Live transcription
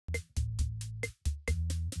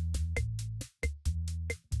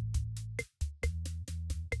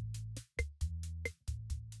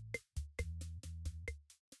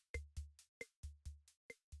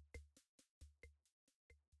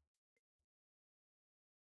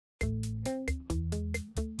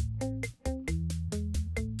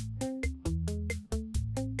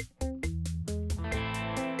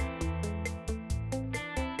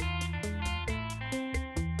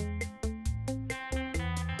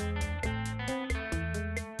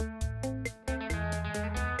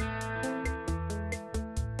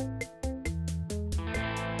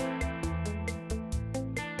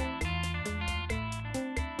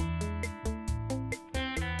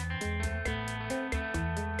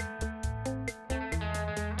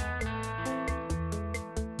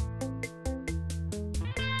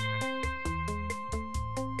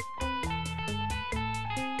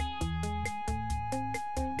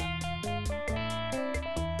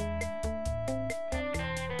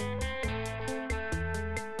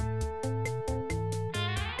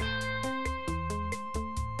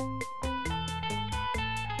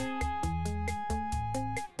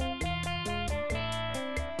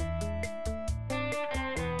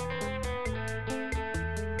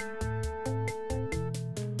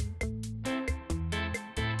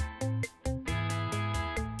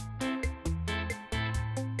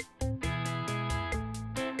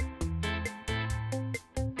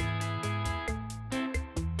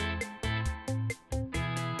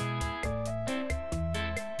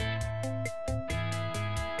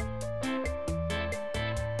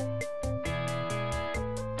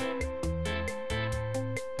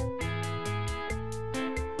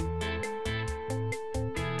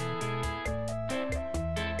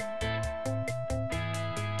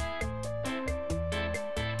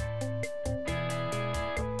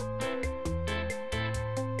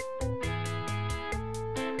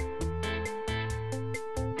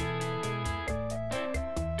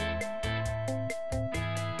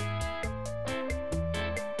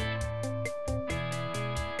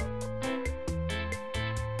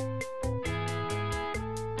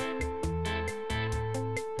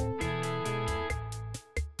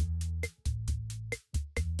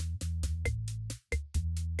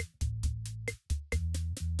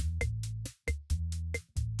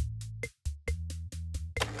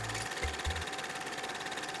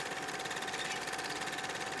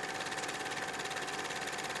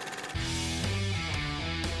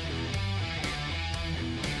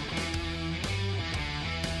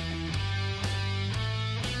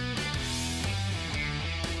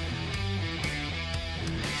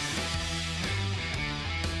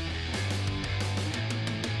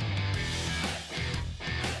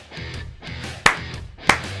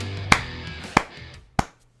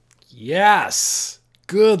Yes.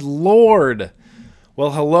 Good Lord.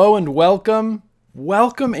 Well, hello and welcome.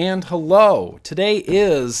 Welcome and hello. Today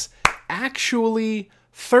is actually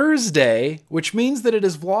Thursday, which means that it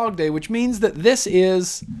is vlog day, which means that this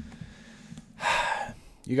is...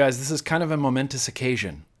 You guys, this is kind of a momentous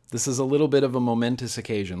occasion. This is a little bit of a momentous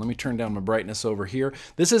occasion. Let me turn down my brightness over here.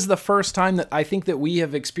 This is the first time that I think that we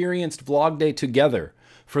have experienced vlog day together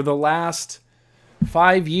for the last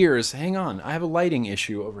 5 years. Hang on, I have a lighting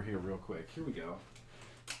issue over here real quick. Here we go.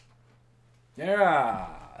 Yeah.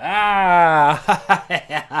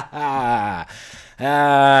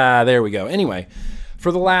 There we go. Anyway,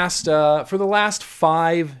 for the last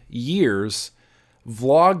 5 years,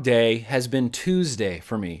 vlog day has been Tuesday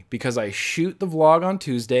for me because I shoot the vlog on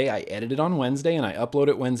Tuesday, I edit it on Wednesday, and I upload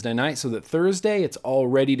it Wednesday night so that Thursday it's all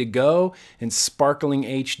ready to go in sparkling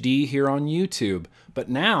HD here on YouTube. But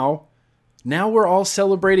now we're all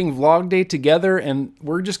celebrating vlog day together and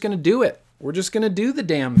we're just going to do it. We're just going to do the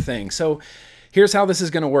damn thing. So here's how this is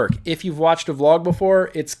going to work. If you've watched a vlog before,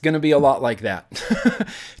 it's going to be a lot like that.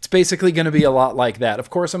 It's basically going to be a lot like that. Of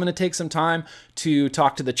course, I'm going to take some time to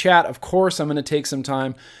talk to the chat. Of course, I'm going to take some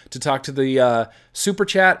time to talk to the super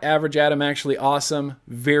chat. Average Adam, actually awesome.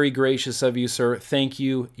 Very gracious of you, sir. Thank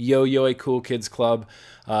you. Yo-Yo Cool Kids Club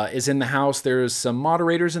is in the house. There's some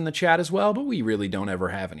moderators in the chat as well, but we really don't ever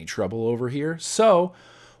have any trouble over here. So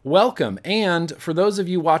welcome. And for those of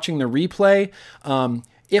you watching the replay,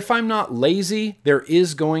 if I'm not lazy, there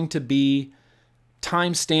is going to be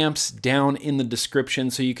timestamps down in the description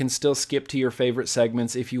so you can still skip to your favorite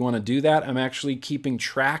segments if you want to do that. I'm actually keeping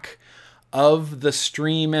track of the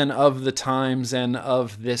stream and of the times and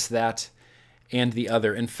of this, that, and the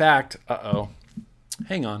other. In fact,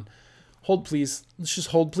 hang on. Hold please. Let's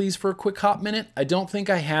just hold please for a quick hot minute. I don't think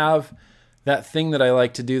I have that thing that I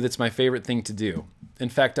like to do that's my favorite thing to do. In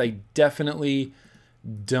fact, I definitely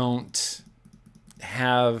don't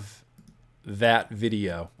have that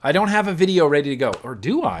video. I don't have a video ready to go. Or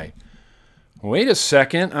do I? Wait a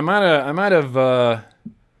second. I might have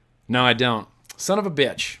no, I don't. Son of a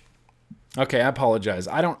bitch. Okay, I apologize.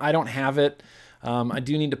 I don't have it. I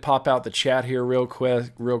do need to pop out the chat here real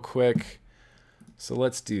quick. So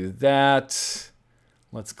let's do that.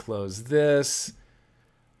 Let's close this.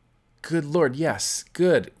 Good Lord, yes.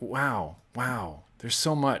 Good. Wow. Wow. There's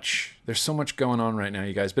so much going on right now,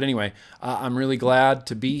 you guys. But anyway, I'm really glad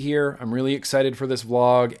to be here. I'm really excited for this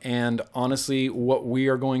vlog. And honestly, what we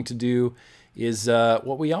are going to do is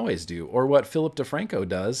what we always do, or what Philip DeFranco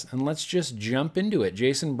does. And let's just jump into it.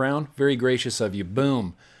 Jason Brown, very gracious of you.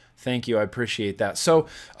 Boom. Thank you. I appreciate that. So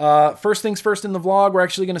first things first in the vlog, we're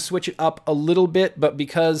actually going to switch it up a little bit, but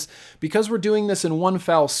because we're doing this in one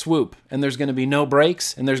foul swoop and there's going to be no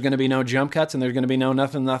breaks and there's going to be no jump cuts and there's going to be no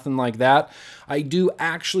nothing like that, I do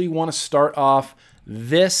actually want to start off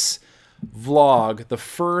this vlog, the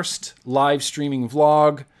first live streaming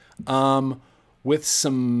vlog, with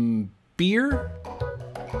some beer.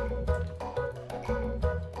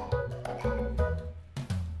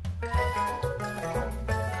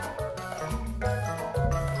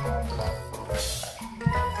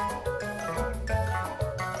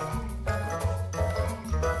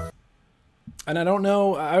 And I don't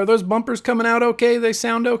know, are those bumpers coming out okay? They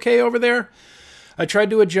sound okay over there? I tried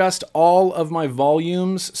to adjust all of my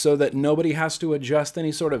volumes so that nobody has to adjust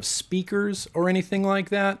any sort of speakers or anything like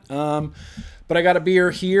that. But I got a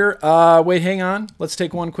beer here. Wait, hang on. Let's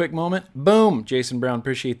take one quick moment. Boom. Jason Brown,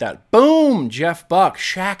 appreciate that. Boom. Jeff Buck.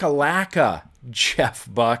 Shakalaka. Jeff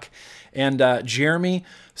Buck. And Jeremy,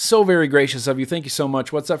 so very gracious of you. Thank you so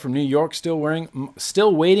much. What's up from New York? Still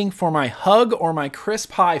waiting for my hug or my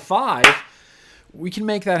crisp high five. We can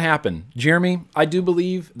make that happen. Jeremy, I do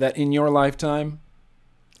believe that in your lifetime,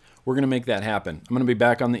 we're going to make that happen. I'm going to be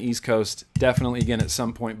back on the East Coast definitely again at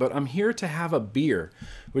some point, but I'm here to have a beer.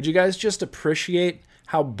 Would you guys just appreciate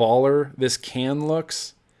how baller this can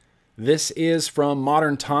looks? This is from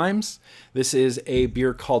Modern Times. This is a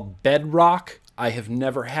beer called Bedrock. I have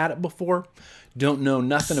never had it before. Don't know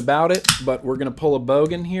nothing about it, but we're going to pull a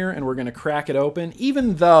bogan here and we're going to crack it open.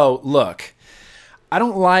 Even though, look, I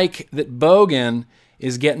don't like that Bogan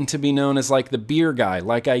is getting to be known as like the beer guy.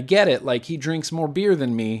 Like, I get it. Like, he drinks more beer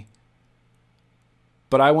than me.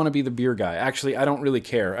 But I want to be the beer guy. Actually, I don't really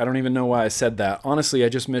care. I don't even know why I said that. Honestly, I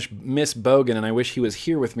just miss Bogan, and I wish he was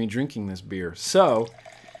here with me drinking this beer. So,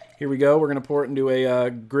 here we go. We're going to pour it into a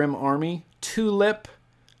Grim Army tulip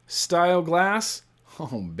style glass.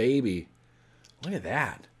 Oh, baby. Look at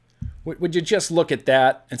that. Would you just look at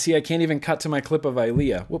that and see I can't even cut to my clip of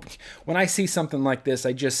Ilea. When I see something like this,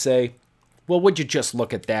 I just say, well, would you just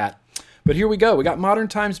look at that? But here we go. We got Modern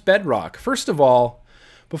Times Bedrock. First of all,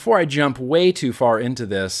 before I jump way too far into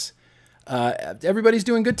this, Everybody's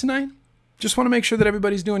doing good tonight? Just want to make sure that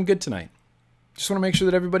everybody's doing good tonight. Just want to make sure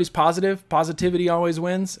that everybody's positive. Positivity always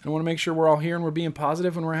wins. And I want to make sure we're all here and we're being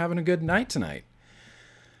positive and we're having a good night tonight.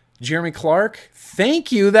 Jeremy Clark,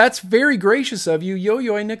 thank you. That's very gracious of you.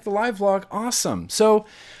 Yo-Yo, I nicked the live vlog. Awesome. So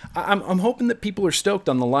I'm hoping that people are stoked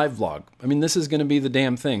on the live vlog. I mean, this is going to be the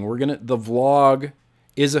damn thing. The vlog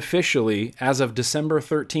is officially, as of December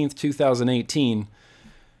 13th, 2018,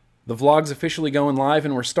 the vlog's officially going live,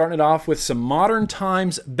 and we're starting it off with some Modern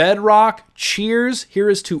Times Bedrock. Cheers. Here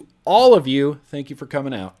is to all of you. Thank you for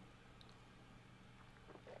coming out.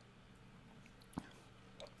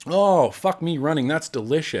 Oh, fuck me running. That's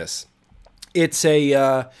delicious. It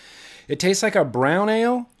tastes like a brown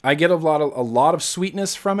ale. I get a lot of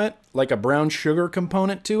sweetness from it, like a brown sugar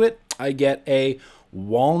component to it. I get a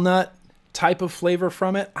walnut type of flavor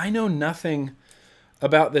from it. I know nothing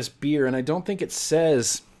about this beer, and I don't think it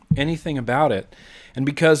says anything about it. And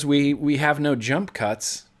because we have no jump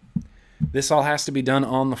cuts, this all has to be done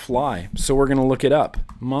on the fly. So we're going to look it up.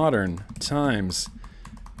 Modern Times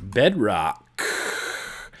Bedrock.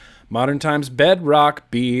 Modern Times Bedrock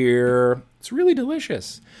beer. It's really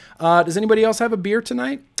delicious. Does anybody else have a beer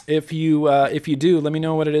tonight? If you do, let me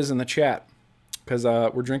know what it is in the chat, because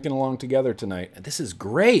we're drinking along together tonight. This is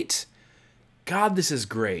great. God, this is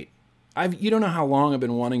great. You don't know how long I've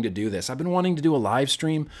been wanting to do this. I've been wanting to do a live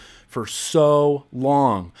stream for so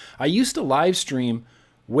long. I used to live stream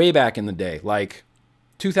way back in the day, like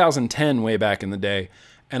 2010, way back in the day.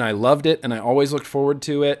 And I loved it, and I always looked forward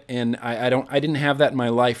to it. And I didn't have that in my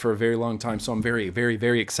life for a very long time. So I'm very, very,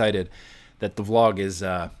 very excited that the vlog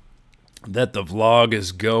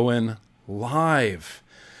is going live.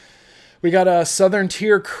 We got a Southern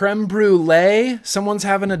Tier Creme Brulee. Someone's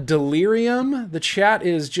having a delirium. The chat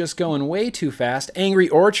is just going way too fast. Angry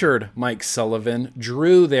Orchard, Mike Sullivan.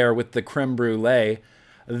 Drew there with the Creme Brulee.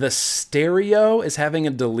 The Stereo is having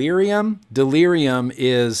a delirium. Delirium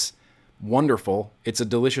is wonderful. It's a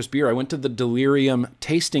delicious beer. I went to the Delirium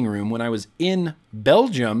tasting room when I was in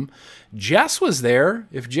Belgium. Jess was there.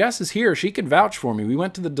 If Jess is here, she could vouch for me. We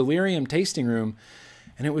went to the Delirium tasting room,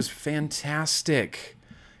 and it was fantastic.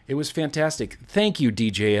 It was fantastic. Thank you,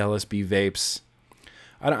 DJ LSB Vapes.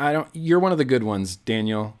 You're one of the good ones,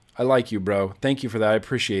 Daniel. I like you, bro. Thank you for that. I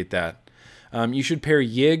appreciate that. You should pair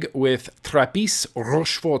Yig with Trappist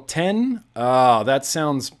Rochefort 10. Oh, that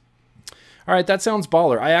sounds... All right, that sounds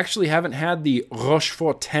baller. I actually haven't had the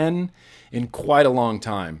Rochefort 10 in quite a long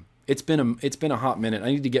time. It's been a hot minute.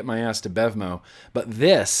 I need to get my ass to Bevmo. But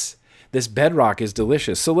this Bedrock is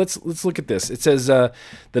delicious. So let's look at this. It says the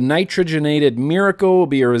nitrogenated miracle will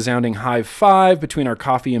be a resounding high five between our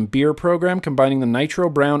coffee and beer program, combining the nitro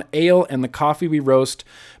brown ale and the coffee we roast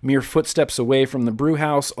mere footsteps away from the brew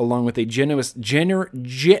house, along with a generous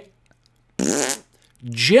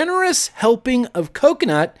helping of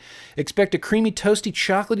coconut. Expect a creamy, toasty,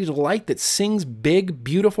 chocolatey delight that sings big,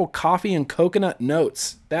 beautiful coffee and coconut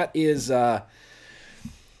notes. That's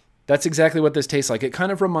exactly what this tastes like. It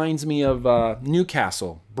kind of reminds me of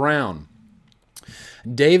Newcastle Brown.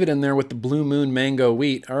 David in there with the Blue Moon Mango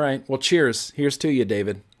Wheat. All right, well, cheers. Here's to you,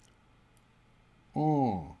 David.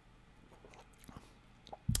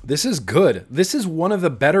 This is good. This is one of the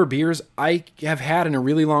better beers I have had in a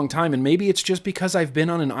really long time, and maybe it's just because I've been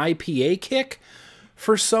on an IPA kick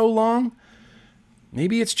for so long.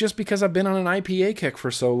 Maybe it's just because I've been on an IPA kick for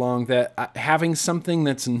so long that having something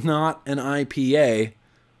that's not an IPA,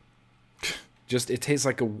 it tastes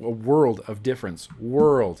like a world of difference.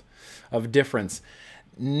 World of difference.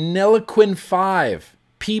 Neliquin 5,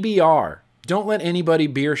 PBR. Don't let anybody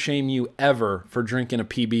beer shame you ever for drinking a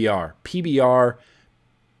PBR.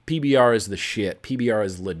 PBR is the shit. PBR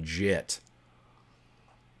is legit.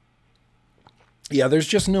 Yeah, there's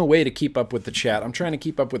just no way to keep up with the chat. I'm trying to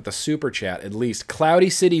keep up with the super chat at least. Cloudy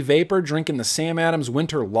City Vapor drinking the Sam Adams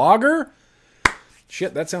Winter Lager.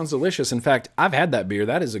 Shit, that sounds delicious. In fact, I've had that beer.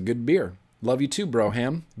 That is a good beer. Love you too,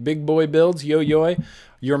 Broham. Big Boy Builds, yo-yo.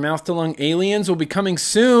 Your Mouth to Lung Aliens will be coming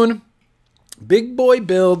soon. Big Boy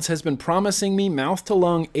Builds has been promising me Mouth to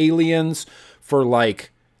Lung Aliens for like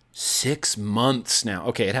 6 months now.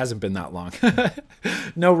 Okay, it hasn't been that long.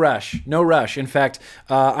 No rush. No rush. In fact,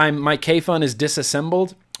 my K-Fun is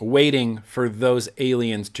disassembled, waiting for those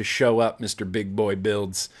aliens to show up, Mr. Big Boy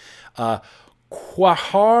Builds. Quahar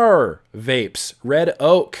Vapes. Red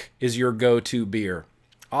Oak is your go-to beer.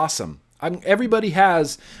 Awesome. Every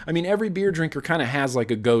beer drinker kind of has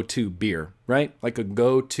like a go-to beer, right? Like a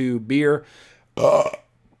go-to beer. Pardon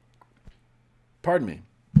me.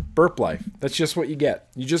 Burp life. That's just what you get.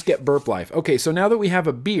 You just get burp life. Okay, so now that we have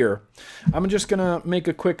a beer, I'm just going to make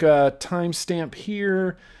a quick timestamp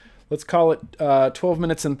here. let's call it 12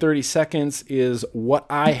 minutes and 30 seconds is what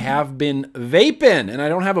I have been vaping. And I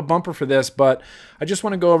don't have a bumper for this, but I just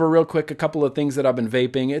want to go over real quick a couple of things that I've been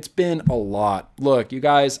vaping. It's been a lot. Look, you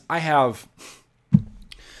guys, I have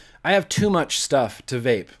too much stuff to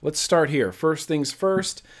vape. Let's start here. First things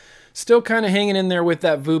first, still kind of hanging in there with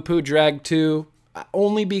that Voopoo Drag 2,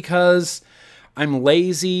 only because I'm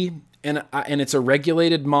lazy and it's a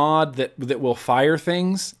regulated mod that will fire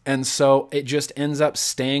things, and so it just ends up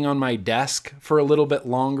staying on my desk for a little bit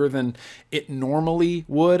longer than it normally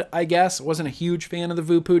would, I guess. I wasn't a huge fan of the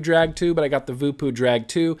Voopoo Drag 2, but I got the Voopoo Drag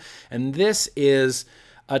 2, and this is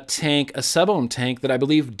a tank, a sub-ohm tank that I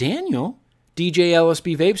believe Daniel, DJ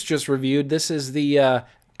LSB Vapes, just reviewed. This is the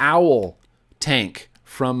Owl tank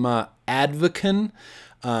from Advocan.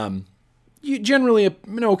 You generally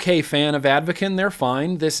an okay fan of Advocan. They're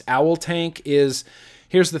fine. This Owl tank is,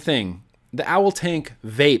 here's the thing. The Owl tank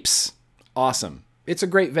vapes awesome. It's a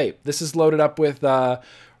great vape. This is loaded up with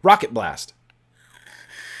Rocket Blast.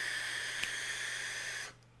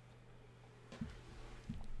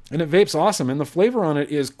 And it vapes awesome, and the flavor on it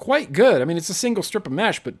is quite good. I mean, it's a single strip of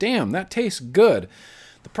mesh, but damn, that tastes good.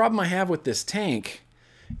 The problem I have with this tank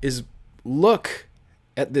is, look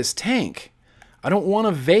at this tank. I don't want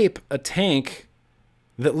to vape a tank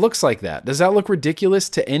that looks like that. Does that look ridiculous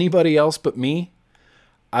to anybody else but me?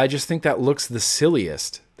 I just think that looks the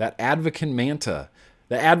silliest. That Advocan Manta.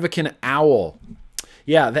 The Advocan Owl.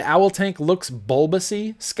 Yeah, the Owl tank looks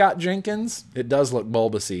bulbousy, Scott Jenkins. It does look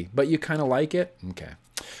bulbousy, but you kind of like it? Okay.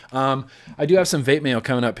 I do have some vape mail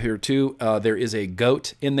coming up here too. There is a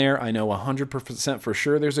goat in there. I know 100% for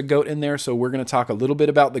sure there's a goat in there, so we're going to talk a little bit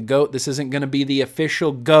about the goat. This isn't going to be the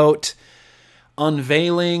official goat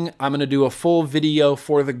unveiling. I'm going to do a full video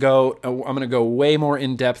for the goat. I'm going to go way more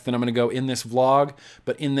in depth than I'm going to go in this vlog,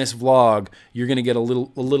 but in this vlog you're going to get a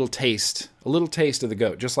little taste of the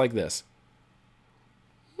goat, just like this.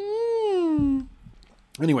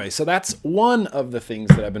 Anyway, so that's one of the things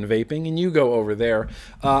that I've been vaping, and you go over there.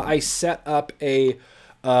 I set up a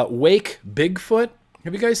Wake Bigfoot.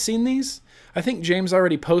 Have you guys seen these? I think James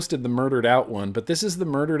already posted the Murdered Out one, but this is the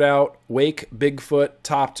Murdered Out Wake Bigfoot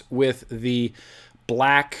topped with the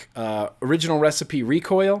black original recipe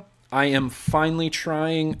recoil. I am finally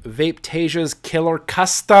trying Vapetasia's Killer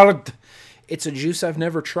Custard. It's a juice I've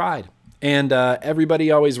never tried, and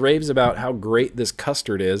everybody always raves about how great this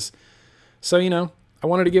custard is. So, you know, I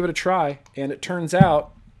wanted to give it a try, and it turns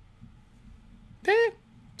out,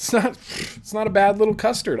 it's not a bad little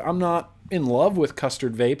custard. I'm not in love with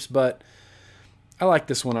custard vapes, but I like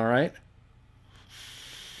this one all right.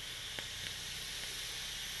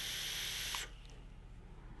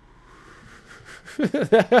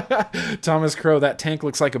 Thomas Crow, that tank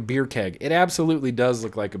looks like a beer keg. It absolutely does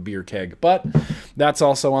look like a beer keg, but that's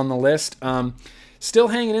also on the list. Still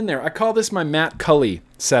hanging in there. I call this my Matt Cully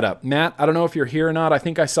setup. Matt, I don't know if you're here or not. I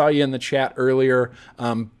think I saw you in the chat earlier,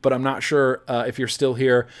 but I'm not sure if you're still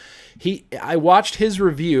here. I watched his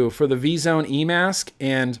review for the V-Zone E-Mask,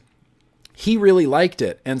 and he really liked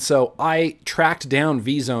it. And so I tracked down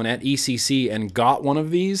V-Zone at ECC and got one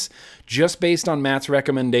of these just based on Matt's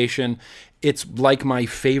recommendation. It's like my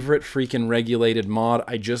favorite freaking regulated mod.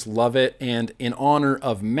 I just love it. And in honor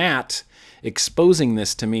of Matt exposing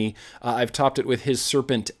this to me, I've topped it with his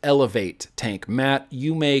Serpent Elevate tank. Matt,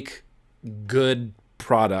 you make good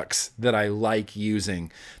products that I like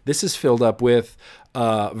using. This is filled up with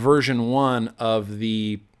version 1 of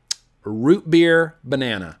the Root Beer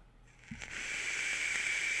Banana.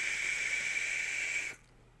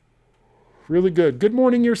 Really good. Good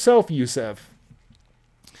morning yourself, Yusef.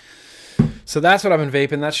 So that's what I've been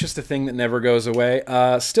vaping. That's just a thing that never goes away.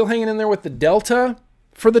 Still hanging in there with the Delta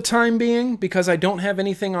for the time being, because I don't have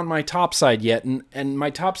anything on my top side yet, and my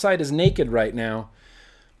top side is naked right now.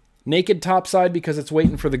 Naked top side because it's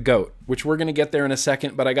waiting for the goat, which we're going to get there in a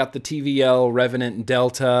second, but I got the TVL Revenant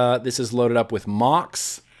Delta. This is loaded up with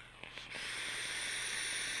Mox.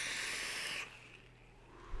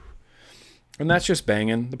 And that's just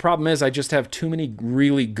banging. The problem is I just have too many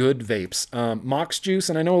really good vapes. Mox juice,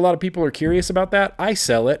 and I know a lot of people are curious about that. I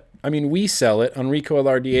sell it. I mean, we sell it on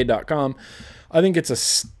recoilrda.com. I think it's a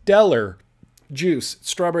stellar juice.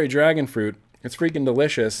 Strawberry dragon fruit. It's freaking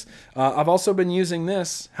delicious. I've also been using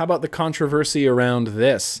this. How about the controversy around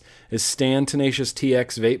this? Is Stan Tenacious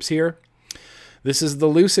TX Vapes here? This is the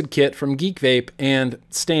Lucid kit from Geek Vape, and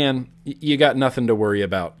Stan, you got nothing to worry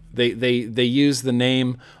about. They use the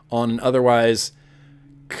name on an otherwise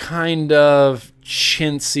kind of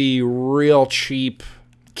chintzy, real cheap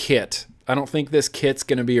kit. I don't think this kit's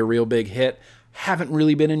going to be a real big hit. haven't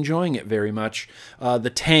really been enjoying it very much.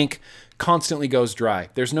 The tank constantly goes dry.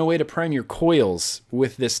 There's no way to prime your coils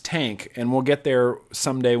with this tank, and we'll get there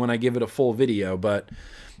someday when I give it a full video, but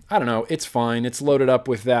I don't know, it's fine. It's loaded up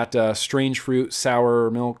with that strange fruit,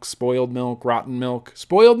 sour milk, spoiled milk, rotten milk.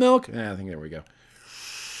 Spoiled milk? I think there we go.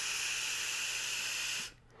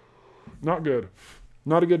 Not good.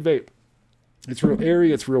 Not a good vape. It's real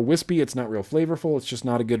airy, it's real wispy, it's not real flavorful, it's just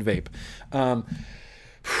not a good vape.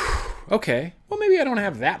 Okay, well maybe I don't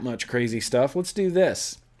have that much crazy stuff. Let's do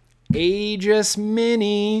this. Aegis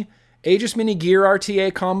Mini Gear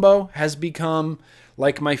RTA combo has become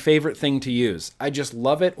like my favorite thing to use. I just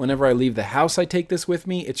love it. Whenever I leave the house, I take this with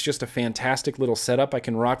me. It's just a fantastic little setup. I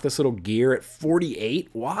can rock this little gear at 48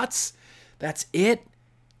 watts. That's it.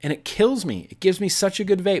 And it kills me. It gives me such a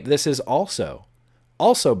good vape. This is also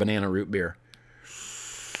banana root beer.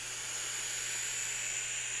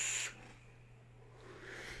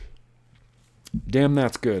 Damn,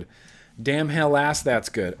 that's good. Damn hell ass, that's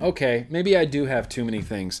good. Okay, maybe I do have too many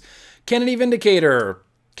things. Kennedy Vindicator,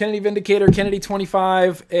 Kennedy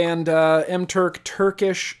 25, and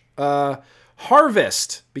Turkish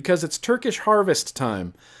Harvest, because it's Turkish Harvest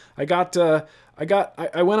time. I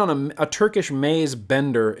went on a Turkish maize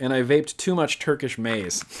bender, and I vaped too much Turkish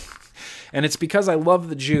maize. And it's because I love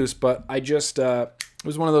the juice, but I just, it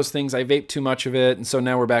was one of those things, I vaped too much of it, and so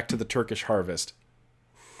now we're back to the Turkish Harvest.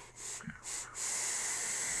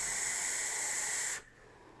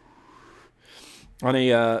 On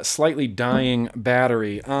a slightly dying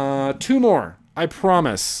battery. Two more. I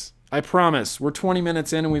promise. We're 20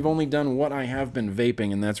 minutes in and we've only done what I have been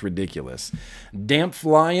vaping, and that's ridiculous. Damp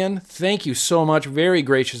Flyin', thank you so much. Very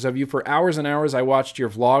gracious of you. For hours and hours, I watched your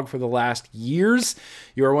vlog for the last years.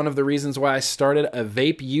 You are one of the reasons why I started a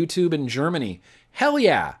vape YouTube in Germany. Hell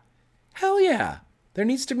yeah. Hell yeah. There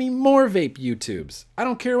needs to be more vape YouTubes. I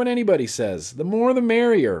don't care what anybody says. The more the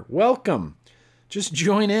merrier. Welcome. Just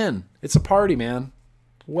join in. It's a party, man.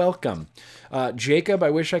 Welcome. Jacob, I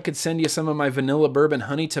wish I could send you some of my vanilla bourbon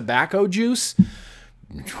honey tobacco juice.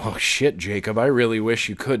 Oh, shit, Jacob. I really wish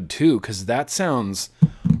you could, too, because that sounds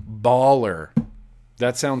baller.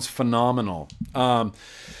 That sounds phenomenal.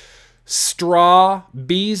 Straw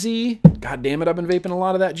Beezy. God damn it, I've been vaping a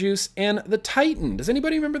lot of that juice. And the Titan. Does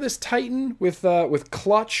anybody remember this Titan with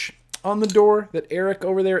clutch on the door that Eric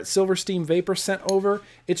over there at Silverstein Vapor sent over?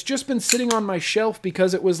 It's just been sitting on my shelf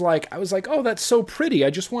because it was like, I was like, oh, that's so pretty. I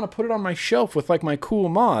just want to put it on my shelf with like my cool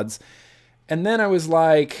mods. And then I was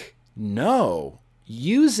like, no,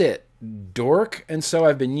 use it, dork. And so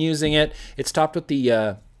I've been using it. It's topped with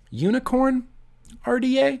the Unicorn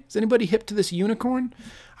RDA. Is anybody hip to this Unicorn?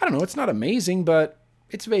 I don't know. It's not amazing, but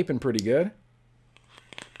it's vaping pretty good.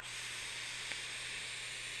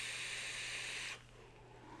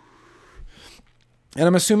 And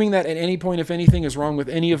I'm assuming that at any point, if anything is wrong with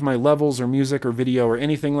any of my levels or music or video or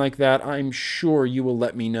anything like that, I'm sure you will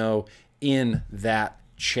let me know in that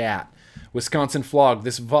chat. Wisconsin Flog,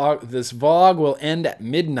 this vlog will end at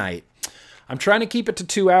midnight. I'm trying to keep it to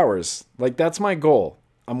 2 hours. Like, that's my goal.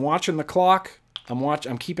 I'm watching the clock.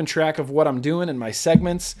 I'm keeping track of what I'm doing in my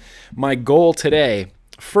segments. My goal today,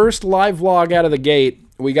 first live vlog out of the gate,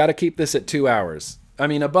 we got to keep this at 2 hours. I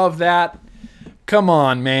mean, above that, come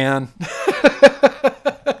on, man.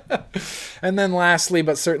 And then lastly,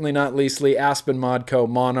 but certainly not leastly, Aspen Modco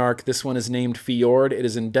Monarch. This one is named Fjord. It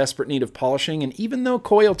is in desperate need of polishing, and even though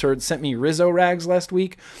Coil Turd sent me Rizzo rags last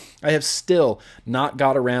week, I have still not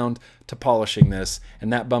got around to polishing this,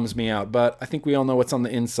 and that bums me out. But I think we all know what's on the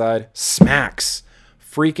inside. Smacks.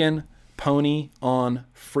 Freaking pony on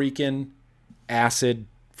freaking acid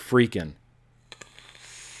freaking.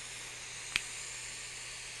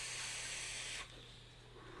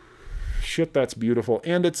 Shit, that's beautiful.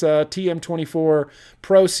 And it's a TM24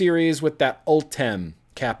 Pro Series with that Ultem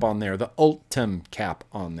cap on there. The Ultem cap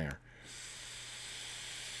on there.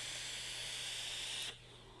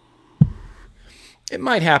 It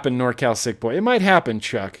might happen, NorCal Sick Boy. It might happen,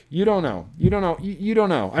 Chuck. You don't know. You don't know. You don't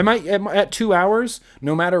know. I might, at 2 hours,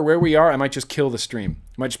 no matter where we are, I might just kill the stream.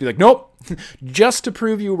 I might just be like, nope. Just to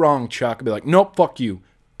prove you wrong, Chuck. I'll be like, nope, fuck you.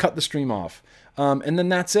 Cut the stream off. And then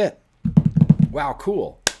that's it. Wow,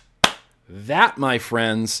 cool. That, my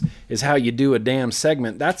friends, is how you do a damn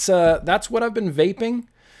segment. That's what I've been vaping.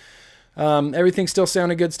 Everything still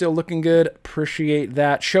sounding good, still looking good. Appreciate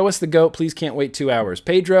that. Show us the goat, please. Can't wait 2 hours.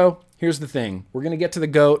 Pedro, here's the thing. We're gonna get to the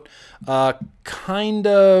goat, kind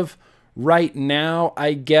of right now.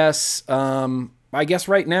 I guess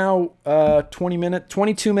right now,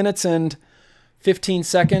 22 minutes and 15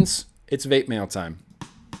 seconds. It's vape mail time.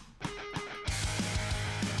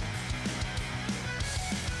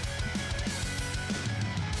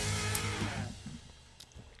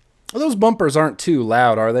 Those bumpers aren't too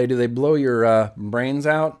loud, are they? Do they blow your brains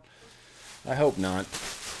out? I hope not.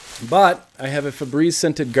 But I have a Febreze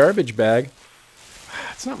scented garbage bag.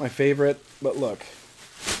 It's not my favorite, but look,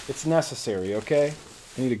 it's necessary, okay?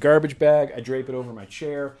 I need a garbage bag. I drape it over my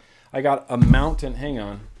chair. I got a mountain. Hang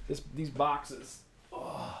on. These boxes.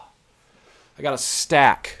 Oh, I got a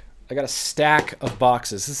stack. I got a stack of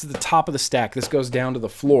boxes. This is the top of the stack. This goes down to the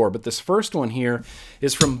floor. But this first one here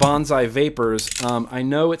is from Bonsai Vapors. I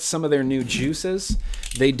know it's some of their new juices.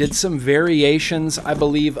 They did some variations, I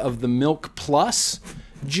believe, of the Milk Plus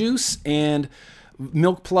juice. And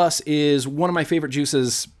Milk Plus is one of my favorite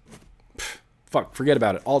juices. Fuck, forget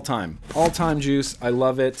about it. All time. All-time juice. I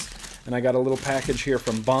love it. And I got a little package here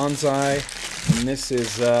from Bonsai. And this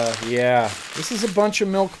is, yeah, this is a bunch of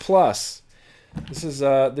Milk Plus. This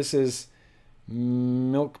is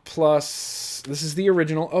Milk Plus. This is the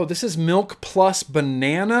original. Oh, this is Milk Plus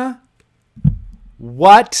Banana?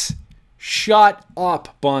 What? Shut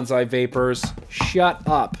up, Bonsai Vapors. Shut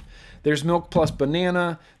up. There's Milk Plus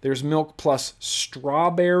Banana. There's Milk Plus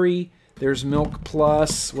Strawberry. There's Milk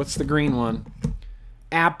Plus, what's the green one?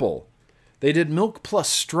 Apple. They did Milk Plus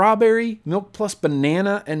Strawberry, Milk Plus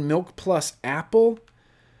Banana, and Milk Plus Apple.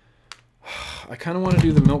 I kind of want to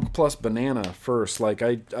do the Milk Plus Banana first. Like,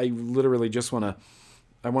 I literally just want to,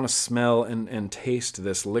 I want to smell and taste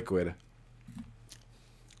this liquid.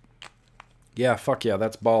 Yeah, fuck yeah,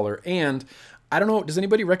 that's baller. And I don't know, does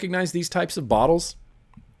anybody recognize these types of bottles?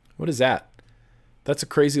 What is that? That's a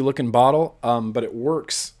crazy looking bottle, but it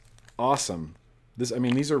works awesome. I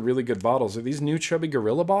mean, these are really good bottles. Are these new Chubby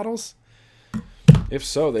Gorilla bottles? If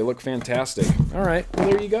so, they look fantastic. All right, well,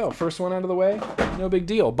 there you go. First one out of the way. No big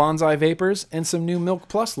deal. Bonsai Vapors and some new Milk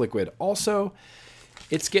Plus liquid. Also,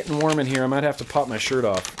 it's getting warm in here. I might have to pop my shirt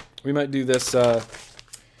off. We might do this,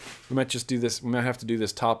 we might just do this. We might have to do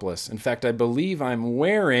this topless. In fact, I believe I'm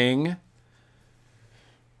wearing,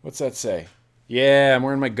 what's that say? Yeah, I'm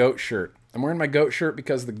wearing my goat shirt. I'm wearing my goat shirt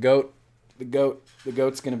because the goat's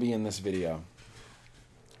going to be in this video.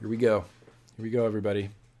 Here we go. Here we go,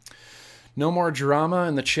 everybody. No more drama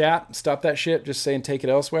in the chat. Stop that shit. Just saying take it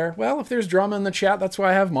elsewhere. Well, if there's drama in the chat, that's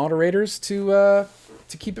why I have moderators to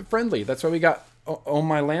keep it friendly. That's why we got Oh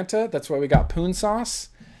My Lanta. That's why we got Poon Sauce.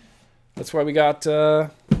 That's why we got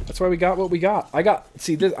what we got.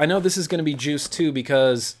 See this. I know this is going to be juice too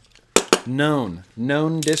because known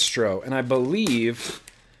distro, and I believe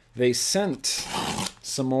they sent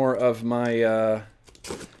some more of my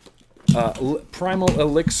Primal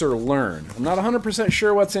Elixir Learn. I'm not 100%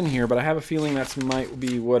 sure what's in here, but I have a feeling that might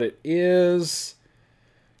be what it is.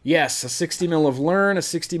 Yes, a 60 ml of Learn, a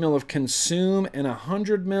 60 ml of Consume, and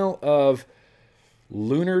 100 ml of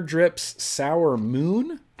Lunar Drips Sour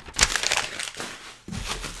Moon.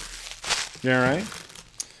 Yeah, right.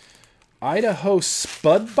 Idaho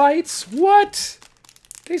Spud Bites? What?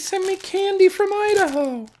 They sent me candy from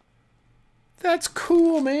Idaho. That's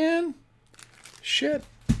cool, man. Shit.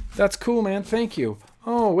 That's cool, man. Thank you.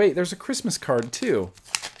 Oh, wait, there's a Christmas card, too.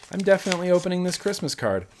 I'm definitely opening this Christmas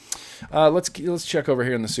card. Let's check over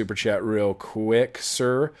here in the super chat real quick,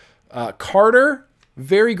 sir. Carter,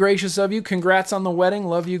 very gracious of you. Congrats on the wedding.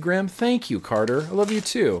 Love you, Grim. Thank you, Carter. I love you,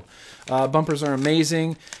 too. Bumpers are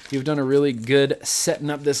amazing. You've done a really good setting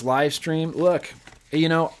up this live stream. Look, you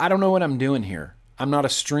know, I don't know what I'm doing here. I'm not a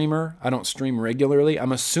streamer. I don't stream regularly.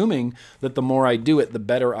 I'm assuming that the more I do it, the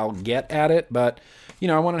better I'll get at it. But, you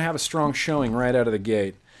know, I want to have a strong showing right out of the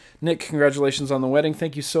gate. Nick, congratulations on the wedding.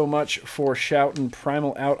 Thank you so much for shouting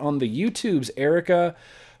Primal out on the YouTubes. Erica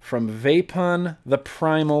from Vaping, the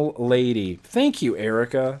Primal Lady. Thank you,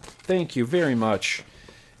 Erica. Thank you very much.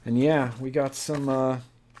 And yeah, we got some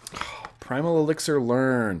Primal Elixir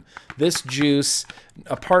Learn. This juice,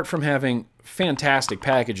 apart from having fantastic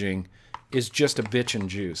packaging, is just a bitchin'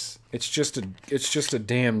 juice. It's just a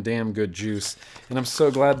damn good juice. And I'm so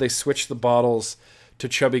glad they switched the bottles to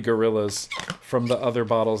Chubby Gorillas from the other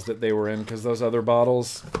bottles that they were in, because those other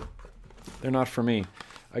bottles, they're not for me.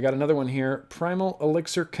 I got another one here. Primal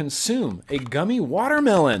Elixir Consume, a gummy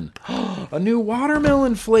watermelon. A new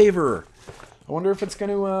watermelon flavor. I wonder if it's going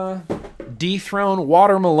to dethrone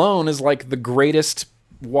Watermelon as like the greatest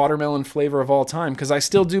watermelon flavor of all time, because I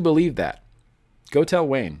still do believe that. Go tell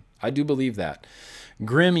Wayne. I do believe that.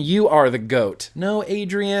 Grim, you are the GOAT. No,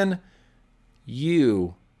 Adrian,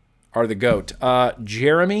 you are the GOAT.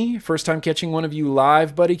 Jeremy, first time catching one of you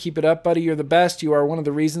live, buddy. Keep it up, buddy. You're the best. You are one of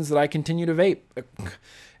the reasons that I continue to vape.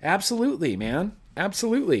 Absolutely, man.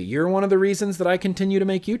 Absolutely. You're one of the reasons that I continue to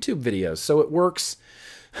make YouTube videos. So it works,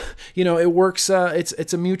 you know, it works.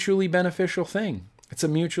 It's a mutually beneficial thing. It's a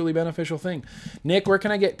mutually beneficial thing. Nick, where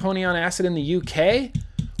can I get Pony on Acid in the UK?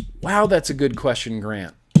 Wow, that's a good question,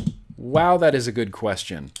 Grant. Wow, that is a good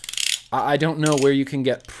question. I don't know where you can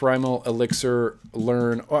get Primal Elixir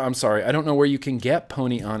Learn. Oh, I'm sorry. I don't know where you can get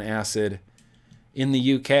Pony on Acid in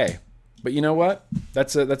the UK. But you know what?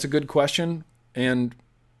 That's a good question. And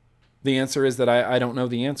the answer is that I don't know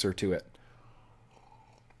the answer to it.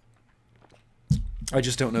 I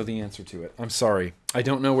just don't know the answer to it. I'm sorry. I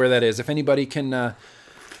don't know where that is. If anybody can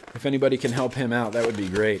help him out, that would be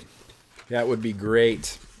great. That would be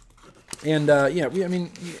great. And yeah, I mean,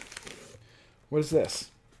 what is this?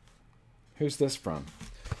 Who's this from?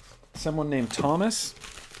 Someone named Thomas?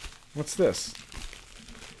 What's this?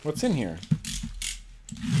 What's in here?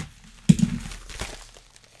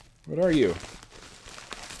 What are you?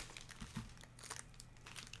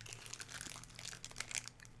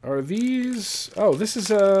 Are these... Oh, this is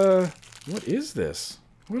a... What is this?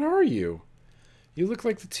 What are you? You look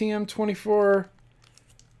like the TM24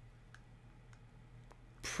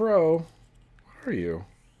 Pro. What are you?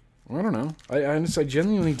 I don't know. I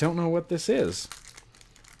genuinely don't know what this is.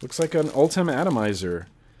 Looks like an Ultim Atomizer.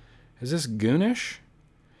 Is this Goonish?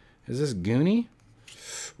 Is this Goonie?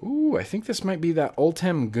 Ooh, I think this might be that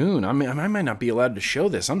Ultim Goon. I mean, I might not be allowed to show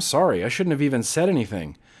this. I'm sorry. I shouldn't have even said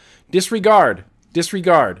anything. Disregard.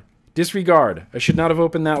 Disregard. Disregard. I should not have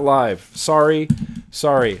opened that live. Sorry.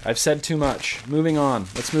 Sorry. I've said too much. Moving on.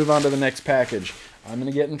 Let's move on to the next package. I'm going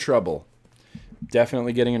to get in trouble.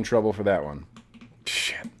 Definitely getting in trouble for that one.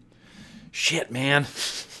 Shit. Shit, man.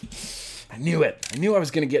 I knew it. I knew I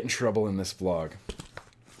was going to get in trouble in this vlog.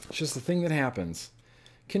 It's just the thing that happens.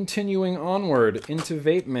 Continuing onward into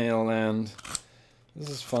Vape Mail land. This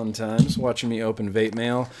is fun times, watching me open Vape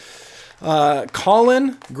Mail.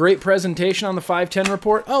 Colin, great presentation on the 510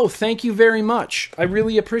 report. Oh, thank you very much. I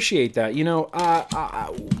really appreciate that. You know,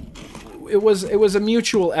 it was a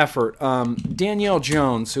mutual effort. Danielle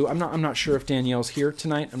Jones, who I'm not sure if Danielle's here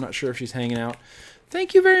tonight. I'm not sure if she's hanging out.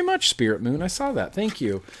 Thank you very much, Spirit Moon. I saw that. Thank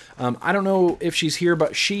you. I don't know if she's here,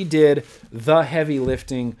 but she did the heavy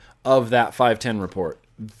lifting of that 510 report.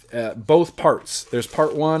 Both parts. There's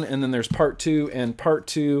part 1 and then there's part 2, and part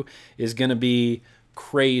 2 is going to be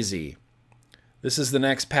crazy. This is the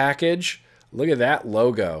next package. Look at that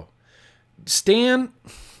logo. Stan,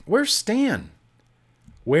 where's Stan?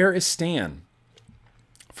 Where is Stan?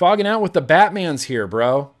 Fogging out with the Batman's here,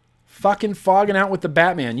 bro. Fucking fogging out with the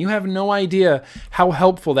Batman. You have no idea how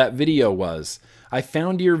helpful that video was. I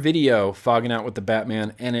found your video, Fogging Out with the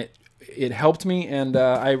Batman, and it helped me, and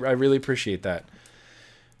I really appreciate that.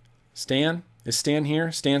 Stan? Is Stan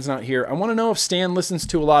here? Stan's not here. I want to know if Stan listens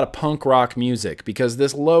to a lot of punk rock music, because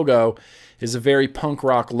this logo is a very punk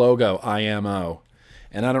rock logo, IMO.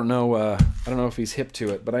 And I don't know if he's hip to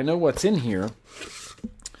it, but I know what's in here.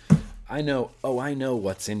 I know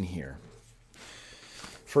what's in here.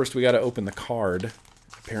 First, we got to open the card.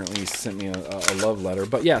 Apparently, he sent me a love letter.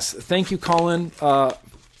 But yes, thank you, Colin, for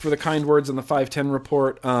the kind words on the 510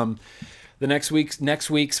 report. The next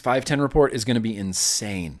week's 510 report is going to be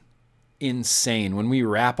insane. Insane. When we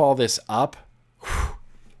wrap all this up, whew,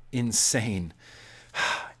 insane.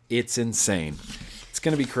 It's insane. It's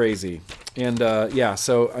going to be crazy. And yeah,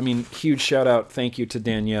 so, I mean, huge shout out. Thank you to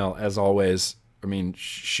Danielle, as always. I mean,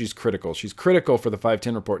 she's critical. She's critical for the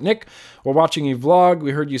 510 report. Nick, we're watching a vlog. We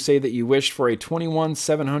heard you say that you wished for a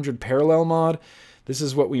 21700 parallel mod. This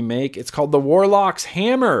is what we make. It's called the Warlock's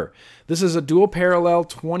Hammer. This is a dual parallel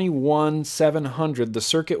 21700. The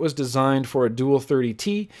circuit was designed for a dual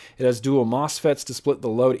 30T. It has dual MOSFETs to split the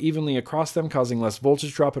load evenly across them, causing less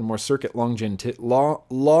voltage drop and more circuit longevity.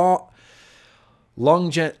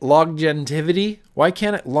 Why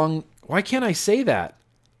can't I say that?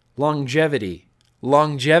 Longevity.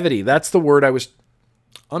 Longevity. That's the word I was...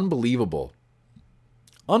 Unbelievable.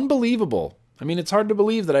 Unbelievable. I mean, it's hard to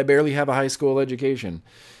believe that I barely have a high school education.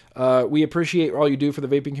 We appreciate all you do for the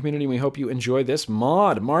vaping community. We hope you enjoy this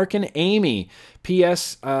mod. Mark and Amy.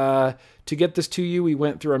 P.S. To get this to you, we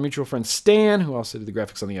went through our mutual friend Stan, who also did the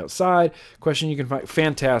graphics on the outside. Question you can find.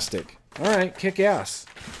 Fantastic. All right, kick ass.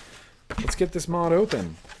 Let's get this mod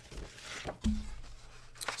open.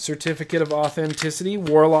 Certificate of Authenticity.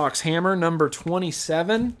 Warlock's Hammer, number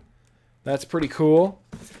 27. That's pretty cool.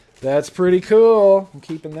 That's pretty cool. I'm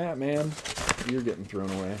keeping that, man. You're getting thrown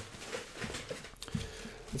away.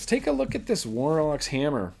 Let's take a look at this Warlock's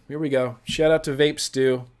Hammer. Here we go. Shout out to Vape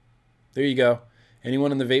Stew. There you go.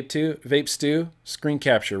 Anyone in the Vape Stew? Screen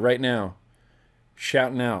capture right now.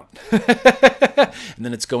 Shouting out. And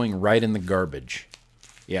then it's going right in the garbage.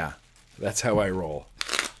 Yeah, that's how I roll.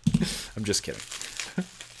 I'm just kidding.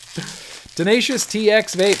 Tenacious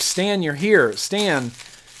TX Vape. Stan, you're here. Stan,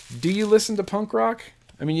 do you listen to punk rock?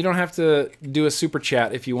 I mean, you don't have to do a super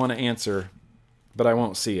chat if you want to answer, but I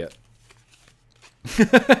won't see it.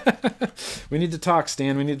 We need to talk,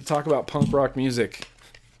 Stan. We need to talk about punk rock music.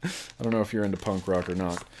 I don't know if you're into punk rock or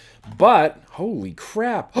not. But, holy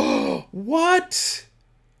crap. What?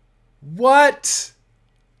 What?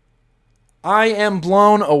 I am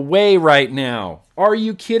blown away right now. Are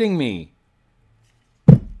you kidding me?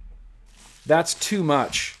 That's too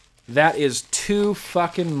much. That is too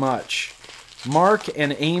fucking much. Mark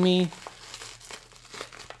and Amy,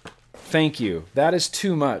 thank you. That is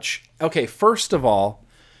too much. Okay, first of all,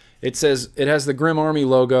 it says it has the Grim Army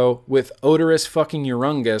logo with Odorous fucking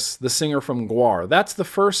Urungus, the singer from Gwar. That's the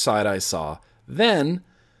first side I saw. Then,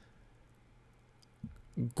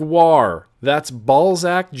 Gwar. That's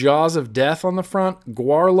Balzac, Jaws of Death on the front.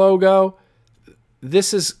 Gwar logo.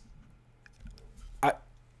 This is...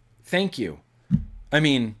 thank you. I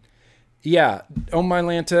mean... Yeah, Oh My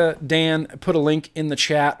Lanta, Dan, put a link in the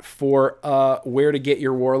chat for where to get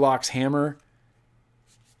your Warlock's hammer.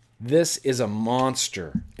 This is a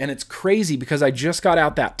monster. And it's crazy because I just got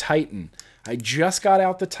out that Titan. I just got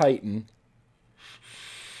out the Titan.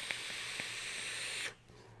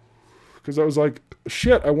 Because I was like,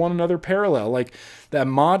 shit, I want another parallel. Like, the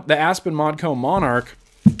Aspen Modco Monarch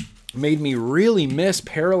made me really miss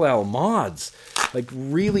parallel mods. Like,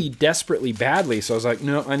 really desperately badly. So I was like,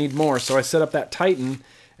 no, I need more. So I set up that Titan,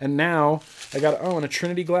 and now I got, and a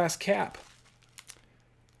Trinity glass cap.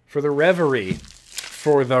 For the Reverie.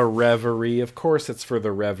 For the Reverie. Of course it's for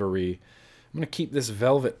the Reverie. I'm going to keep this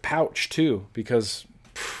velvet pouch, too, because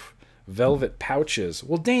velvet pouches.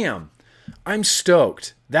 Well, damn. I'm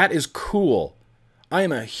stoked. That is cool. I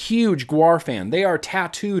am a huge Gwar fan. They are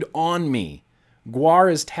tattooed on me.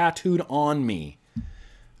 Gwar is tattooed on me.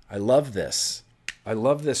 I love this. I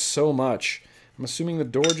love this so much. I'm assuming the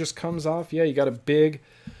door just comes off. Yeah, you got a big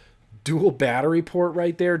dual battery port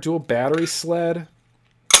right there. Dual battery sled.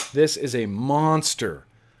 This is a monster.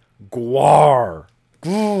 Gwar.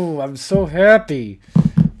 Ooh, I'm so happy.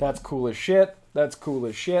 That's cool as shit. That's cool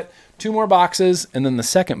as shit. 2 more boxes, and then the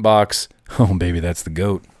second box. Oh, baby, that's the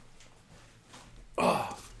goat.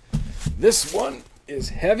 Oh, this one is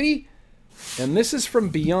heavy, and this is from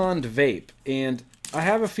Beyond Vape. And I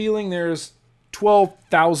have a feeling there's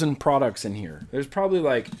 12,000 products in here. There's probably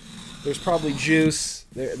juice.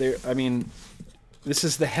 I mean, this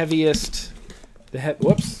is the heaviest.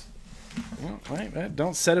 Whoops. Oh, right.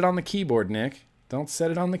 Don't set it on the keyboard, Nick. Don't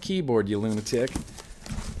set it on the keyboard, you lunatic.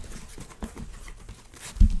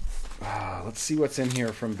 Let's see what's in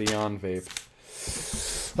here from Beyond Vape.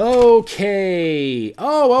 Okay.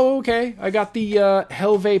 Oh, okay. I got the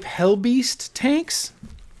Hell Vape Hellbeast tanks.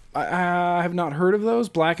 I have not heard of those.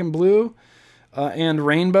 Black and blue. And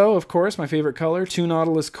rainbow, of course, my favorite color. 2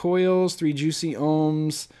 Nautilus coils, 3 Juicy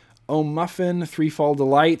Ohms, Ohm Muffin, 3 Fall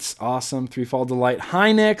Delights, awesome, 3 Fall Delight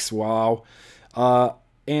Hynix, wow.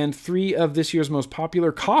 And 3 of this year's most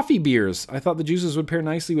popular coffee beers. I thought the juices would pair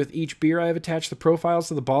nicely with each beer. I have attached the profiles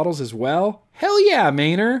to the bottles as well. Hell yeah,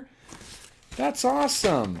 Maynard. That's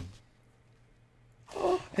awesome.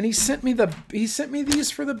 And he sent me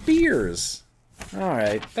these for the beers. All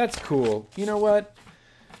right, that's cool. You know what?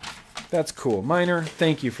 That's cool. Miner,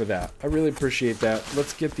 thank you for that. I really appreciate that.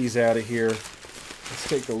 Let's get these out of here. Let's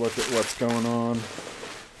take a look at what's going on.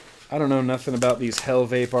 I don't know nothing about these Hell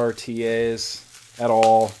Vape RTAs at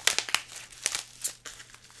all.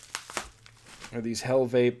 Or these Hell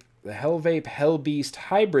Vape, the Hell Vape Hellbeast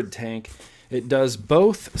hybrid tank. It does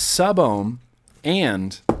both sub-ohm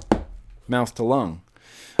and mouth to lung.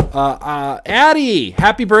 Addie!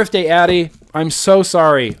 Happy birthday, Addie. I'm so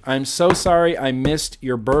sorry. I'm so sorry I missed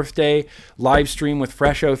your birthday live stream with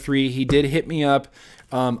Fresh03. He did hit me up.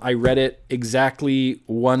 I read it exactly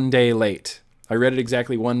 1 day late.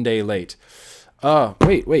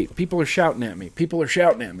 Wait. People are shouting at me.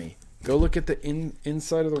 Go look at the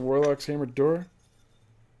inside of the Warlock's hammer door.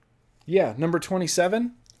 Yeah, number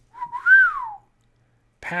 27.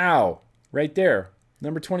 Pow. Right there.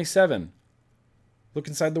 Number 27. Look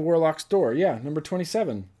inside the Warlock's door. Yeah, number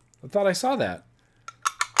 27. I thought I saw that.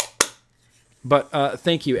 But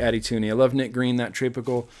thank you, Addy Tooney. I love Nick Green, that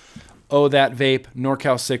Tropical. Oh, That Vape,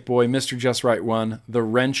 NorCal Sick Boy, Mr. Just Right One, The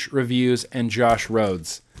Wrench Reviews, and Josh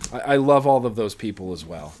Rhodes. I love all of those people as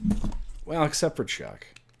well. Well, except for Chuck.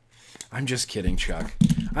 I'm just kidding, Chuck.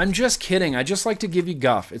 I'm just kidding. I just like to give you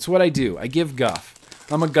guff. It's what I do. I give guff.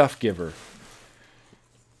 I'm a guff giver.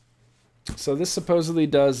 So this supposedly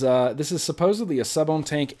does, this is supposedly a sub-ohm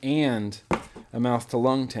tank and a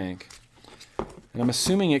mouth-to-lung tank. And I'm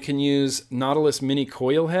assuming it can use Nautilus mini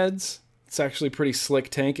coil heads. It's actually a pretty slick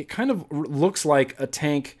tank. It kind of looks like a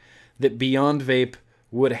tank that Beyond Vape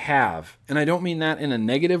would have. And I don't mean that in a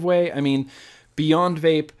negative way. I mean, Beyond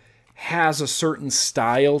Vape has a certain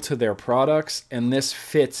style to their products, and this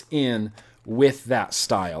fits in with that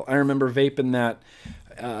style. I remember vaping that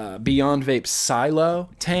Beyond Vape Silo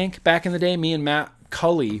tank back in the day. Me and Matt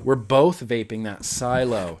Cully were both vaping that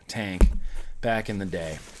Silo tank back in the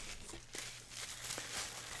day.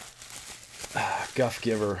 Guff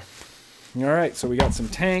giver. All right, so we got some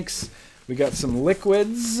tanks. We got some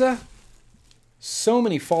liquids. So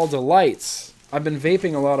many Fall Delights. I've been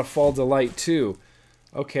vaping a lot of Fall Delight too.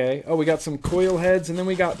 Okay. Oh, we got some coil heads, and then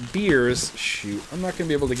we got beers. Shoot, I'm not going to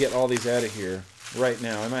be able to get all these out of here right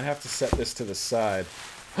now. I might have to set this to the side.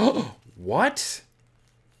 What?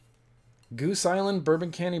 Goose Island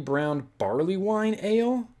Bourbon Candy Brown Barley Wine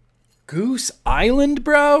Ale? Goose Island,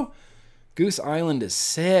 bro? Goose Island is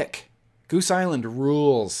sick. Goose Island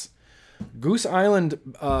rules. Goose Island,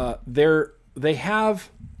 they have...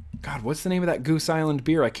 God, what's the name of that Goose Island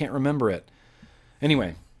beer? I can't remember it.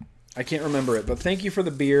 Anyway, I can't remember it, but thank you for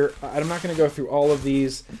the beer. I'm not going to go through all of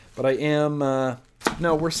these, but I am...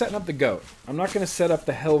 no, we're setting up the goat. I'm not going to set up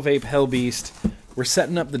the Hell Vape Hell Beast. We're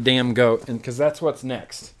setting up the damn goat, and because that's what's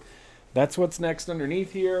next. That's what's next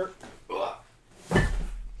underneath here. Ugh.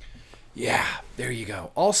 Yeah, there you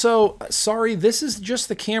go. Also, sorry, this is just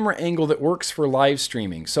the camera angle that works for live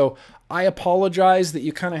streaming. So I apologize that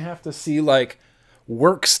you kind of have to see like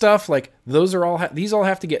work stuff. Like those are all, these all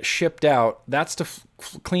have to get shipped out. That's to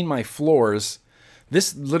clean my floors.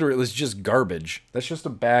 This literally is just garbage. That's just a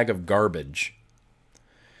bag of garbage.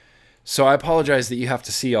 So I apologize that you have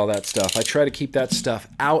to see all that stuff. I try to keep that stuff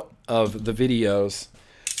out of the videos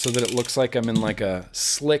so that it looks like I'm in like a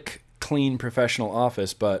slick, clean, professional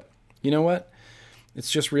office. But you know what? It's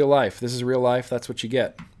just real life. This is real life. That's what you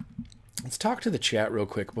get. Let's talk to the chat real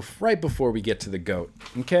quick, right before we get to the goat.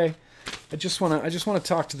 Okay? I just want to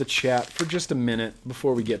talk to the chat for just a minute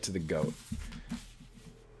before we get to the goat.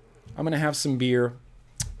 I'm gonna have some beer.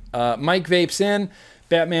 Mike vapes in.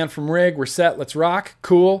 Batman from Rig. We're set. Let's rock.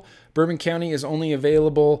 Cool. Bourbon County is only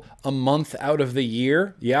available a month out of the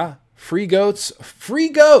year. Yeah. Free goats. Free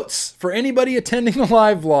goats for anybody attending the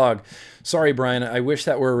live vlog. Sorry, Brian. I wish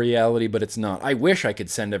that were a reality, but it's not. I wish I could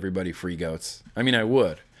send everybody free goats. I mean, I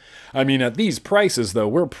would. I mean, at these prices, though,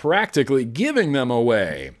 we're practically giving them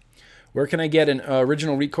away. Where can I get an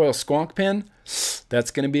original recoil squonk pin?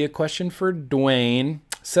 That's going to be a question for Dwayne.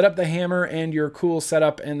 Set up the hammer and you're cool. Set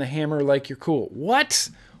up and the hammer like you're cool. What?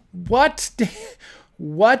 What?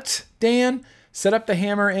 What, Dan? Set up the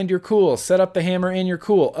hammer and you're cool. Set up the hammer and you're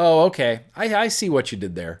cool. Oh, okay. I see what you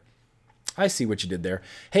did there. I see what you did there.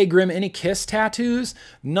 Hey, Grim, any Kiss tattoos?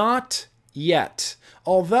 Not yet.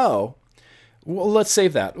 Although, well, let's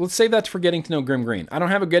save that. Let's save that for Getting to Know GrimmGreen. I don't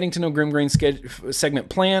have a Getting to Know GrimmGreen segment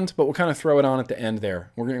planned, but we'll kind of throw it on at the end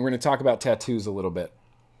there. We're going to talk about tattoos a little bit.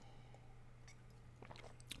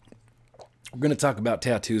 We're going to talk about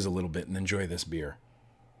tattoos a little bit and enjoy this beer.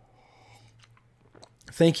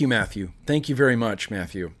 Thank you, Matthew. Thank you very much,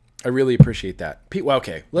 Matthew. I really appreciate that. Pete, well,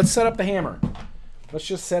 okay, let's set up the hammer. Let's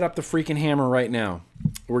just set up the freaking hammer right now.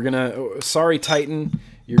 We're going to... sorry, Titan.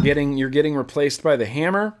 You're getting replaced by the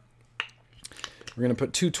hammer. We're going to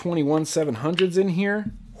put two 21-700s in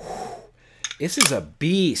here. This is a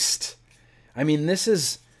beast. I mean, this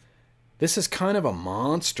is kind of a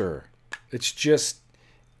monster. It's just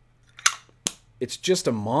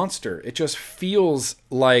a monster. It just feels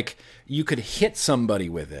like you could hit somebody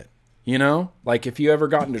with it. You know? Like if you ever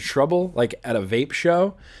got into trouble, like at a vape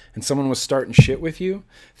show, and someone was starting shit with you.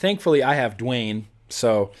 Thankfully, I have Dwayne,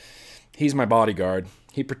 so he's my bodyguard.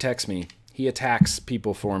 He protects me. He attacks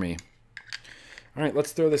people for me. All right,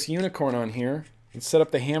 let's throw this unicorn on here. Let's set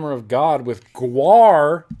up the hammer of God with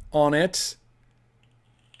guar on it.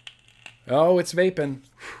 Oh, it's vaping.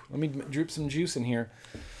 Let me droop some juice in here.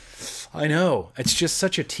 I know. It's just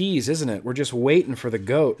such a tease, isn't it? We're just waiting for the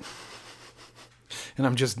goat. And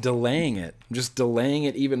I'm just delaying it. I'm just delaying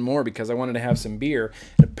it even more because I wanted to have some beer.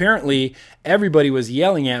 And apparently, everybody was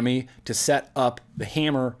yelling at me to set up the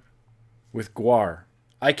hammer with guar.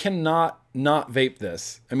 I cannot not vape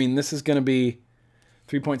this. I mean, this is going to be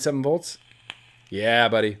 3.7 volts. Yeah,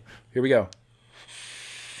 buddy. Here we go.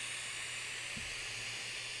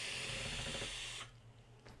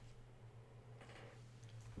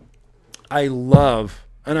 I love,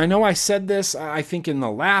 and I know I said this, I think in the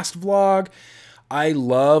last vlog, I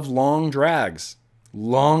love long drags.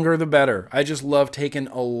 Longer the better. I just love taking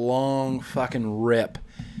a long fucking rip.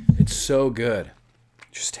 It's so good.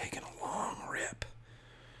 Just taking a long rip.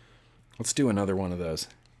 Let's do another one of those.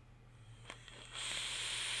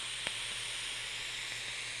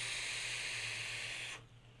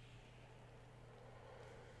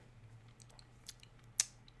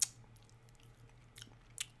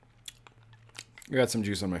 I got some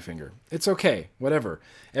juice on my finger. It's okay. Whatever.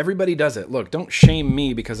 Everybody does it. Look, don't shame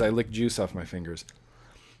me because I licked juice off my fingers.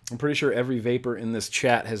 I'm pretty sure every vapor in this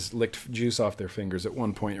chat has licked juice off their fingers at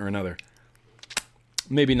one point or another.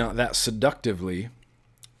 Maybe not that seductively,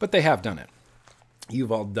 but they have done it.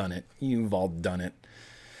 You've all done it. You've all done it.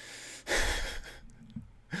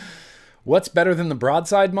 What's better than the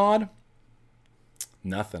broadside mod?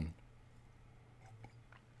 Nothing.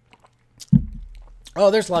 Oh,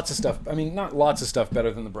 there's lots of stuff. I mean, not lots of stuff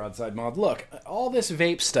better than the broadside mod. Look, all this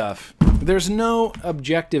vape stuff, there's no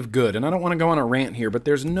objective good. And I don't want to go on a rant here, but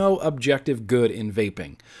there's no objective good in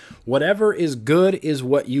vaping. Whatever is good is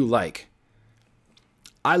what you like.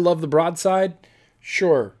 I love the broadside.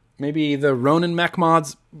 Sure, maybe the Ronin mech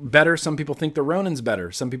mod's better. Some people think the Ronin's better.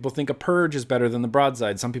 Some people think a purge is better than the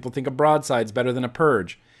broadside. Some people think a broadside's better than a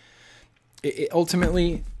purge.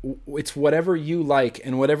 Ultimately, it's whatever you like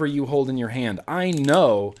and whatever you hold in your hand. I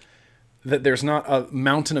know that there's not a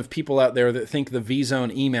mountain of people out there that think the V-Zone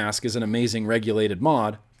E-Mask is an amazing regulated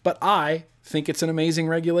mod, but I think it's an amazing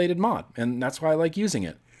regulated mod, and that's why I like using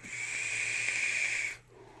it.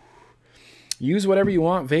 Use whatever you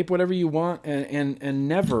want, vape whatever you want, and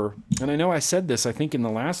never, and I know I said this, I think, in the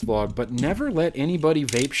last vlog, but never let anybody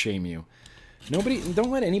vape shame you.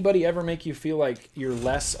 Don't let anybody ever make you feel like you're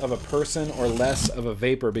less of a person or less of a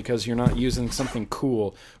vapor because you're not using something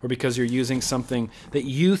cool or because you're using something that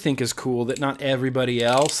you think is cool that not everybody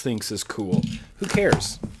else thinks is cool. Who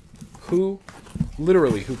cares?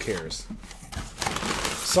 Literally, who cares?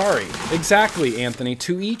 Sorry. Exactly, Anthony.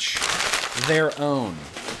 To each their own.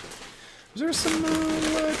 Was there some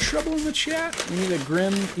trouble in the chat? We need a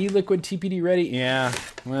Grimm e-liquid TPD ready? Yeah,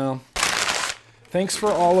 well, thanks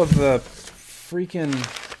for all of the freaking...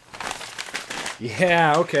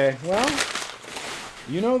 Yeah, okay. Well,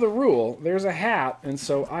 you know the rule. There's a hat, and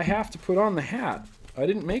so I have to put on the hat. I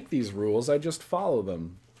didn't make these rules. I just follow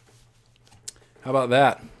them. How about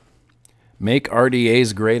that? Make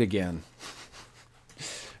RDAs great again.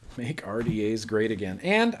 Make RDAs great again.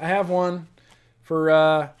 And I have one for,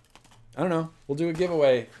 I don't know. We'll do a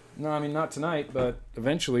giveaway. No, I mean, not tonight, but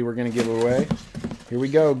eventually we're going to give it away. Here we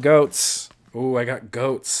go. Goats. Oh, I got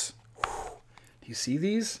goats. You see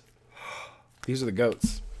these? These are the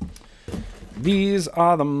goats. These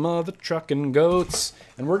are the mother trucking goats.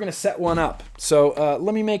 And we're going to set one up. So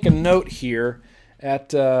let me make a note here.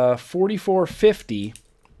 At 4450,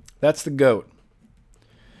 that's the goat.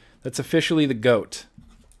 That's officially the goat.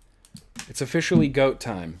 It's officially goat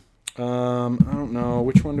time. I don't know.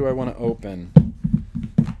 Which one do I want to open?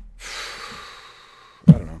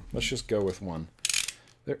 I don't know. Let's just go with one.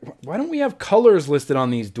 Why don't we have colors listed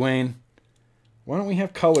on these, Dwayne? Why don't we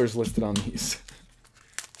have colors listed on these?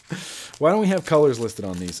 Why don't we have colors listed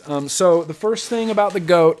on these? So the first thing about the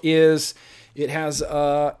goat is it has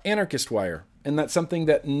anarchist wire. And that's something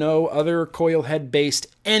that no other coil head based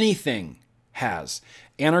anything has.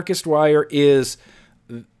 Anarchist wire is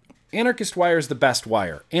the best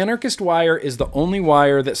wire. Anarchist wire is the only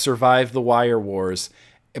wire that survived the wire wars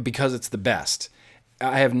because it's the best.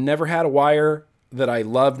 I have never had a wire that I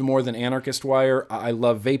loved more than anarchist wire. I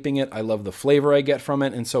love vaping it. I love the flavor I get from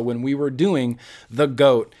it. And so when we were doing the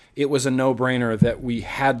goat, it was a no-brainer that we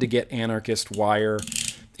had to get anarchist wire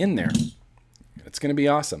in there. It's going to be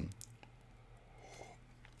awesome.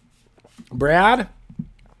 Brad,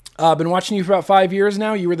 I've been watching you for about 5 years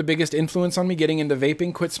now. You were the biggest influence on me getting into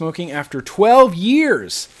vaping. Quit smoking after 12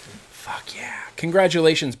 years. Fuck yeah.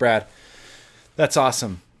 Congratulations, Brad. That's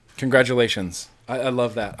awesome. Congratulations. I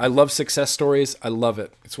love that. I love success stories. I love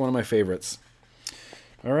it. It's one of my favorites.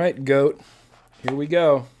 All right, goat. Here we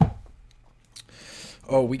go.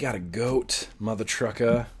 Oh, we got a goat, mother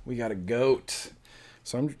trucker. We got a goat.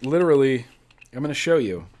 So I'm going to show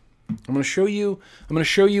you. I'm going to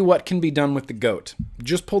show you what can be done with the goat.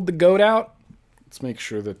 Just pulled the goat out. Let's make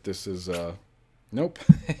sure that this is nope.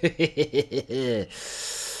 Okay,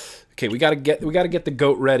 we got to get the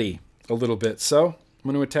goat ready a little bit. So, I'm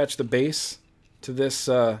going to attach the base to this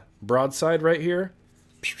broadside right here.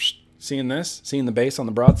 Seeing this? Seeing the base on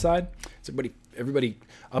the broadside? Is everybody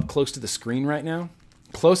up close to the screen right now?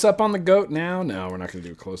 Close up on the goat now? No, we're not going to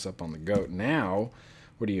do a close up on the goat now.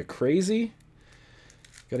 What are you, crazy?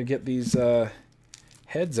 Got to get these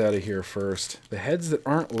heads out of here first. The heads that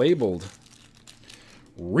aren't labeled.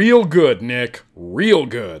 Real good, Nick. Real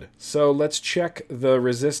good. So let's check the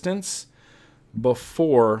resistance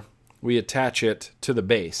before we attach it to the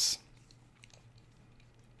base.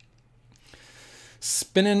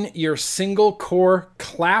 Spinning your single core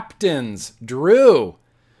Claptons. Drew.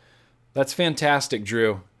 That's fantastic,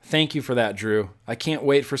 Drew. Thank you for that, Drew. I can't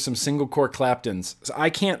wait for some single core Claptons. So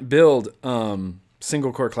I can't build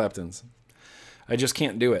single core Claptons. I just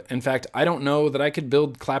can't do it. In fact, I don't know that I could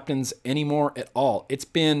build Claptons anymore at all. It's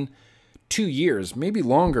been 2 years, maybe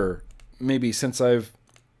longer, maybe since I've...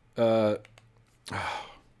 I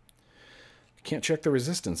can't check the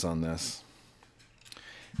resistance on this.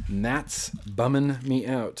 And that's bumming me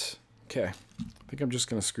out. Okay, I think I'm just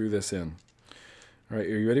going to screw this in. All right,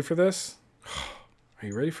 are you ready for this? Are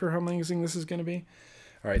you ready for how amazing this is going to be?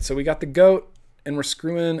 All right, so we got the goat, and we're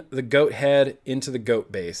screwing the goat head into the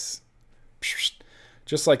goat base.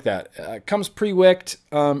 Just like that. It comes pre-wicked.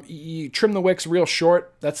 You trim the wicks real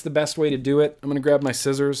short. That's the best way to do it. I'm going to grab my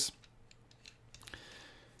scissors.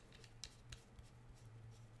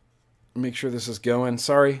 Make sure this is going.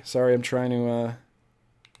 Sorry, I'm trying to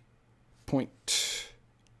point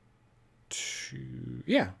to...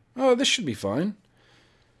 Yeah. Oh, this should be fine.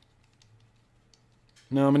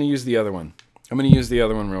 No, I'm going to use the other one. I'm going to use the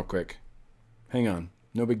other one real quick. Hang on.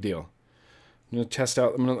 No big deal. I'm going to test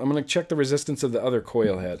out... I'm going to check the resistance of the other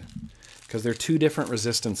coil head, because they're two different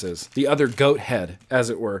resistances. The other goat head, as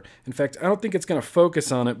it were. In fact, I don't think it's going to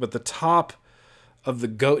focus on it, but the top of the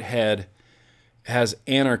goat head has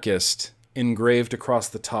anarchist engraved across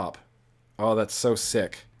the top. Oh, that's so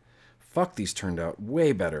sick. Fuck, these turned out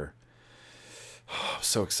way better. Oh, I'm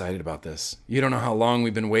so excited about this. You don't know how long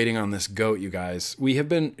we've been waiting on this goat, you guys.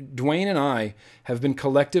 Dwayne and I have been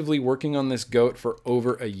collectively working on this goat for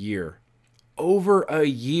over a year. Over a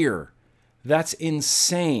year. That's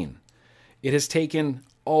insane. It has taken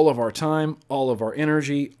all of our time, all of our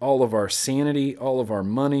energy, all of our sanity, all of our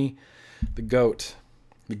money. The goat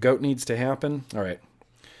needs to happen. All right.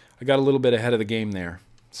 I got a little bit ahead of the game there.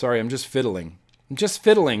 Sorry, I'm just fiddling. I'm just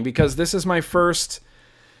fiddling because this is my first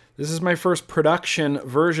production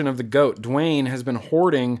version of the goat. Dwayne has been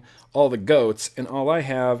hoarding all the goats, and all I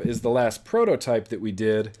have is the last prototype that we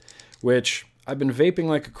did, which I've been vaping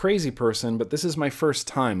like a crazy person, but this is my first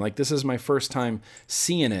time. Like, this is my first time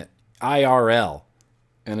seeing it IRL,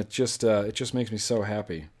 and it just makes me so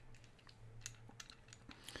happy.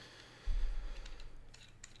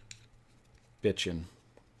 Bitchin'.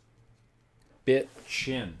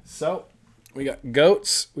 So we got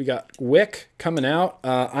goats, we got wick coming out.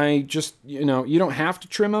 I just, you don't have to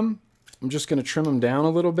trim them. I'm just going to trim them down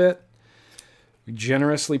a little bit. We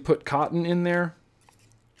generously put cotton in there,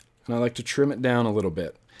 and I like to trim it down a little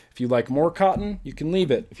bit. If you like more cotton, you can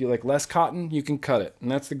leave it. If you like less cotton, you can cut it.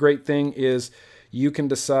 And that's the great thing, is you can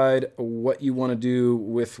decide what you want to do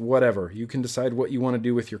with whatever. You can decide what you want to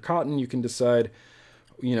do with your cotton. You can decide,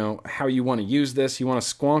 how you want to use this. You want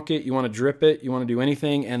to squonk it, you want to drip it, you want to do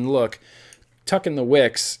anything. And look, tucking the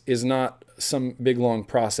wicks is not some big long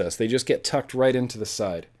process. They just get tucked right into the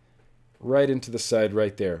side. Right into the side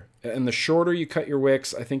right there. And the shorter you cut your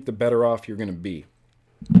wicks, I think the better off you're going to be.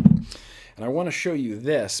 And I want to show you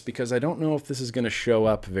this because I don't know if this is going to show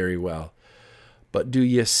up very well. But do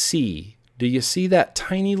you see that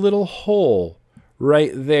tiny little hole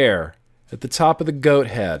right there at the top of the goat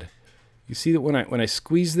head? You see that when I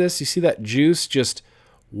squeeze this, you see that juice just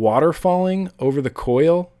waterfalling over the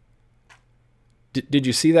coil? Did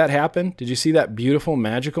you see that happen? Did you see that beautiful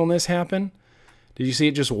magicalness happen? Did you see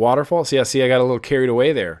it just waterfall? See, I got a little carried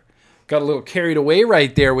away there. Got a little carried away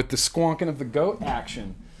right there with the squonking of the goat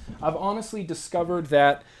action. I've honestly discovered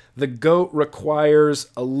that the goat requires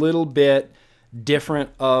a little bit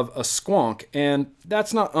different of a squonk, and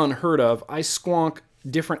that's not unheard of. I squonk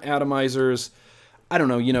different atomizers, I don't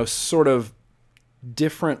know, sort of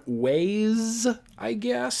different ways, I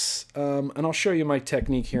guess. And I'll show you my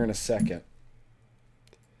technique here in a second.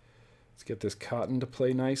 Let's get this cotton to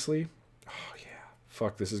play nicely. Oh, yeah.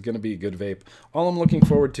 Fuck, this is going to be a good vape. All I'm looking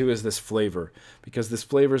forward to is this flavor, because this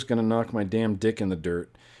flavor is going to knock my damn dick in the dirt,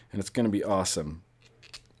 and it's going to be awesome.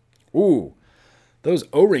 Ooh, those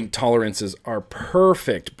O-ring tolerances are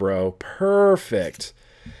perfect, bro. Perfect.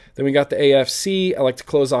 Then we got the AFC. I like to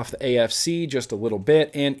close off the AFC just a little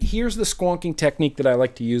bit. And here's the squonking technique that I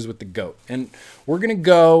like to use with the goat. And we're going to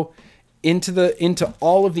go into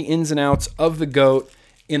all of the ins and outs of the goat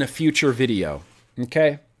in a future video.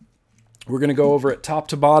 Okay? We're going to go over it top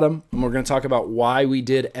to bottom, and we're going to talk about why we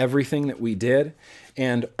did everything that we did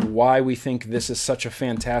and why we think this is such a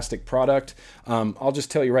fantastic product. I'll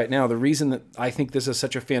just tell you right now, the reason that I think this is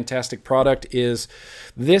such a fantastic product is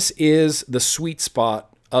this is the sweet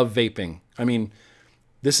spot of vaping. I mean,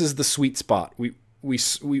 this is the sweet spot.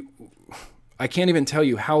 I can't even tell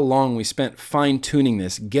you how long we spent fine-tuning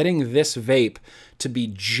this, getting this vape to be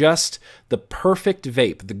just the perfect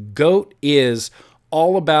vape. The goat is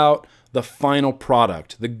all about the final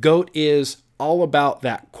product. The goat is all about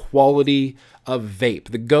that quality of vape.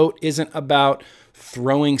 The goat isn't about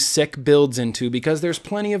throwing sick builds into, because there's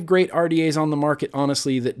plenty of great RDAs on the market,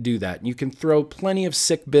 honestly, that do that. You can throw plenty of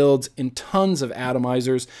sick builds in tons of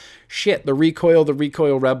atomizers. Shit, the Recoil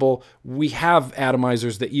Rebel, we have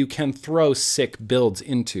atomizers that you can throw sick builds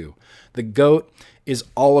into. The GOAT is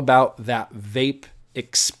all about that vape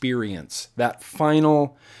experience, that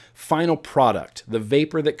final product, the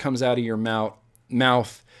vapor that comes out of your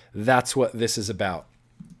mouth. That's what this is about.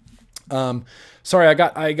 Sorry, I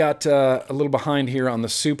got a little behind here on the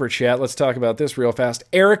super chat. Let's talk about this real fast.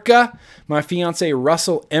 Erica, my fiance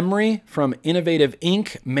Russell Emery from Innovative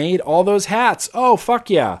Inc. made all those hats. Oh, fuck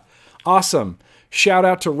yeah. Awesome. Shout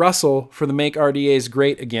out to Russell for the Make RDAs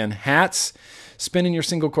Great Again hats. Spinning your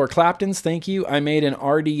single core Claptons, thank you. I made an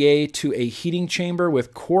RDA to a heating chamber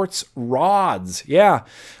with quartz rods. Yeah.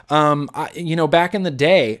 You know, back in the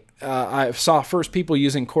day, I saw first people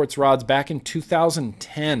using quartz rods back in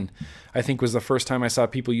 2010. I think was the first time I saw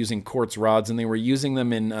people using quartz rods, and they were using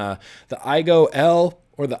them in the IGO L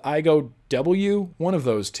or the IGO W, one of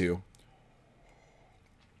those two.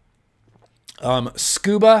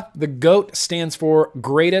 Scuba, the GOAT, stands for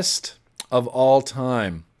greatest of all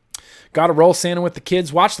time. Got to roll Santa with the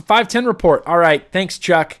kids. Watch the 510 report. All right. Thanks,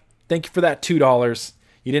 Chuck. Thank you for that $2.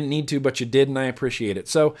 You didn't need to, but you did, and I appreciate it.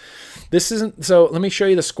 So let me show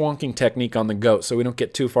you the squonking technique on the GOAT so we don't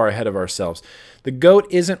get too far ahead of ourselves. The GOAT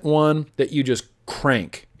isn't one that you just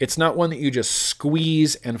crank. It's not one that you just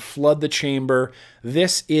squeeze and flood the chamber.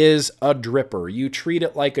 This is a dripper. You treat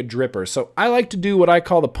it like a dripper. So I like to do what I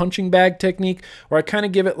call the punching bag technique, where I kind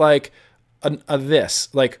of give it like this,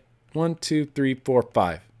 like 1, 2, 3, 4,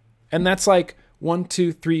 5. And that's like 1,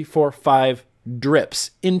 2, 3, 4, 5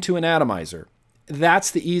 drips into an atomizer.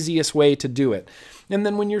 That's the easiest way to do it. And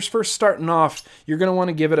then when you're first starting off, you're going to want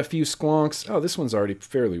to give it a few squonks. Oh, this one's already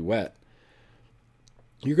fairly wet.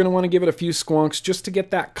 You're going to want to give it a few squonks just to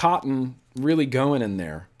get that cotton really going in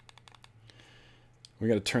there. We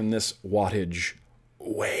got to turn this wattage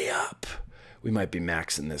way up. We might be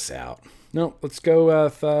maxing this out. No, let's go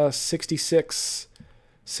with 66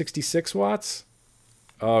 watts.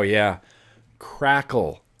 Oh, yeah.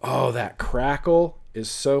 Crackle. Oh, that crackle is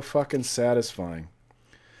so fucking satisfying.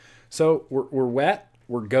 So we're wet.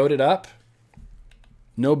 We're goated up.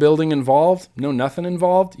 No building involved. No nothing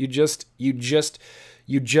involved. You just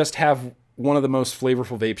have one of the most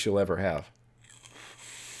flavorful vapes you'll ever have.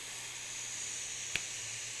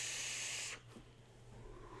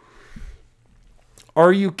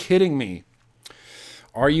 Are you kidding me?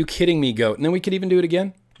 Are you kidding me, GOAT? And then we could even do it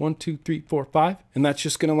again. 1, 2, 3, 4, 5. And that's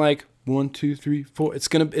just gonna like 1, 2, 3, 4.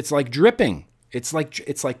 It's like dripping. It's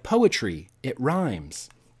like poetry. It rhymes.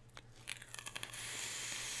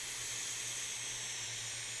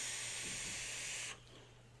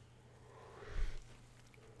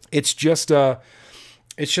 It's just a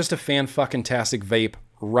fan-fucking-tastic vape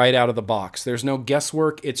right out of the box. There's no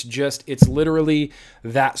guesswork. It's literally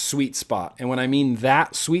that sweet spot. And when I mean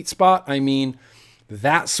that sweet spot, I mean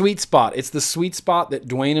that sweet spot. It's the sweet spot that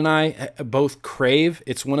Dwayne and I both crave.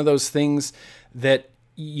 It's one of those things that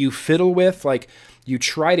you fiddle with. Like, you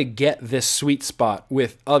try to get this sweet spot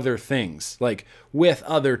with other things, like with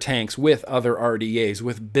other tanks, with other RDAs,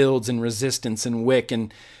 with builds and resistance and wick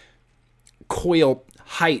and coil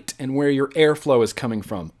height and where your airflow is coming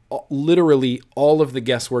from. Literally all of the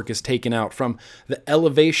guesswork is taken out from the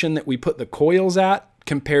elevation that we put the coils at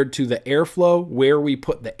compared to the airflow, where we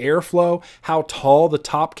put the airflow, how tall the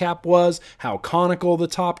top cap was, how conical the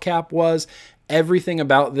top cap was. Everything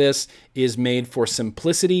about this is made for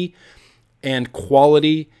simplicity and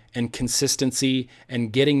quality and consistency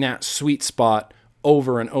and getting that sweet spot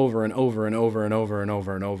over and over and over and over and over and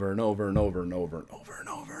over and over and over and over and over and over and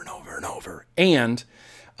over and over and over. And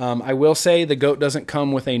I will say the GOAT doesn't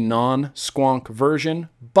come with a non-squonk version,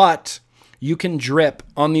 but you can drip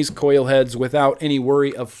on these coil heads without any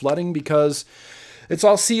worry of flooding because it's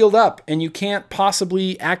all sealed up and you can't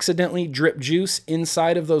possibly accidentally drip juice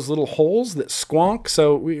inside of those little holes that squonk.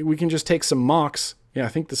 So we can just take some Mox. Yeah, I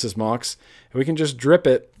think this is Mox. And we can just drip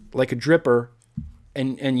it like a dripper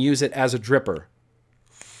and use it as a dripper.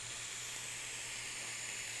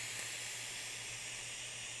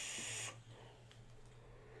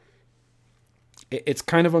 It's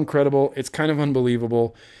kind of incredible. It's kind of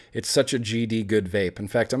unbelievable. It's such a GD good vape. In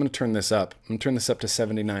fact, I'm going to turn this up. I'm going to turn this up to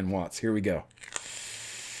 79 watts. Here we go.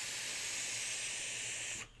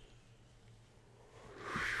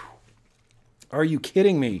 Are you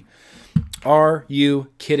kidding me? Are you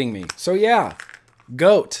kidding me? So yeah,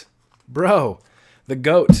 GOAT. Bro, the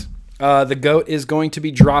GOAT. The GOAT is going to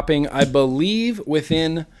be dropping, I believe,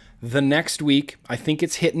 within the next week. I think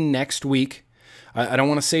it's hitting next week. I don't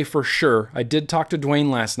want to say for sure. I did talk to Dwayne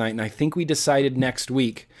last night, and I think we decided next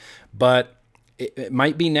week, but it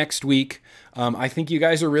might be next week. I think you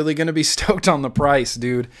guys are really going to be stoked on the price,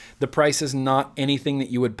 dude. The price is not anything that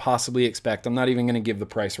you would possibly expect. I'm not even going to give the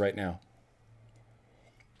price right now.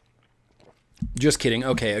 Just kidding.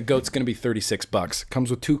 Okay, a goat's going to be 36 bucks.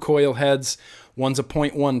 Comes with 2 coil heads. One's a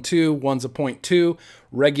 0.12, one's a 0.2,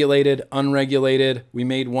 regulated, unregulated. We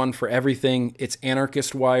made one for everything. It's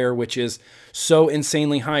anarchist wire, which is so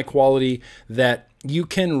insanely high quality that you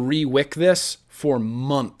can re-wick this for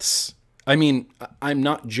months. I mean, I'm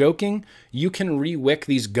not joking. You can re-wick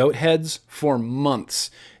these goat heads for months.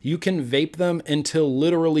 You can vape them until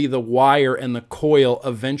literally the wire and the coil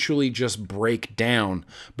eventually just break down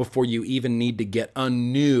before you even need to get a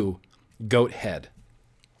new goat head.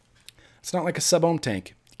 It's not like a sub-ohm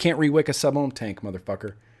tank. You can't re-wick a sub-ohm tank,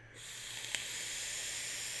 motherfucker.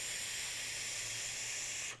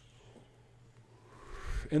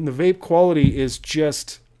 And the vape quality is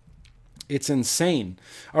just, it's insane.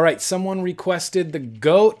 All right, someone requested the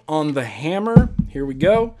goat on the hammer. Here we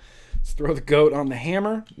go. Let's throw the goat on the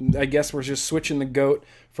hammer. I guess we're just switching the goat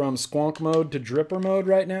from squonk mode to dripper mode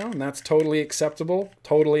right now, and that's totally acceptable,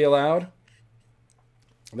 totally allowed.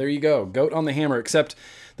 There you go, goat on the hammer, except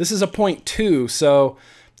this is a 0.2, so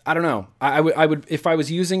I don't know. I would if I was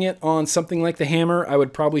using it on something like the hammer, I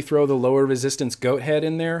would probably throw the lower resistance goat head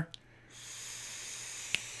in there.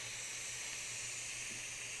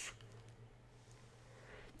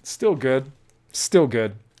 Still good. Still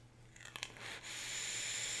good.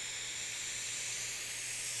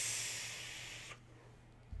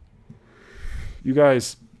 You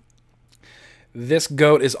guys, this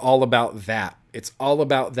goat is all about that. It's all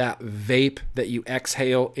about that vape that you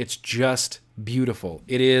exhale. It's just beautiful.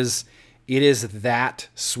 It is that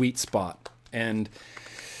sweet spot. And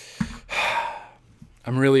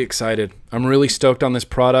I'm really excited. I'm really stoked on this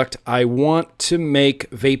product. I want to make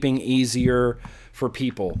vaping easier for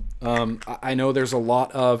people. I know there's a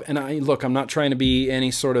lot of, and look, I'm not trying to be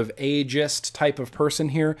any sort of ageist type of person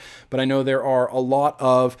here, but I know there are a lot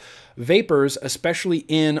of vapors, especially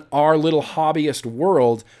in our little hobbyist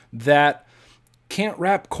world, that can't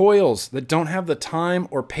wrap coils, that don't have the time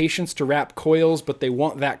or patience to wrap coils, but they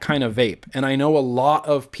want that kind of vape. And I know a lot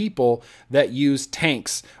of people that use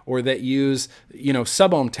tanks or that use,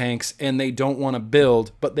 sub-ohm tanks, and they don't want to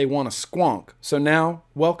build, but they want to squonk. So now,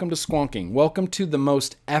 welcome to squonking. Welcome to the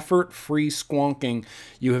most effort-free squonking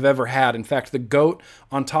you have ever had. In fact, the goat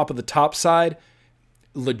on top of the top side,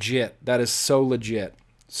 legit. That is so legit.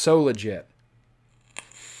 So legit.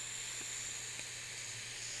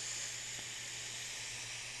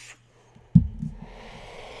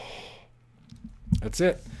 That's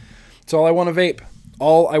it. That's all I want to vape.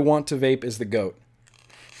 All I want to vape is the goat.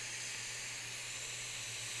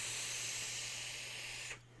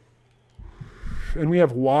 And we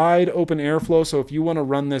have wide open airflow, so if you want to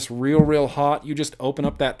run this real hot, you just open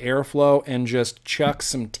up that airflow and just chuck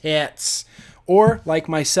some tits. Or, like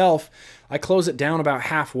myself, I close it down about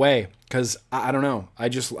halfway because, I don't know, I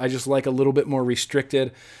just like a little bit more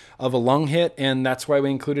restricted of a lung hit, and that's why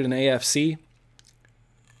we included an AFC.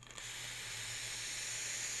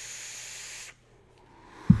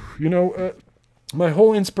 My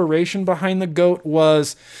whole inspiration behind the goat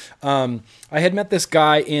was I had met this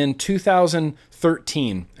guy in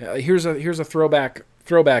 2013. Here's a throwback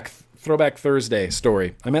Thursday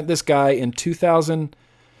story. I met this guy in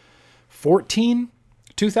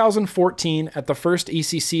 2014 at the first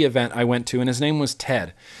ECC event I went to, and his name was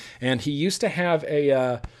Ted. And he used to have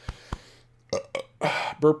a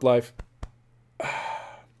burp life.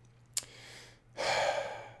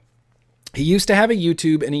 He used to have a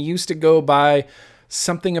YouTube, and he used to go by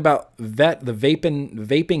something about the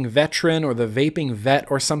vaping veteran or the vaping vet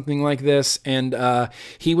or something like this. And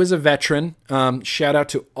he was a veteran. Shout out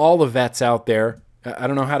to all the vets out there. I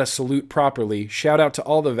don't know how to salute properly. Shout out to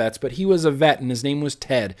all the vets, but he was a vet, and his name was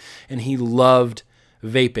Ted, and he loved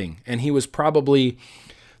vaping. And he was probably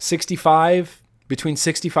 65, between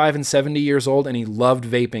 65 and 70 years old, and he loved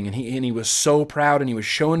vaping. And he was so proud, and he was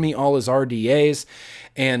showing me all his RDAs,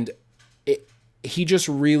 and he just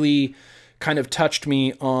really kind of touched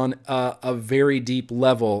me on a very deep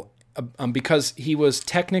level because he was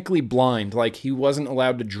technically blind. Like, he wasn't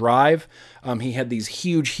allowed to drive. He had these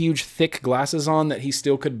huge, thick glasses on that he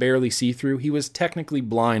still could barely see through. He was technically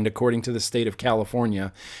blind, according to the state of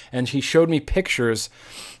California. And he showed me pictures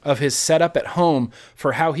of his setup at home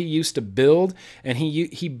for how he used to build. And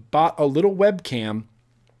he bought a little webcam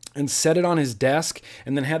and set it on his desk,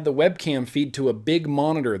 and then had the webcam feed to a big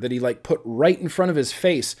monitor that he put right in front of his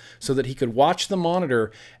face so that he could watch the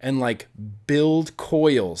monitor and build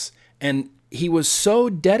coils. And he was so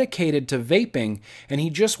dedicated to vaping, and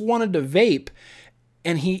he just wanted to vape,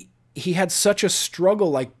 and he had such a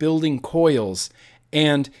struggle like building coils.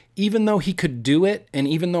 And even though he could do it, and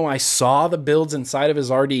even though I saw the builds inside of his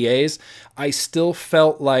RDAs, I still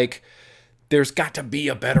felt like there's got to be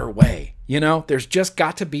a better way. You know, there's just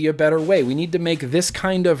got to be a better way. We need to make this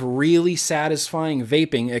kind of really satisfying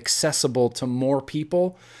vaping accessible to more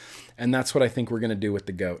people. And that's what I think we're going to do with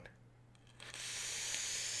the goat.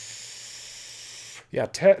 Yeah,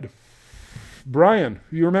 Ted. Brian,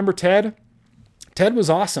 you remember Ted? Ted was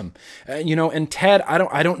awesome. You know, and Ted, I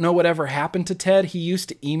don't know whatever happened to Ted. He used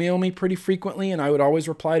to email me pretty frequently, and I would always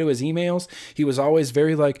reply to his emails. He was always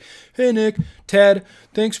very like, hey, Nick, Ted,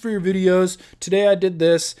 thanks for your videos. Today I did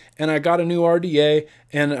this, and I got a new RDA,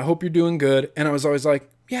 and I hope you're doing good. And I was always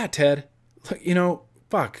like, yeah, Ted, you know,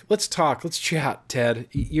 fuck, let's talk. Let's chat, Ted.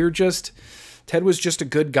 Ted was just a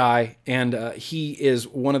good guy, and he is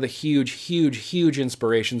one of the huge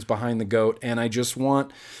inspirations behind the goat. And I just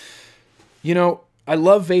want... You know, I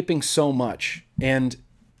love vaping so much, and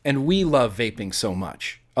we love vaping so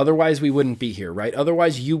much. Otherwise, we wouldn't be here, right?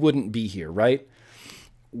 Otherwise, you wouldn't be here, right?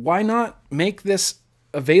 Why not make this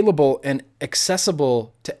available and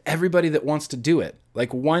accessible to everybody that wants to do it? Like,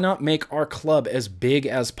 why not make our club as big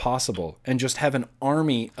as possible and just have an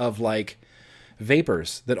army of, like,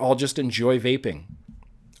 vapors that all just enjoy vaping?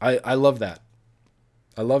 I love that.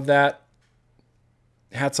 I love that.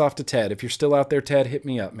 Hats off to Ted. If you're still out there, Ted, hit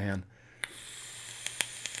me up, man.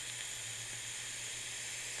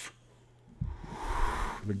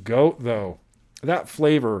 The goat, though, that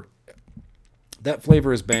flavor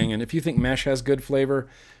is banging. If you think mesh has good flavor,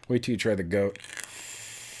 wait till you try the goat.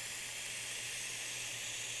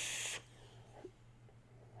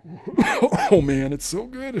 Oh man, it's so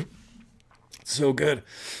good. It's so good.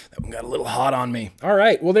 That one got a little hot on me. All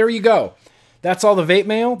right, well, there you go. That's all the vape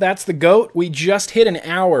mail. That's the goat. We just hit an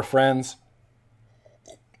hour, friends.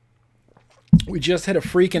 We just hit a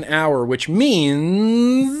freaking hour, which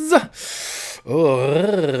means...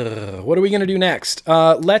 Oh, what are we going to do next?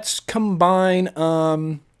 Let's combine,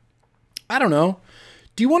 I don't know.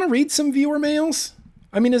 Do you want to read some viewer mails?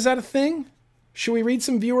 I mean, is that a thing? Should we read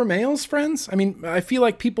some viewer mails, friends? I mean, I feel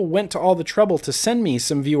like people went to all the trouble to send me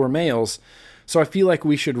some viewer mails, so I feel like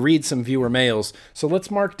we should read some viewer mails. So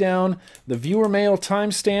let's mark down the viewer mail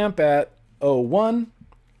timestamp at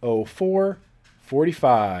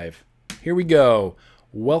 01:04:45. Here we go.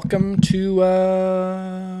 Welcome to,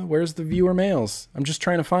 where's the viewer mails? I'm just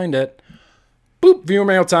trying to find it. Boop, viewer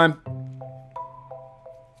mail time.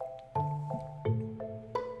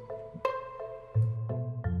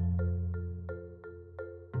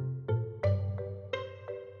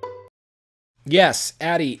 Yes,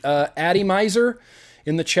 Addy Miser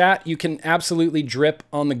in the chat, you can absolutely drip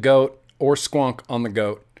on the goat or squonk on the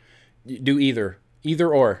goat. Do either.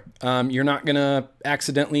 Either or. You're not going to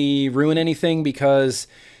accidentally ruin anything because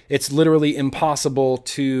it's literally impossible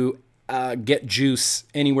to get juice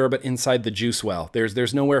anywhere but inside the juice well.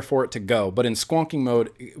 There's nowhere for it to go. But in squonking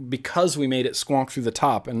mode, because we made it squonk through the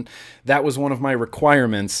top, and that was one of my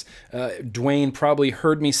requirements, Dwayne probably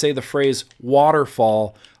heard me say the phrase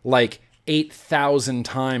waterfall like 8,000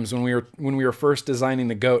 times when we were first designing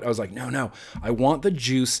the goat. I was like, no, I want the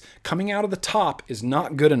juice coming out of the top is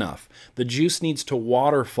not good enough. The juice needs to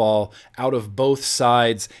waterfall out of both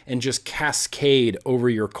sides and just cascade over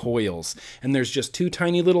your coils. And there's just two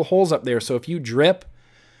tiny little holes up there. So if you drip,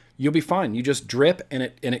 you'll be fine. You just drip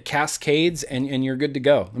and it cascades and you're good to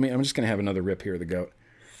go. I'm just going to have another rip here of the goat.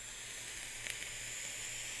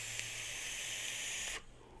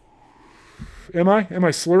 Am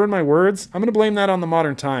I slurring my words? I'm going to blame that on the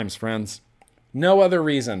modern times, friends. No other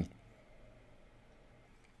reason.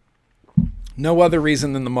 No other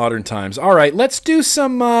reason than the modern times. All right, let's do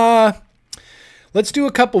some, let's do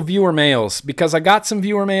a couple viewer mails because I got some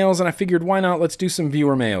viewer mails and I figured why not? Let's do some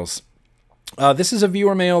viewer mails. This is a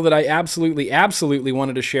viewer mail that I absolutely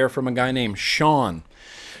wanted to share from a guy named Sean.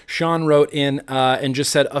 Sean wrote in and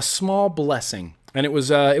just said, a small blessing. And it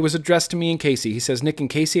was addressed to me and Casey. He says, Nick and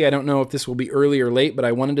Casey, I don't know if this will be early or late, but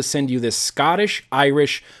I wanted to send you this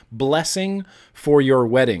Scottish-Irish blessing for your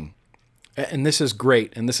wedding. And this is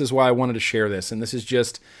great, and this is why I wanted to share this. And this is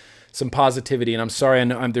just some positivity. And I'm sorry, I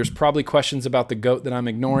know there's probably questions about the goat that I'm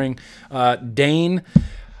ignoring. Dane,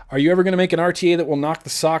 are you ever going to make an RTA that will knock the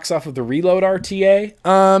socks off of the Reload RTA?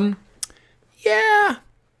 Yeah,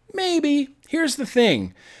 maybe. Here's the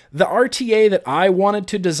thing. The RTA that I wanted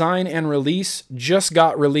to design and release just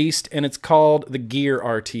got released, and it's called the Gear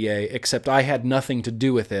RTA, except I had nothing to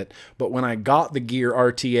do with it. But when I got the Gear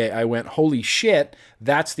RTA, I went, holy shit,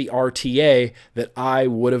 that's the RTA that I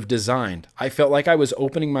would have designed. I felt like I was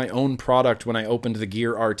opening my own product when I opened the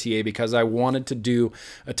Gear RTA because I wanted to do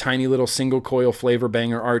a tiny little single coil flavor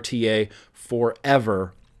banger RTA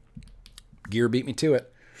forever. Gear beat me to it.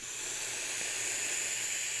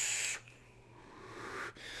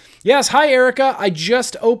 Yes, hi Erica. We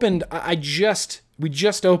just opened it. We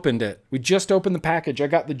just opened the package. I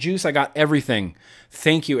got the juice. I got everything.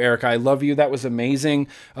 Thank you, Erica. I love you. That was amazing.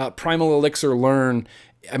 Primal Elixir Learn.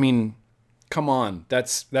 I mean, come on.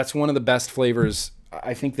 That's one of the best flavors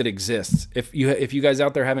I think that exists. If you guys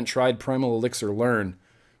out there haven't tried Primal Elixir Learn,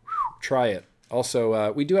 try it.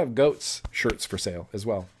 Also, we do have goats shirts for sale as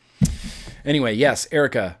well. Anyway, yes,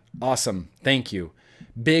 Erica. Awesome. Thank you.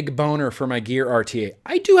 Big boner for my Gear RTA.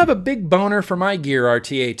 I do have a big boner for my Gear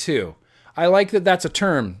RTA too. I like that that's a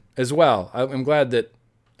term as well. I'm glad that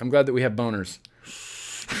we have boners.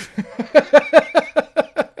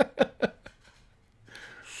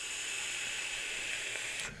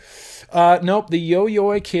 Nope, the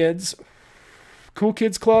Yo-Yo Kids, Cool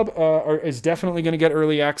Kids Club is definitely going to get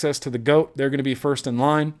early access to the GOAT. They're going to be first in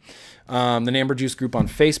line. The Namber Juice group on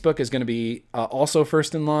Facebook is going to be also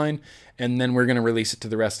first in line, and then we're going to release it to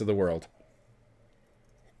the rest of the world.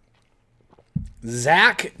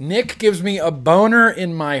 Zach, Nick gives me a boner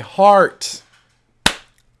in my heart.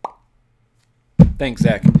 Thanks,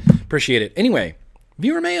 Zach. Appreciate it. Anyway,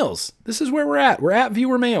 viewer mails. This is where we're at. We're at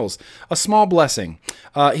viewer mails. A small blessing.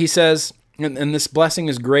 He says, and this blessing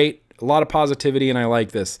is great, a lot of positivity, and I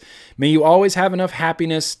like this. May you always have enough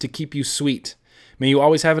happiness to keep you sweet. May you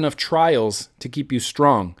always have enough trials to keep you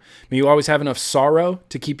strong. May you always have enough sorrow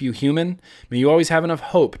to keep you human. May you always have enough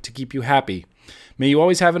hope to keep you happy. May you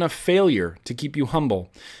always have enough failure to keep you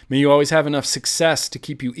humble. May you always have enough success to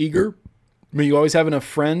keep you eager. May you always have enough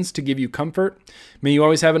friends to give you comfort. May you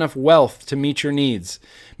always have enough wealth to meet your needs.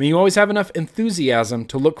 May you always have enough enthusiasm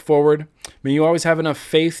to look forward. May you always have enough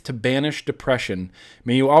faith to banish depression.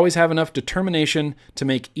 May you always have enough determination to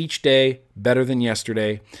make each day better than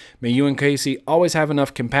yesterday. May you and Casey always have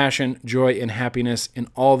enough compassion, joy, and happiness in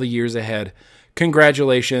all the years ahead.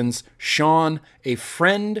 Congratulations, Sean, a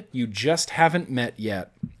friend you just haven't met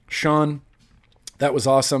yet. Sean, that was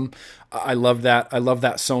awesome. I love that. I love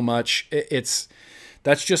that so much.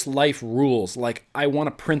 That's just life rules. Like, I want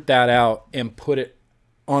to print that out and put it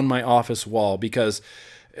on my office wall, because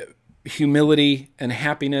humility and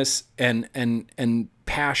happiness and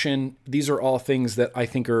passion, these are all things that I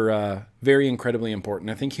think are very incredibly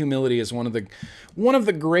important. I think humility is one of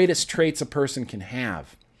the greatest traits a person can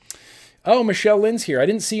have. Oh, Michelle Lynn's here. I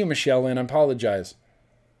didn't see you, Michelle Lynn. I apologize.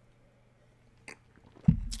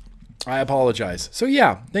 So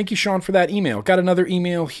yeah, thank you, Sean, for that email. Got another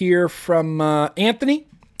email here from Anthony.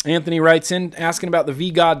 Anthony writes in asking about the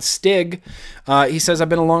VGod Stig. He says, I've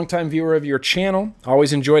been a longtime viewer of your channel.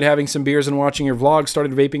 Always enjoyed having some beers and watching your vlogs.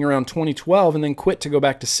 Started vaping around 2012 and then quit to go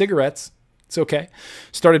back to cigarettes. It's okay.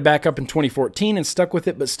 Started back up in 2014 and stuck with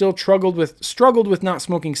it, but still struggled with not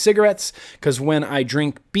smoking cigarettes, because when I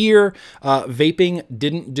drink beer, vaping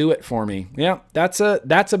didn't do it for me. Yeah, that's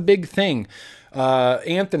a big thing.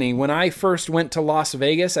 Anthony, when I first went to Las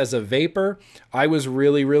Vegas as a vapor, I was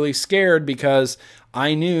really, really scared, because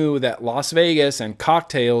I knew that Las Vegas and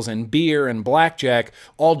cocktails and beer and blackjack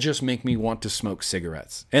all just make me want to smoke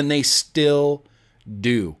cigarettes. And they still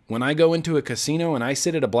do. When I go into a casino and I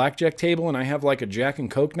sit at a blackjack table and I have like a Jack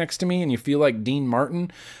and Coke next to me and you feel like Dean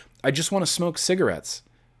Martin, I just want to smoke cigarettes.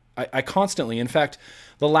 I constantly, in fact,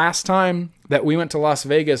 the last time that we went to Las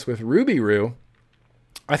Vegas with Ruby Roo,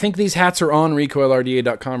 I think these hats are on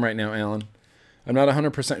recoilrda.com right now, Alan. I'm not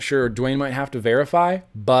 100% sure. Dwayne might have to verify,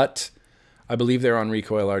 but I believe they're on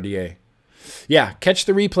Recoil RDA. Yeah, catch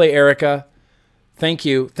the replay, Erica. Thank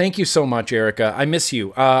you. Thank you so much, Erica. I miss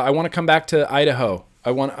you. I want to come back to Idaho.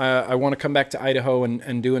 I want to come back to Idaho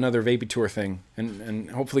and do another Vapey Tour thing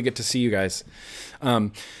and hopefully get to see you guys.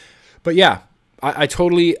 But yeah, I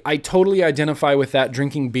totally identify with that,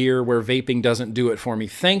 drinking beer where vaping doesn't do it for me.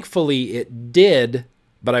 Thankfully, it did,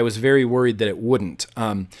 but I was very worried that it wouldn't.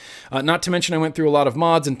 Not to mention I went through a lot of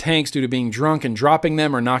mods and tanks due to being drunk and dropping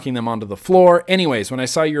them or knocking them onto the floor. Anyways, when I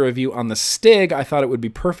saw your review on the Stig, I thought it would be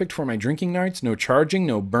perfect for my drinking nights. No charging,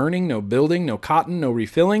 no burning, no building, no cotton, no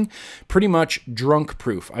refilling. Pretty much drunk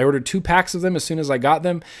proof. I ordered 2 packs of them as soon as I got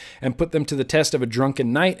them and put them to the test of a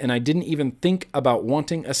drunken night, and I didn't even think about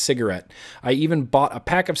wanting a cigarette. I even bought a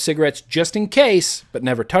pack of cigarettes just in case, but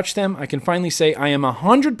never touched them. I can finally say I am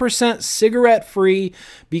 100% cigarette free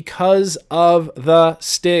because of the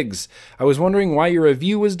Stigs. I was wondering why your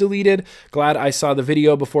review was deleted. Glad I saw the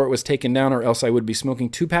video before it was taken down, or else I would be smoking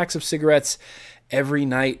 2 packs of cigarettes every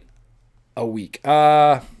night a week.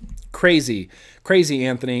 Crazy,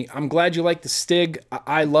 Anthony. I'm glad you like the Stig.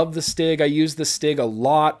 I love the Stig. I use the Stig a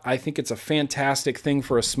lot. I think it's a fantastic thing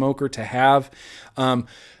for a smoker to have.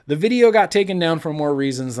 The video got taken down for more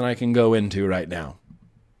reasons than I can go into right now.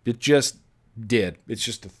 It just did. It's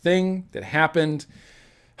just a thing that happened.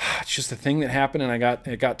 It's just a thing that happened, and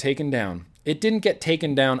it got taken down. It didn't get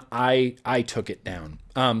taken down. I took it down.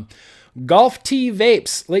 Golf T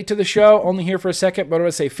Vapes, late to the show, only here for a second, but I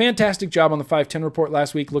want to say fantastic job on the 510 report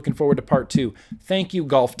last week. Looking forward to part 2. Thank you,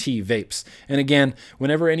 Golf T Vapes. And again,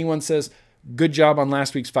 whenever anyone says good job on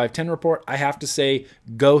last week's 510 report, I have to say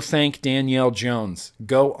go thank Danielle Jones.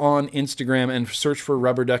 Go on Instagram and search for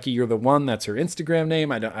Rubber Ducky. You're the one. That's her Instagram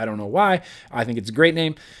name. I don't know why. I think it's a great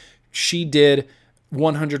name. She did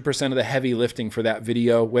 100% of the heavy lifting for that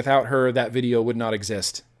video. Without her, that video would not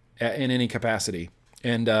exist in any capacity.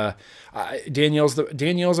 And Danielle's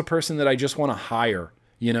a person that I just want to hire.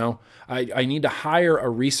 You know, I need to hire a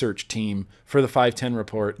research team for the 510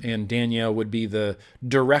 report, and Danielle would be the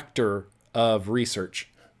director of research.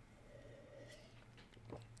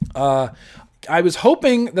 I was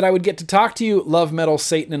hoping that I would get to talk to you, Love Metal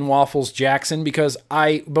Satan and Waffles Jackson, because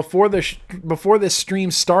before this stream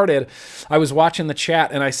started, I was watching the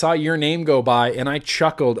chat and I saw your name go by and I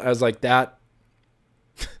chuckled. I was like, that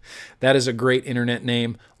is a great internet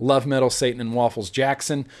name. Love Metal Satan and Waffles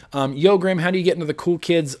Jackson. Yo, Grim, how do you get into the cool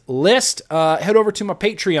kids list? Head over to my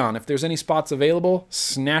Patreon. If there's any spots available,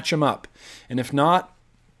 snatch them up. And if not,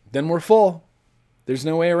 then we're full. There's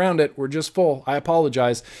no way around it. We're just full. I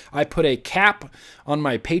apologize. I put a cap on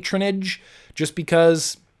my patronage just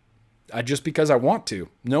because I want to.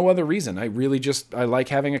 No other reason. I like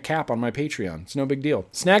having a cap on my Patreon. It's no big deal.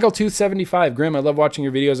 Snaggle275. Grim, I love watching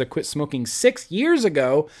your videos. I quit smoking 6 years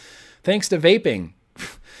ago thanks to vaping.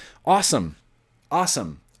 Awesome.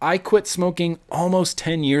 I quit smoking almost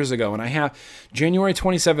 10 years ago, and I have January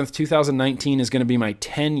 27th, 2019 is going to be my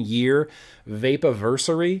 10-year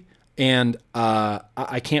vape-anniversary, and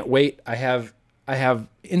I can't wait. I have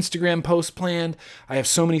Instagram posts planned. I have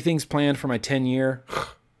so many things planned for my 10-year.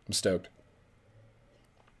 I'm stoked.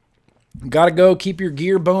 Gotta go. Keep your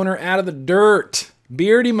gear boner out of the dirt.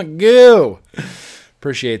 Beardy Magoo.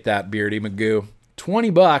 Appreciate that, Beardy Magoo.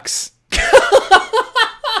 $20.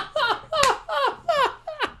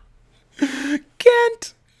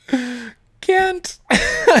 Kent.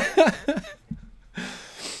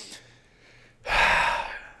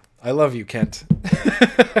 I love you, Kent.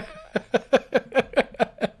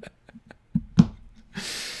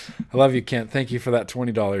 I love you, Kent. Thank you for that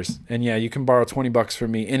 $20. And yeah, you can borrow $20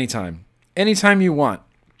 from me anytime. Anytime you want.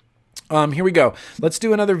 Here we go. Let's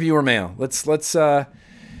do another viewer mail. We're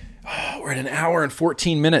at an hour and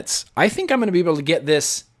 14 minutes. I think I'm going to be able to get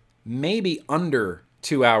this maybe under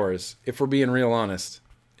 2 hours if we're being real honest.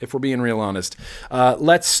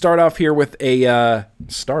 Let's start off here with a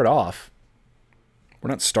start off. We're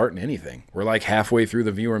not starting anything. We're like halfway through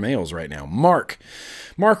the viewer mails right now. Mark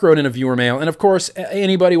wrote in a viewer mail. And of course,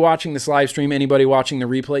 anybody watching this live stream, anybody watching the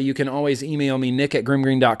replay, you can always email me,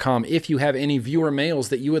 nick@grimmgreen.com, if you have any viewer mails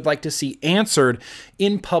that you would like to see answered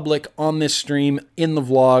in public on this stream, in the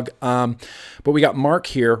vlog. But we got Mark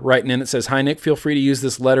here writing in. It says, "Hi, Nick. Feel free to use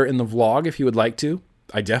this letter in the vlog if you would like to."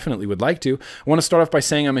 I definitely would like to. I want to start off by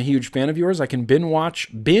saying I'm a huge fan of yours. I can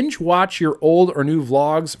binge watch your old or new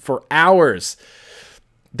vlogs for hours.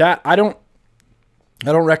 That I don't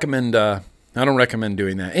recommend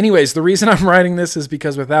doing that. Anyways, the reason I'm writing this is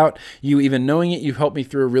because without you even knowing it, you've helped me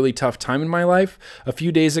through a really tough time in my life. A few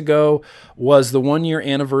days ago was the 1-year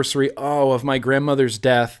anniversary of my grandmother's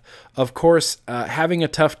death. Of course, having a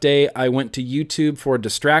tough day, I went to YouTube for a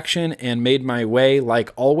distraction and made my way,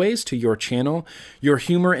 like always, to your channel. Your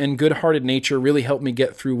humor and good-hearted nature really helped me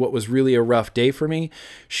get through what was really a rough day for me.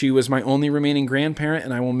 She was my only remaining grandparent,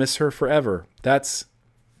 and I will miss her forever.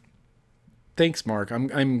 Thanks, Mark.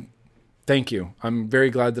 Thank you. I'm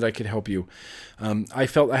very glad that I could help you. I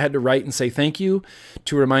felt I had to write and say thank you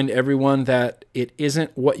to remind everyone that it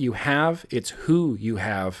isn't what you have, it's who you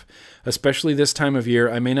have. Especially this time of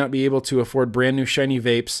year, I may not be able to afford brand new shiny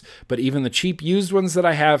vapes, but even the cheap used ones that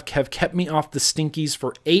I have kept me off the stinkies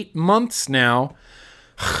for 8 months now.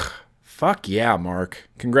 Fuck yeah, Mark.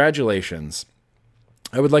 Congratulations.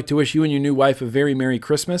 I would like to wish you and your new wife a very Merry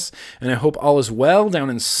Christmas, and I hope all is well down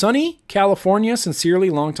in sunny California. Sincerely,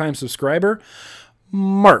 longtime subscriber,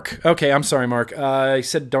 Mark. Okay, I'm sorry, Mark. I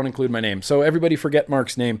said don't include my name, so everybody forget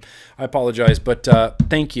Mark's name. I apologize, but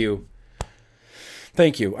thank you.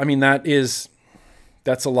 Thank you. I mean, that is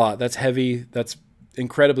That's a lot. That's heavy. That's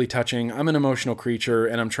incredibly touching. I'm an emotional creature,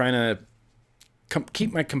 and I'm trying to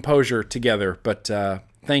keep my composure together. But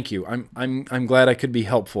thank you. I'm glad I could be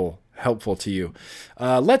helpful to you.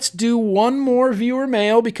 Let's do one more viewer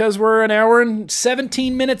mail because we're an hour and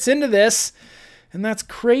 17 minutes into this, and that's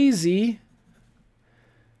crazy.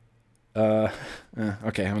 Okay,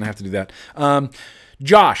 I'm gonna have to do that.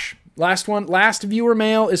 Josh, last viewer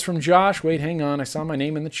mail is from Josh. Wait, hang on. I saw my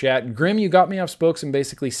name in the chat. Grim, you got me off spokes and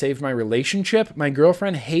basically saved my relationship. My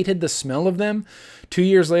girlfriend hated the smell of them. 2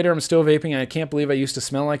 years later, I'm still vaping. I can't believe I used to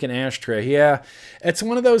smell like an ashtray. Yeah, it's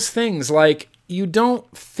one of those things, like, you don't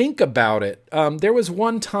think about it. There was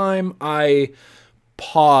one time I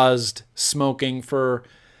paused smoking for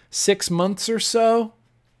 6 months or so,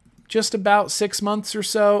 just about 6 months or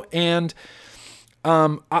so, and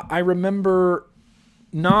I remember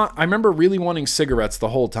really wanting cigarettes the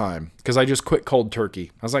whole time because I just quit cold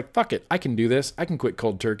turkey. I was like, fuck it, I can do this. I can quit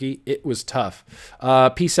cold turkey. It was tough.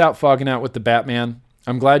 Peace out, fogging out with the Batman.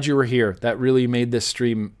 I'm glad you were here. That really made this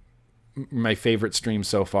stream my favorite stream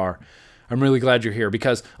so far. I'm really glad you're here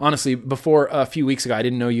because, honestly, before a few weeks ago, I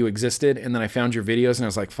didn't know you existed, and then I found your videos, and I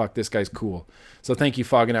was like, fuck, this guy's cool. So thank you,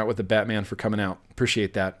 Fogging Out with the Batman, for coming out.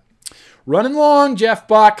 Appreciate that. Running long, Jeff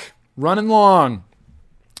Buck. Running long.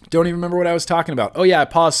 Don't even remember what I was talking about. Oh, yeah, I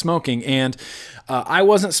paused smoking, and I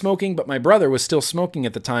wasn't smoking, but my brother was still smoking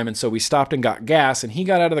at the time, and so we stopped and got gas, and he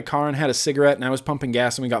got out of the car and had a cigarette, and I was pumping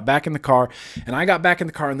gas, and we got back in the car, and I got back in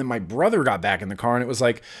the car, and then my brother got back in the car, and it was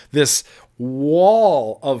like this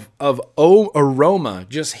wall of aroma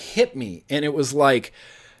just hit me, and it was like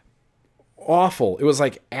awful. It was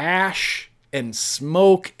like ash and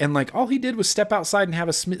smoke, and like all he did was step outside and have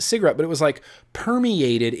a cigarette, but it was like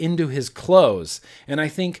permeated into his clothes. And I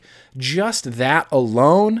think just that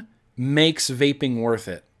alone makes vaping worth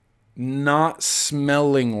it. Not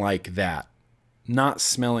smelling like that. Not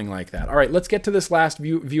smelling like that. All right, let's get to this last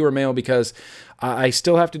viewer mail because I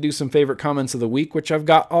still have to do some favorite comments of the week, which I've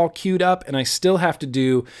got all queued up, and I still have to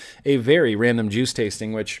do a very random juice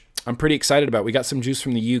tasting, which I'm pretty excited about. We got some juice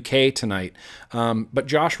from the UK tonight. But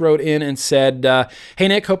Josh wrote in and said, hey,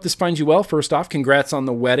 Nick, hope this finds you well. First off, congrats on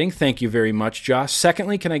the wedding. Thank you very much, Josh.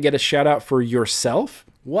 Secondly, can I get a shout out for yourself?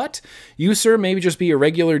 What? You, sir, maybe just be a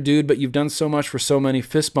regular dude, but you've done so much for so many.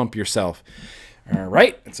 Fist bump yourself. All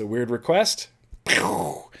right. It's a weird request.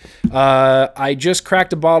 I just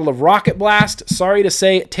cracked a bottle of Rocket Blast. Sorry to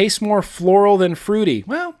say, it tastes more floral than fruity.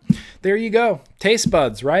 Well, there you go. Taste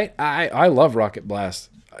buds, right? I love Rocket Blast.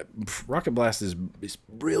 Rocket Blast is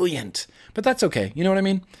brilliant, but that's okay. You know what I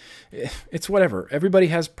mean? It's whatever. Everybody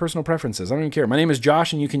has personal preferences. I don't even care. My name is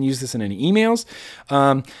Josh, and you can use this in any emails.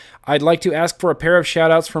 I'd like to ask for a pair of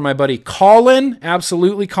shout-outs for my buddy Colin,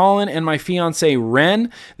 absolutely Colin, and my fiance Ren.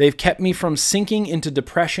 They've kept me from sinking into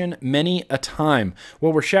depression many a time.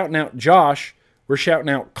 Well, we're shouting out Josh, we're shouting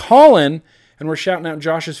out Colin, and we're shouting out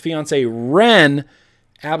Josh's fiance Ren.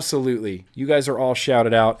 Absolutely. You guys are all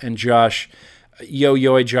shouted out, and Josh...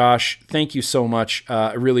 Yo, Josh, thank you so much.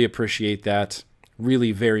 I really appreciate that.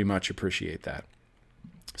 Really very much appreciate that.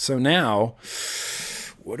 So now,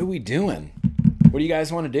 what are we doing? What do you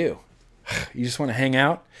guys want to do? You just want to hang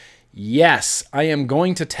out? Yes, I am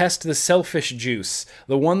going to test the Selfish juice.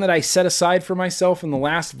 The one that I set aside for myself in the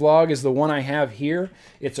last vlog is the one I have here.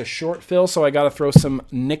 It's a short fill, so I got to throw some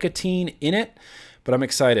nicotine in it, but I'm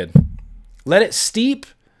excited. Let it steep?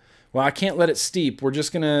 Well, I can't let it steep. We're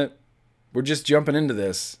just jumping into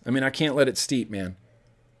this. I mean, I can't let it steep, man.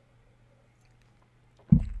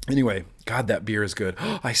 Anyway, God, that beer is good.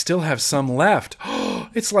 I still have some left.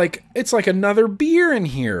 It's like another beer in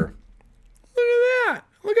here. Look at that.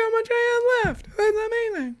 Look how much I have left. That's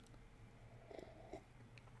amazing.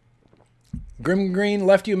 GrimmGreen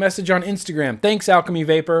left you a message on Instagram. Thanks, Alchemy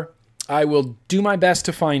Vapor. I will do my best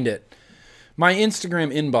to find it. My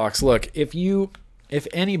Instagram inbox. Look, if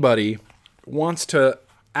anybody wants to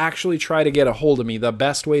actually try to get a hold of me, the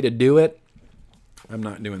best way to do it, I'm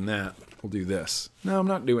not doing that. We'll do this. No, I'm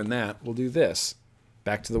not doing that. We'll do this.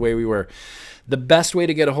 Back to the way we were. The best way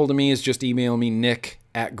to get a hold of me is just email me,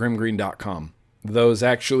 nick@grimmgreen.com. Those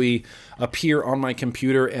actually appear on my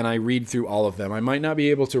computer, and I read through all of them. I might not be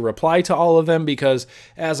able to reply to all of them because,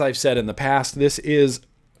 as I've said in the past, this is...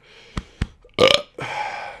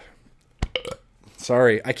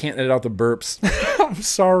 Sorry, I can't edit out the burps. I'm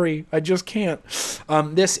sorry, I just can't.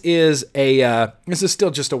 This is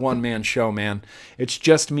still just a one-man show, man. It's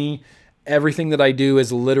just me. Everything that I do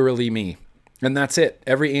is literally me. And that's it.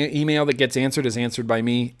 Every email that gets answered is answered by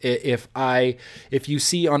me. If you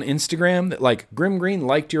see on Instagram that like GrimmGreen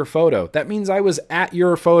liked your photo, that means I was at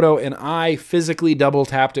your photo and I physically double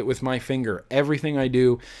tapped it with my finger. Everything I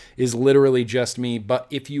do is literally just me. But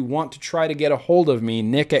if you want to try to get a hold of me,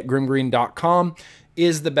 nick@grimmgreen.com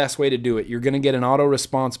is the best way to do it. You're going to get an auto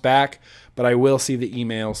response back, but I will see the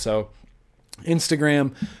email. So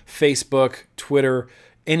Instagram, Facebook, Twitter,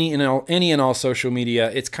 any and all social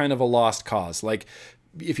media, it's kind of a lost cause. Like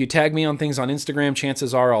if you tag me on things on Instagram,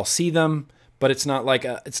 chances are I'll see them, but it's not like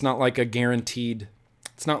a guaranteed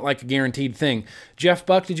thing. Jeff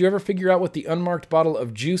Buck, did you ever figure out what the unmarked bottle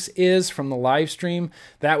of juice is from the live stream?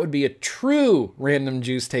 That would be a true random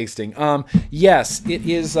juice tasting. Yes, it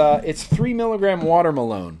is. It's 3 milligram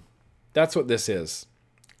watermelon. That's what this is.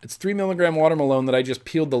 It's 3 milligram watermelon that I just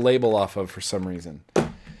peeled the label off of for some reason.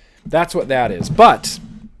 That's what that is. But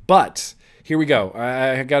here we go.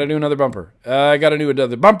 I got to do another bumper.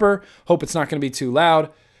 Hope it's not going to be too loud.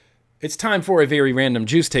 It's time for a very random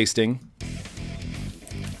juice tasting.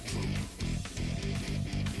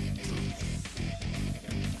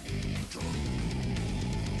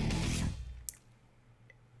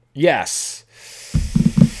 Yes.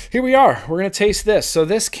 Here we are. We're going to taste this. So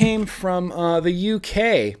this came from the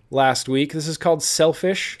UK last week. This is called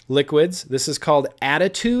Selfish Liquids. This is called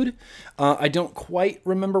Attitude. I don't quite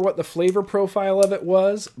remember what the flavor profile of it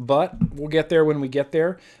was, but we'll get there when we get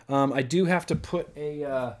there. I do have to put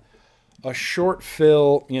a short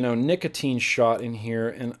fill, nicotine shot in here,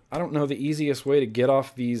 and I don't know the easiest way to get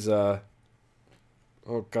off these. Oh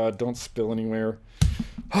God, don't spill anywhere.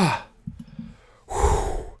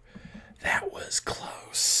 That was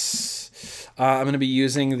close. I'm going to be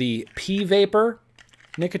using the P Vapor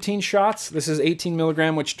nicotine shots. This is 18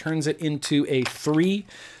 milligram, which turns it into a 3,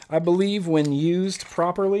 I believe, when used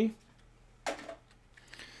properly.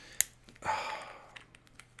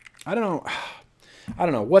 I don't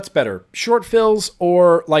know. What's better, short fills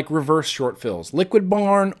or like reverse short fills? Liquid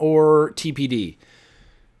Barn or TPD?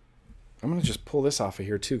 I'm going to just pull this off of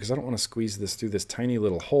here too because I don't want to squeeze this through this tiny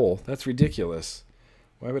little hole. That's ridiculous.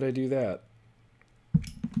 Why would I do that?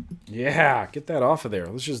 Yeah, get that off of there.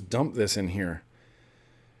 Let's just dump this in here.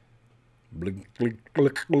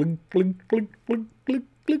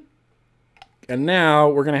 And now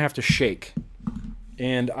we're going to have to shake.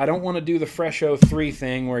 And I don't want to do the Fresho 3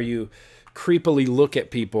 thing where you creepily look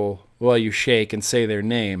at people while you shake and say their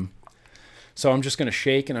name. So I'm just going to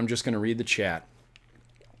shake and I'm just going to read the chat.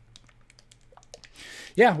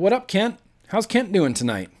 Yeah, what up, Kent? How's Kent doing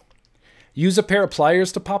tonight? Use a pair of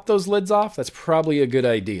pliers to pop those lids off? That's probably a good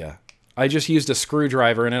idea. I just used a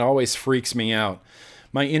screwdriver and it always freaks me out.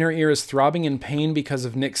 My inner ear is throbbing in pain because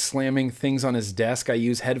of Nick slamming things on his desk. I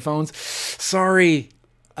use headphones. Sorry.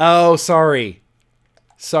 Oh, sorry.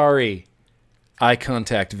 Sorry. Eye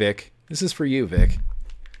contact, Vic. This is for you, Vic.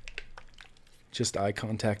 Just eye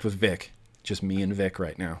contact with Vic. Just me and Vic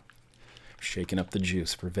right now. Shaking up the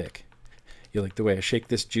juice for Vic. You like the way I shake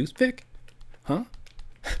this juice, Vic? Huh?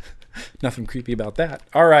 Nothing creepy about that.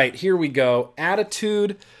 All right, here we go.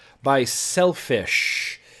 Attitude by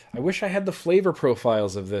Selfish. I wish I had the flavor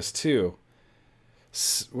profiles of this too.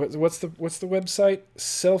 What's the website?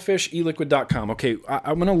 Selfisheliquid.com. Okay,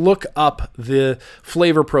 I'm gonna look up the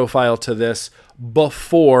flavor profile to this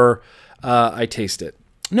before I taste it.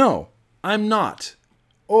 No, I'm not.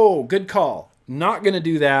 Oh, good call. Not gonna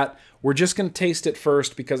do that. We're just gonna taste it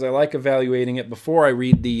first because I like evaluating it before I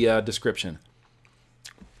read the description.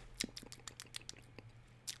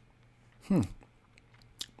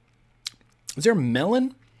 Is there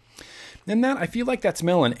melon in that? I feel like that's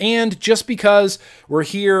melon. And just because we're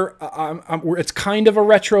here, it's kind of a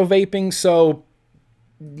retro vaping, so...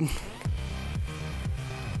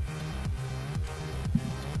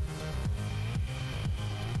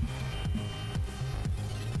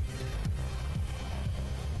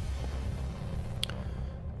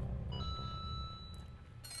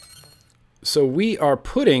 So we are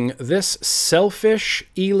putting this Selfish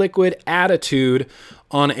e-liquid Attitude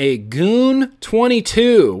on a Goon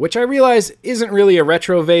 22, which I realize isn't really a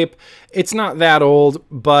retro vape. It's not that old,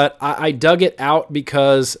 but I dug it out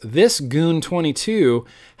because this Goon 22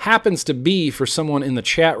 happens to be, for someone in the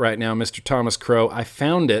chat right now, Mr. Thomas Crow, I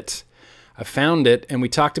found it, and we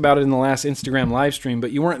talked about it in the last Instagram live stream,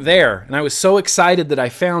 but you weren't there, and I was so excited that I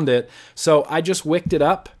found it, so I just wicked it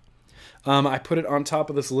up. I put it on top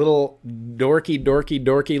of this little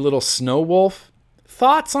dorky little snow wolf.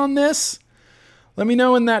 Thoughts on this? Let me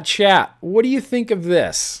know in that chat. What do you think of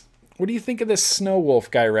this? What do you think of this snow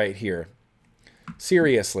wolf guy right here?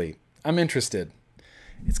 Seriously, I'm interested.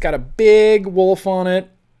 It's got a big wolf on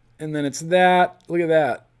it, and then it's that. Look at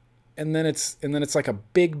that. and then it's like a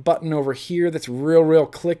big button over here that's real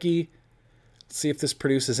clicky. Let's see if this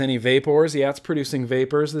produces any vapors. Yeah, it's producing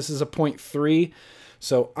vapors. This is a 0.3.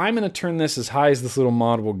 So I'm going to turn this as high as this little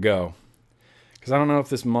mod will go, because I don't know if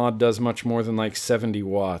this mod does much more than like 70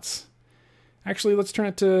 watts. Actually, let's turn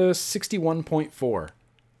it to 61.4.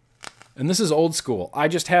 And this is old school. I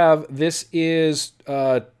just have, this is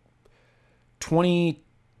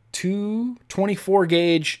 24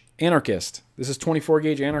 gauge Anarchist. This is 24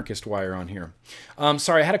 gauge Anarchist wire on here.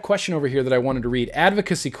 Sorry, I had a question over here that I wanted to read.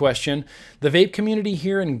 Advocacy question. The vape community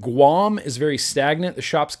here in Guam is very stagnant. The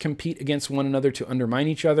shops compete against one another to undermine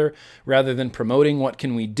each other rather than promoting. What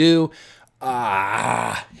can we do?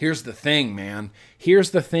 Here's the thing, man.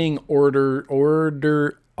 Here's the thing, Ottervert.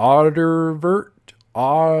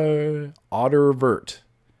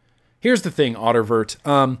 Here's the thing, Ottervert.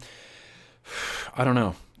 I don't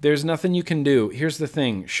know. There's nothing you can do. Here's the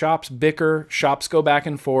thing. Shops bicker. Shops go back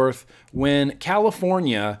and forth. When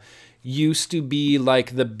California used to be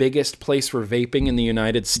like the biggest place for vaping in the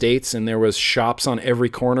United States, and there was shops on every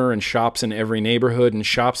corner and shops in every neighborhood and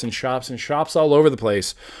shops and shops and shops all over the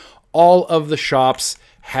place, all of the shops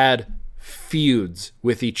had feuds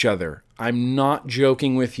with each other. I'm not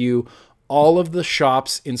joking with you. All of the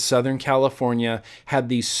shops in Southern California had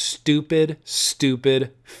these stupid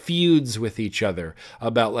feuds with each other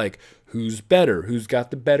about like, who's better, who's got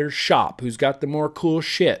the better shop, who's got the more cool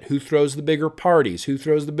shit, who throws the bigger parties, who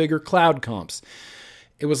throws the bigger cloud comps.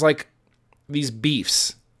 It was like these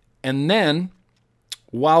beefs. And then,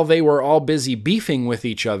 while they were all busy beefing with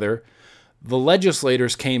each other, the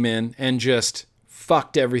legislators came in and just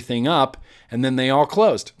fucked everything up, and then they all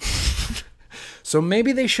closed. So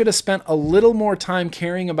maybe they should have spent a little more time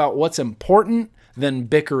caring about what's important than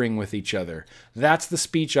bickering with each other. That's the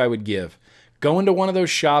speech I would give. Go into one of those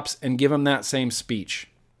shops and give them that same speech.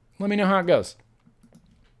 Let me know how it goes.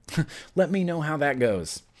 Let me know how that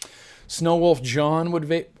goes. Snowwolf John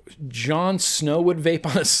Snow would vape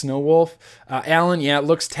on a Snowwolf. Alan, yeah, it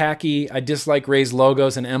looks tacky. I dislike raised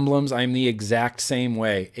logos and emblems. I'm the exact same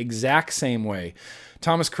way. Exact same way.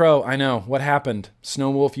 Thomas Crow, I know. What happened?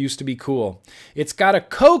 Snowwolf used to be cool. It's got a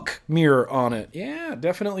Coke mirror on it. Yeah, it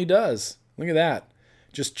definitely does. Look at that.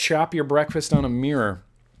 Just chop your breakfast on a mirror.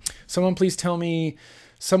 Someone please tell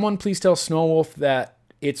Snowwolf that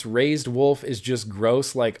its raised wolf is just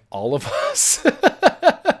gross like all of us.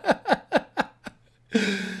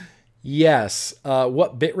 Yes.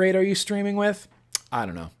 What bitrate are you streaming with? I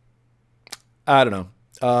don't know.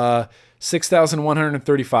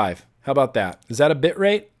 6,135. How about that? Is that a bit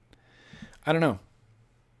rate? I don't know.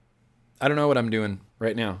 I don't know what I'm doing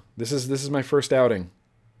right now. This is my first outing.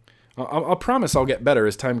 I'll promise I'll get better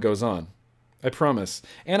as time goes on. I promise.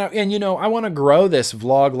 And you know, I want to grow this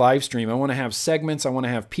vlog live stream. I want to have segments. I want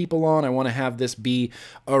to have people on. I want to have this be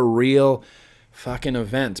a real fucking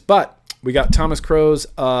event. But we got Thomas Crow's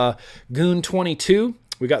Goon 22.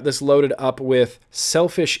 We got this loaded up with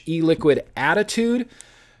Selfish E-Liquid Attitude.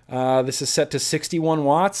 This is set to 61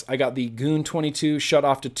 watts. I got the Goon 22 shut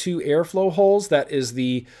off to 2 airflow holes. That is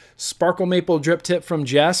the Sparkle Maple drip tip from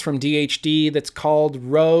Jess from DHD. That's called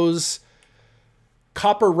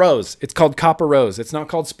Copper Rose. It's called Copper Rose. It's not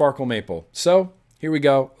called Sparkle Maple. So here we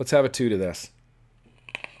go. Let's have a 2 to this.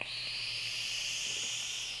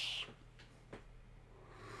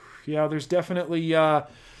 Yeah, there's definitely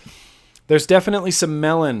some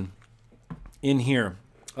melon in here,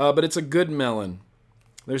 but it's a good melon.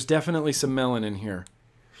 There's definitely some melon in here.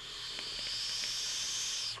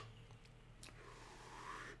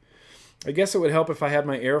 I guess it would help if I had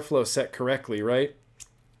my airflow set correctly, right?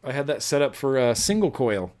 I had that set up for a single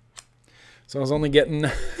coil. So I was only getting...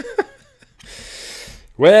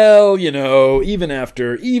 Well, you know, even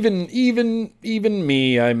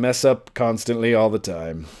me, I mess up constantly all the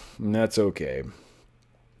time. And that's okay.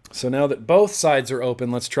 So now that both sides are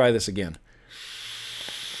open, let's try this again.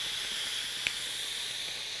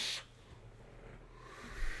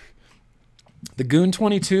 The Goon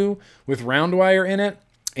 22 with round wire in it,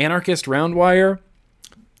 Anarchist round wire,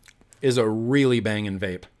 is a really banging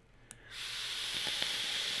vape.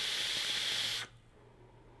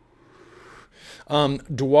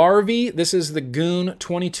 Dwarvy, this is the Goon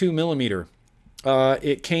 22 millimeter.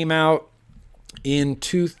 It came out in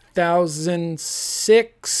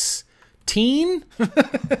 2016?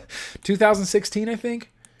 2016, I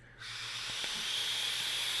think.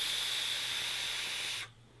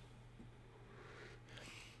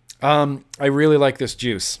 I really like this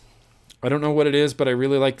juice. I don't know what it is, but I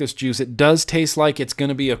really like this juice. It does taste like it's going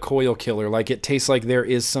to be a coil killer. Like it tastes like there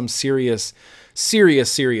is some serious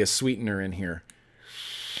sweetener in here.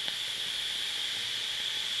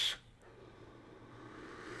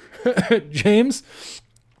 James,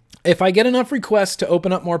 if I get enough requests to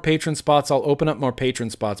open up more patron spots, I'll open up more patron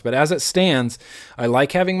spots. But as it stands, I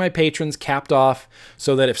like having my patrons capped off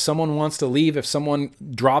so that if someone wants to leave, if someone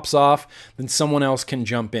drops off, then someone else can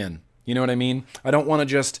jump in. You know what I mean? I don't want to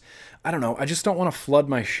just, I don't know, I just don't want to flood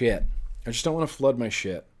my shit. I just don't want to flood my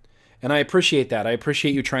shit. And I appreciate that. I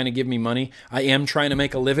appreciate you trying to give me money. I am trying to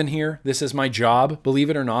make a living here. This is my job. Believe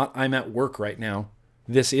it or not, I'm at work right now.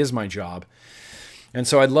 This is my job. And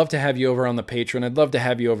so I'd love to have you over on the Patreon. I'd love to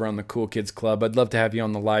have you over on the Cool Kids Club. I'd love to have you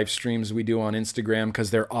on the live streams we do on Instagram because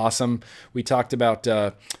they're awesome. We talked about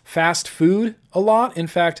fast food a lot. In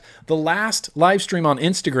fact, the last live stream on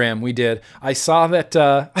Instagram we did, I saw that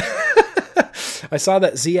I saw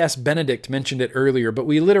that ZS Benedict mentioned it earlier, but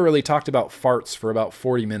we literally talked about farts for about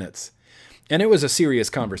 40 minutes. And it was a serious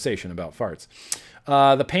conversation about farts.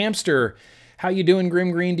 The Pamster, how you doing,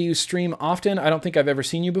 GrimmGreen? Do you stream often? I don't think I've ever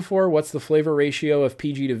seen you before. What's the flavor ratio of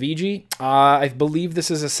PG to VG? I believe this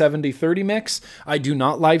is a 70-30 mix. I do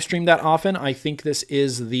not live stream that often. I think this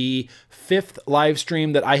is the 5th live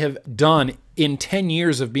stream that I have done in 10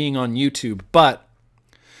 years of being on YouTube. But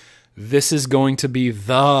this is going to be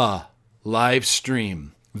the live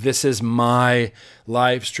stream. This is my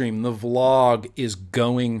live stream. The vlog is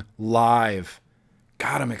going live.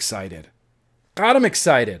 God, I'm excited. God, I'm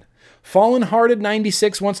excited. Fallen Hearted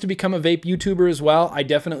 96 wants to become a vape YouTuber as well. I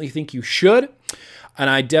definitely think you should. And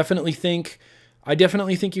I definitely think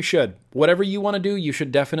you should. Whatever you want to do, you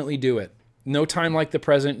should definitely do it. No time like the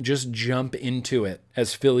present. Just jump into it,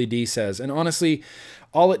 as Philly D says. And honestly,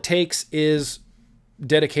 all it takes is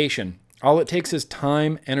dedication. All it takes is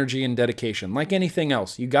time, energy, and dedication. Like anything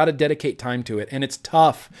else, you got to dedicate time to it. And it's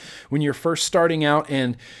tough when you're first starting out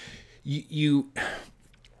and you're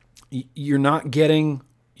not getting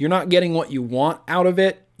what you want out of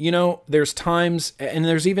it. You know, there's times, and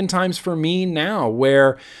there's even times for me now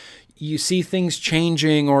where you see things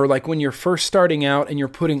changing, or like when you're first starting out and you're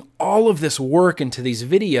putting all of this work into these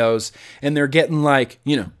videos and they're getting like,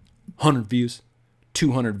 100 views,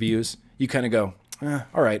 200 views. You kind of go,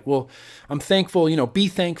 all right, well, I'm thankful, be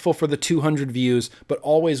thankful for the 200 views, but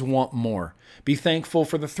always want more. Be thankful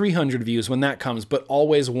for the 300 views when that comes, but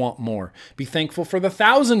always want more. Be thankful for the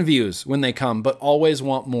 1,000 views when they come, but always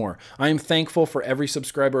want more. I am thankful for every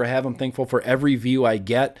subscriber I have. I'm thankful for every view I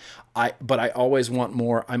get. But I always want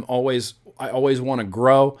more. I always want to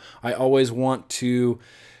grow. I always want to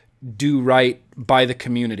do right by the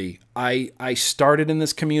community. I started in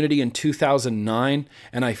this community in 2009,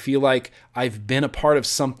 and I feel like I've been a part of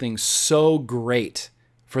something so great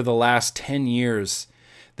for the last 10 years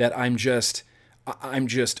that I'm just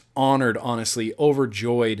honored, honestly,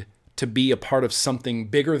 overjoyed to be a part of something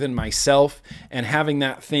bigger than myself, and having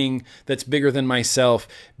that thing that's bigger than myself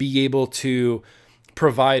be able to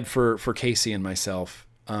provide for Casey and myself.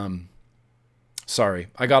 Sorry,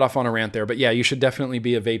 I got off on a rant there, but yeah, you should definitely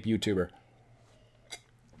be a vape YouTuber.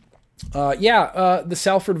 The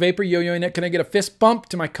Salford Vapor, Yo-Yo Nick, can I get a fist bump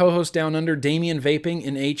to my co-host down under, Damien Vaping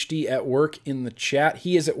in HD at work in the chat?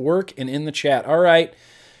 He is at work and in the chat. All right.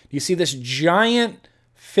 Do you see this giant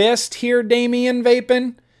fist here, Damien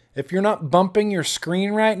Vaping? If you're not bumping your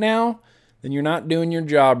screen right now, then you're not doing your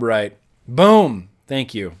job right. Boom.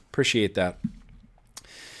 Thank you. Appreciate that.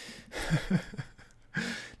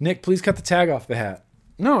 Nick, please cut the tag off the hat.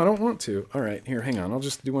 No, I don't want to. All right, here, hang on. I'll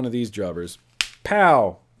just do one of these jobbers.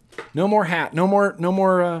 Pow. No more hat. No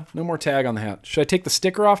more tag on the hat. Should I take the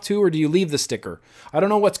sticker off too, or do you leave the sticker? I don't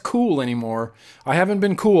know what's cool anymore. I haven't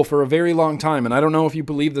been cool for a very long time, and I don't know if you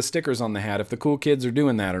believe the stickers on the hat, if the cool kids are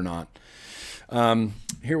doing that or not.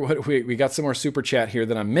 Here, we got some more super chat here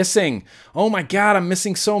that I'm missing. Oh my God, I'm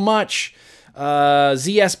missing so much.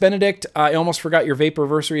 ZS Benedict, I almost forgot your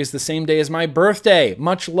vaporversary is the same day as my birthday.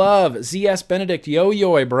 Much love, ZS Benedict.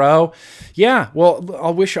 Yo, bro. Yeah, well,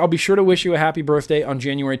 I'll be sure to wish you a happy birthday on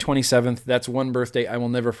January 27th. That's one birthday I will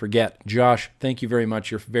never forget. Josh, thank you very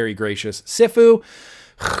much. You're very gracious. Sifu,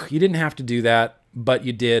 you didn't have to do that, but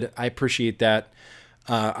you did. I appreciate that.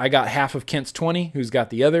 I got half of Kent's 20, who's got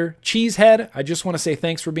the other. Cheesehead, I just want to say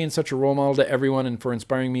thanks for being such a role model to everyone and for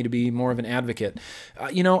inspiring me to be more of an advocate.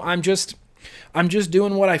 I'm just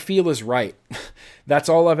doing what I feel is right. That's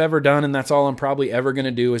all I've ever done, and that's all I'm probably ever going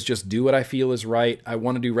to do, is just do what I feel is right. I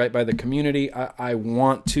want to do right by the community. I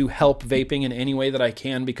want to help vaping in any way that I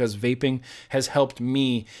can, because vaping has helped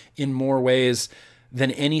me in more ways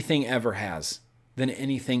than anything ever has.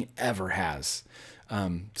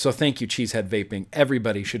 So thank you, Cheesehead Vaping.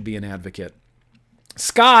 Everybody should be an advocate.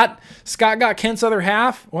 Scott got Kent's other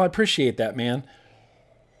half. Well, I appreciate that, man.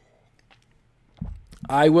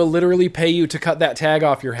 I will literally pay you to cut that tag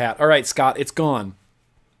off your hat. All right, Scott, it's gone.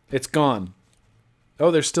 It's gone. Oh,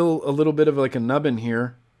 there's still a little bit of like a nub in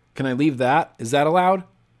here. Can I leave that? Is that allowed?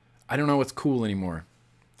 I don't know what's cool anymore.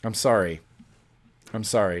 I'm sorry. I'm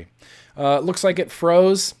sorry. Looks like it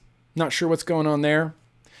froze. Not sure what's going on there.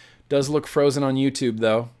 Does look frozen on YouTube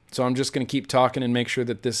though. So I'm just going to keep talking and make sure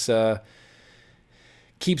that this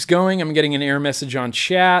keeps going. I'm getting an error message on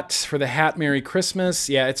chat for the hat. Merry Christmas.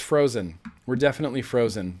 Yeah, it's frozen. We're definitely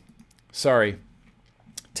frozen. Sorry.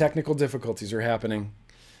 Technical difficulties are happening.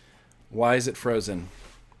 Why is it frozen?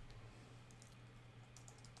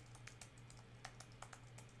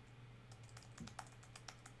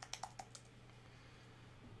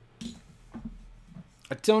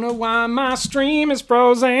 I don't know why my stream is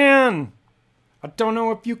frozen. I don't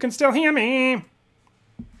know if you can still hear me. I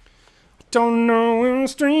don't know when the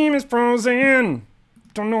stream is frozen.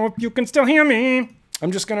 Don't know if you can still hear me.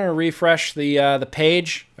 I'm just going to refresh the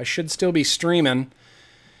page. I should still be streaming.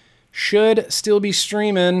 Should still be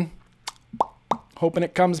streaming. Hoping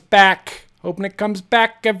it comes back. Hoping it comes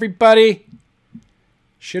back, everybody.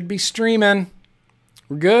 Should be streaming.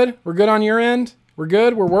 We're good? We're good on your end? We're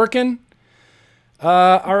good? We're working?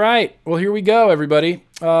 All right. Well, here we go, everybody,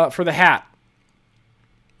 for the hat.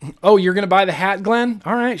 Oh, you're going to buy the hat, Glenn?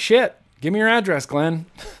 All right, shit. Give me your address, Glenn.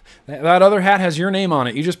 That other hat has your name on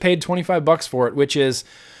it. You just paid $25 for it, which is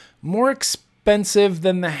more expensive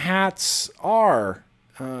than the hats are.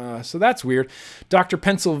 So that's weird. Dr.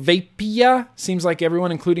 Pennsylvania. Seems like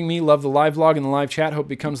everyone, including me, love the live vlog and the live chat. Hope it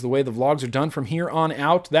becomes the way the vlogs are done from here on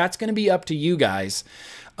out. That's going to be up to you guys.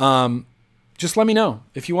 Just let me know.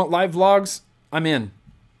 If you want live vlogs, I'm in.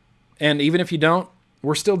 And even if you don't,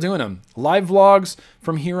 we're still doing them. Live vlogs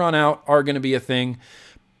from here on out are going to be a thing.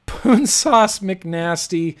 Poon Sauce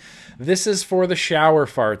McNasty. This is for the shower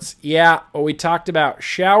farts. Yeah, we talked about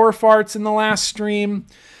shower farts in the last stream.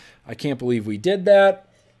 I can't believe we did that.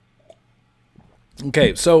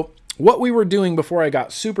 Okay, so what we were doing before I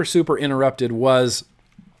got super interrupted was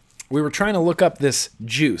we were trying to look up this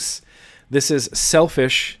juice. This is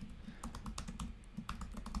Selfish.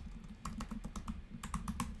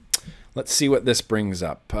 Let's see what this brings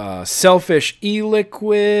up. Selfish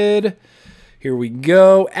e-liquid. Here we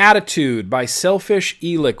go. Attitude by Selfish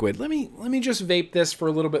e-liquid. Let me just vape this for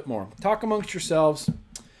a little bit more. Talk amongst yourselves.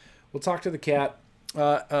 We'll talk to the cat.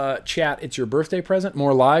 Chat, it's your birthday present.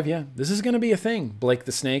 More live. Yeah, this is going to be a thing. Blake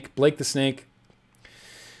the Snake. Blake the Snake.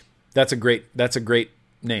 That's a great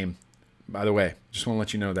name, by the way. Just want to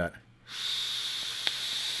let you know that.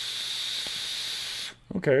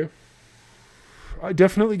 Okay. I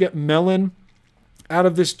definitely get melon out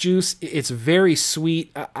of this juice. It's very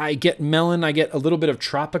sweet. I get melon. I get a little bit of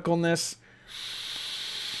tropicalness.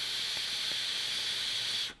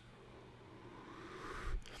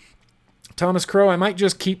 Thomas Crow, I might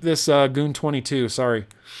just keep this Goon 22. Sorry.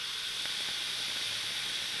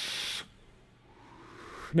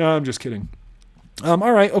 No, I'm just kidding. All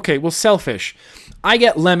right. Okay. Well, Selfish. I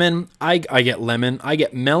get lemon. I get lemon. I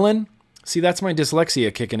get melon. See, that's my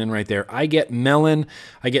dyslexia kicking in right there. I get melon.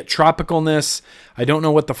 I get tropicalness. I don't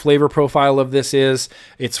know what the flavor profile of this is.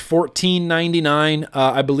 It's $14.99.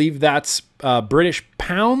 I believe that's British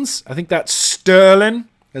pounds. I think that's sterling,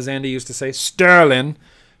 as Andy used to say. Sterling.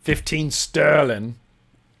 15 sterling.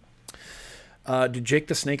 Did Jake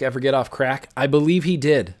the Snake ever get off crack? I believe he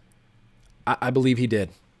did. I believe he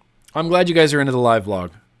did. I'm glad you guys are into the live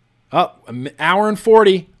vlog. Oh, an hour and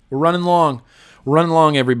 40. We're running long. We're running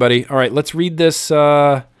long, everybody. All right, let's read this.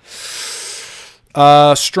 Strong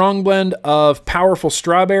blend of powerful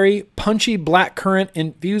strawberry, punchy blackcurrant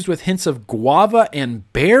infused with hints of guava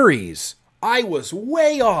and berries. I was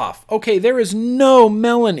way off. Okay, there is no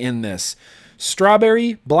melon in this.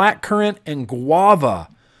 Strawberry, blackcurrant, and guava.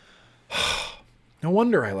 No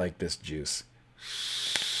wonder I like this juice.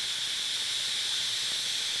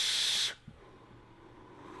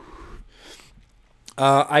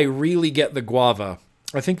 I really get the guava.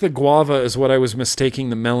 I think the guava is what I was mistaking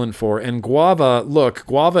the melon for. And guava, look,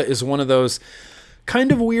 guava is one of those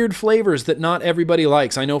kind of weird flavors that not everybody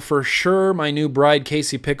likes. I know for sure my new bride,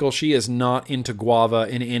 Casey Pickle, she is not into guava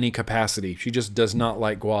in any capacity. She just does not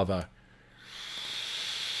like guava.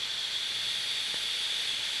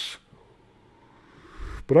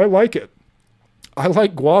 But I like it. I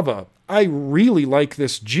like guava. I really like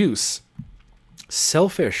this juice.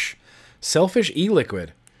 Selfish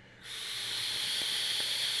e-liquid.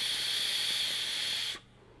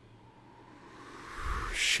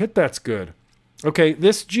 Shit, that's good. Okay,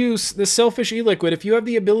 this juice, this Selfish e-liquid, if you have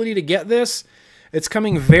the ability to get this, it's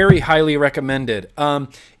coming very highly recommended.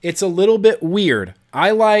 It's a little bit weird.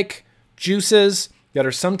 I like juices that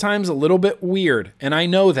are sometimes a little bit weird, and I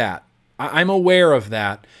know that. I'm aware of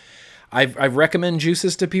that. I've recommend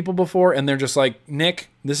juices to people before, and they're just like, Nick,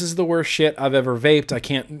 this is the worst shit I've ever vaped. I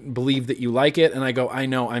can't believe that you like it. And I go, I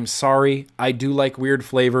know, I'm sorry. I do like weird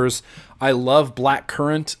flavors. I love black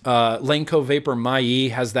currant. Lanco Vapor Mai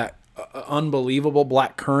has that unbelievable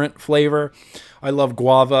black currant flavor. I love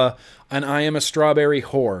guava, and I am a strawberry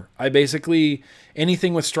whore. I basically,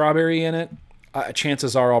 anything with strawberry in it,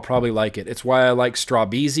 chances are I'll probably like it. It's why I like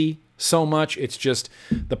Strawbeezy so much. It's just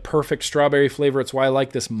the perfect strawberry flavor. It's why I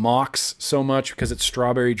like this Mox so much, because it's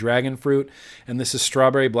strawberry dragon fruit, and this is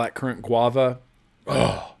strawberry blackcurrant guava.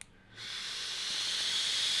 Oh.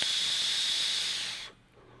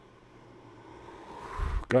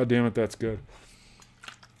 God damn it, that's good.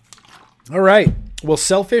 All right. Well,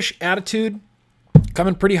 Selfish Attitude,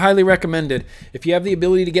 coming pretty highly recommended. If you have the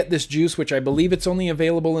ability to get this juice, which I believe it's only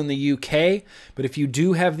available in the UK, but if you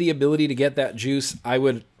do have the ability to get that juice, I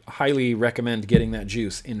would highly recommend getting that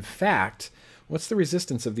juice. In fact, what's the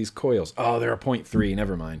resistance of these coils? Oh, they're a 0.3.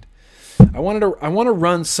 Never mind. I want to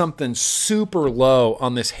run something super low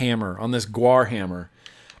on this hammer, on this guar hammer.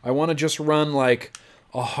 I want to just run like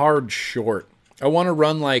a hard short. I want to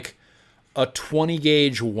run like a 20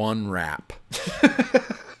 gauge 1 wrap.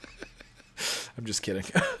 I'm just kidding.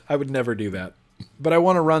 I would never do that. But I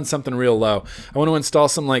want to run something real low. I want to install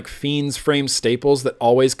some like Fiends frame staples that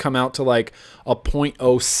always come out to like a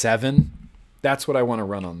 0.07. That's what I want to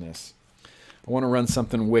run on this. I want to run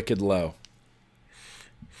something wicked low.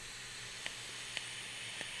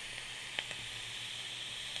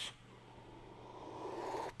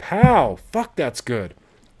 Pow! Fuck, that's good.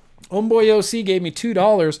 Homeboy OC gave me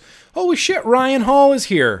 $2. Holy shit, Ryan Hall is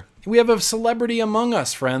here. We have a celebrity among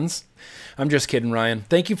us, friends. I'm just kidding, Ryan.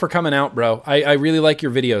 Thank you for coming out, bro. I really like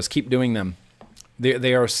your videos. Keep doing them.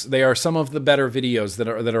 They are some of the better videos that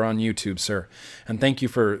are on YouTube, sir. And thank you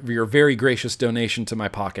for your very gracious donation to my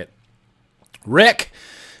pocket. Rick,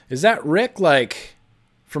 is that Rick like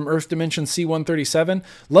from Earth Dimension C137?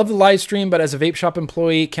 Love the live stream, but as a vape shop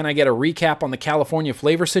employee, can I get a recap on the California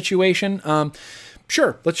flavor situation?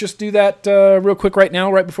 Sure, let's just do that real quick right now,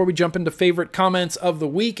 right before we jump into favorite comments of the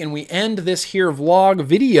week and we end this here vlog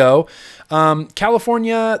video.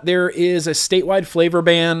 California, there is a statewide flavor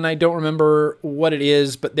ban. I don't remember what it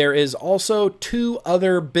is, but there is also 2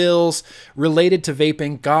 other bills related to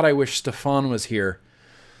vaping. God, I wish Stefan was here.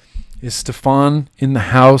 Is Stefan in the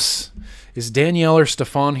house? Is Danielle or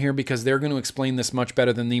Stefan here? Because they're going to explain this much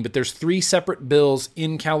better than me. But there's 3 separate bills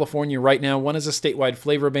in California right now. One is a statewide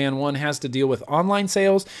flavor ban. One has to deal with online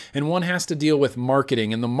sales. And one has to deal with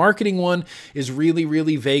marketing. And the marketing one is really,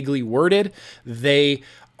 really vaguely worded. They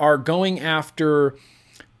are going after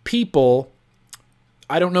people.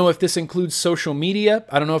 I don't know if this includes social media.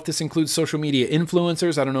 I don't know if this includes social media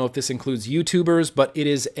influencers. I don't know if this includes YouTubers. But it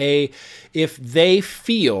is if they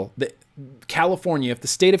feel that California, if the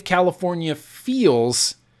state of California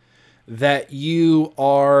feels that you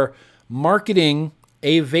are marketing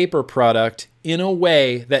a vapor product in a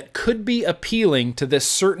way that could be appealing to this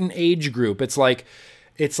certain age group, it's like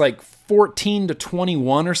 14 to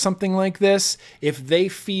 21 or something like this. If they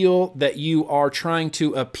feel that you are trying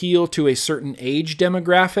to appeal to a certain age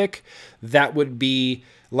demographic, that would be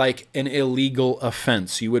like an illegal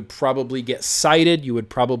offense. You would probably get cited. You would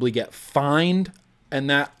probably get fined. And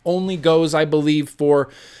that only goes, I believe, for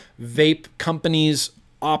vape companies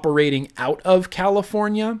operating out of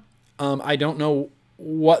California. I don't know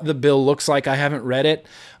what the bill looks like. I haven't read it.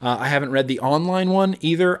 I haven't read the online one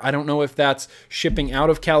either. I don't know if that's shipping out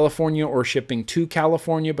of California or shipping to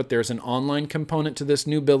California, but there's an online component to this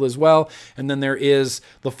new bill as well. And then there is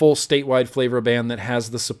the full statewide flavor ban that has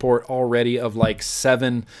the support already of like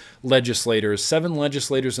 7 legislators. 7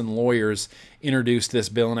 legislators and lawyers introduced this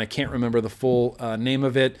bill, and I can't remember the full name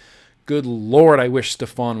of it. Good Lord, I wish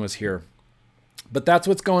Stefan was here. But that's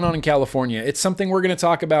what's going on in California. It's something we're going to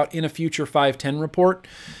talk about in a future 510 report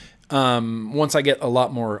once I get a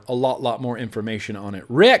lot more information on it.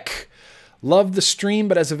 Rick, love the stream,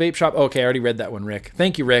 but as a vape shop... Okay, I already read that one, Rick.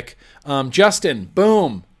 Thank you, Rick. Justin,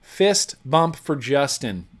 boom. Fist bump for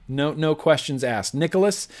Justin. No questions asked.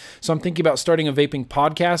 Nicholas, so I'm thinking about starting a vaping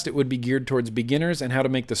podcast. It would be geared towards beginners and how to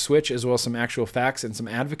make the switch, as well as some actual facts and some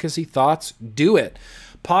advocacy thoughts. Do it.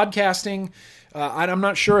 Podcasting... I'm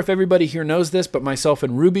not sure if everybody here knows this, but myself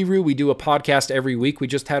and Ruby Roo, we do a podcast every week. We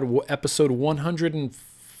just had episode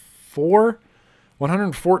 104,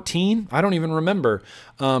 114? I don't even remember.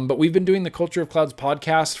 But we've been doing the Culture of Clouds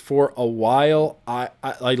podcast for a while. I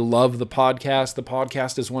love the podcast. The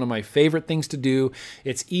podcast is one of my favorite things to do.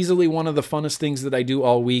 It's easily one of the funnest things that I do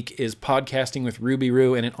all week is podcasting with Ruby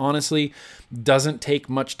Roo, and it honestly doesn't take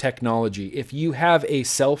much technology. If you have a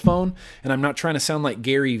cell phone, and I'm not trying to sound like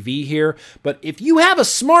Gary Vee here, but if you have a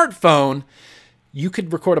smartphone, you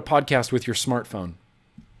could record a podcast with your smartphone.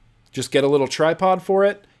 Just get a little tripod for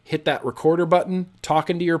it, hit that recorder button, talk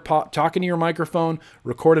into your microphone,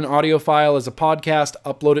 record an audio file as a podcast,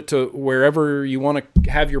 upload it to wherever you want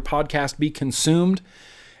to have your podcast be consumed,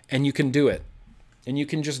 and you can do it. And you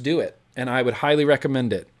can just do it. And I would highly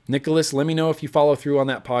recommend it. Nicholas, let me know if you follow through on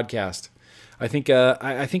that podcast. I think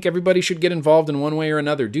everybody should get involved in one way or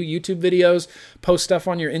another. Do YouTube videos, post stuff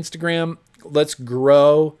on your Instagram. Let's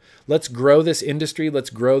grow. Let's grow this industry. Let's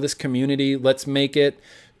grow this community. Let's make it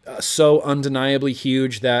so undeniably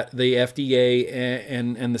huge that the FDA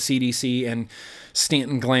and the CDC and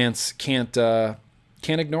Stanton Glantz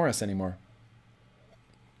can't ignore us anymore.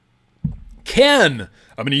 Ken!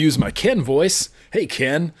 I'm going to use my Ken voice. Hey,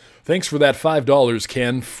 Ken. Thanks for that $5,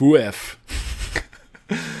 Ken. Foof.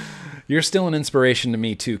 You're still an inspiration to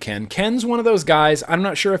me too, Ken. Ken's one of those guys. I'm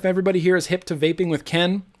not sure if everybody here is hip to Vaping with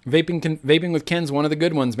Ken. Vaping with Ken's one of the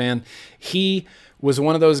good ones, man. He was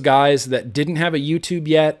one of those guys that didn't have a YouTube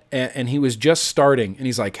yet, and he was just starting. And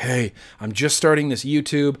he's like, hey, I'm just starting this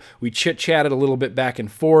YouTube. We chit-chatted a little bit back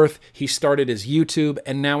and forth. He started his YouTube,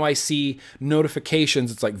 and now I see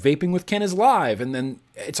notifications. It's like, Vaping with Ken is live, and then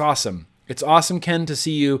it's awesome. It's awesome, Ken, to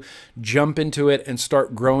see you jump into it and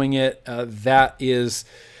start growing it.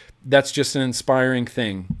 That's just an inspiring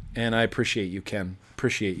thing, and I appreciate you, Ken.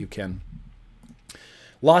 Appreciate you, Ken.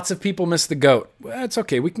 Lots of people miss the GOAT. Well, it's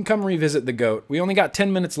okay. We can come revisit the GOAT. We only got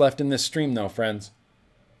 10 minutes left in this stream, though, friends.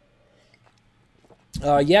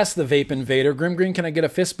 Yes, the Vape Invader. GrimmGreen, can I get a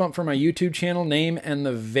fist bump for my YouTube channel name and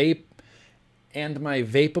the vape and my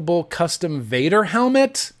vapeable custom Vader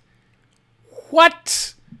helmet?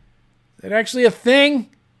 What? Is that actually a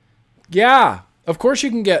thing? Yeah. Of course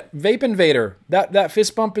you can get Vape Invader. That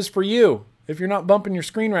fist bump is for you. If you're not bumping your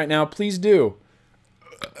screen right now, please do.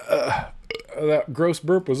 That gross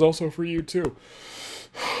burp was also for you too.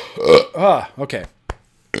 Okay.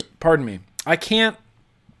 Pardon me. I can't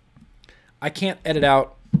edit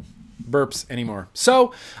out burps anymore.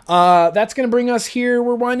 So that's going to bring us here.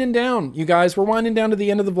 We're winding down, you guys. We're winding down to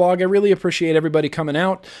the end of the vlog. I really appreciate everybody coming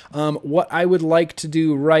out. What I would like to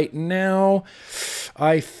do right now,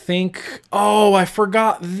 I think... Oh, I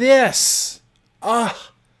forgot this. I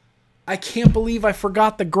can't believe I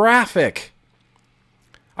forgot the graphic.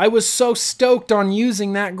 I was so stoked on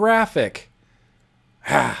using that graphic.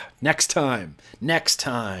 Next time. Next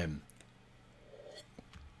time.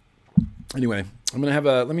 Anyway, I'm gonna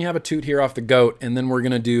let me have a toot here off the GOAT, and then we're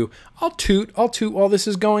gonna do. I'll toot while this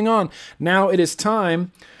is going on. Now it is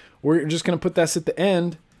time. We're just gonna put this at the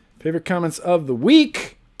end. Favorite comments of the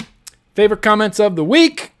week. Favorite comments of the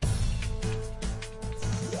week.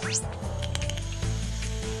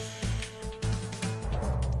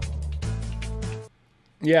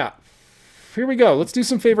 Yeah. Here we go. Let's do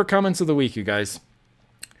some favorite comments of the week, you guys.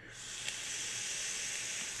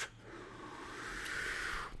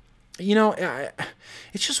 You know,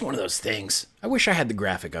 it's just one of those things. I wish I had the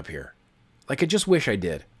graphic up here. Like, I just wish I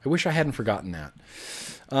did. I wish I hadn't forgotten that.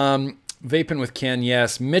 Vaping with Ken,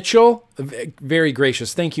 yes. Mitchell, very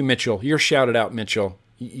gracious. Thank you, Mitchell. You're shouted out, Mitchell.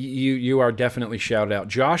 You are definitely shouted out.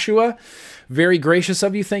 Joshua, very gracious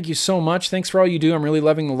of you. Thank you so much. Thanks for all you do. I'm really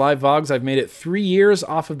loving the live vlogs. I've made it 3 years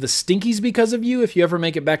off of the Stinkies because of you. If you ever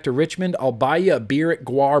make it back to Richmond, I'll buy you a beer at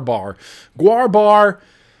Guar Bar. Guar Bar.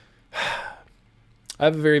 I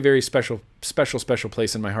have a very, very special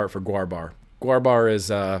place in my heart for Guar Bar. Guar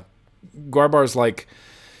Bar is like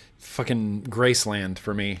fucking Graceland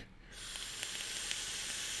for me.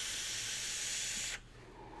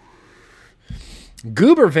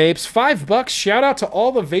 Goober Vapes, $5. Shout out to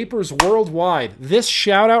all the vapors worldwide. This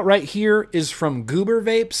shout out right here is from Goober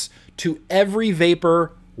Vapes to every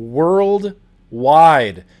vapor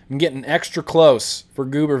worldwide. I'm getting extra close for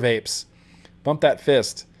Goober Vapes. Bump that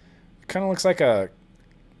fist. It kind of looks like I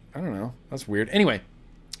don't know. That's weird. Anyway,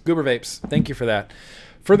 Goober Vapes, thank you for that.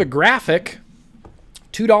 For the graphic,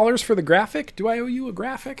 $2 for the graphic. Do I owe you a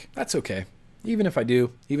graphic? That's okay. Even if I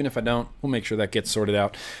do, even if I don't, we'll make sure that gets sorted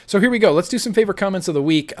out. So here we go. Let's do some favorite comments of the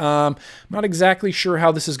week. I'm not exactly sure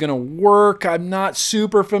how this is going to work. I'm not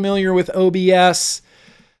super familiar with OBS.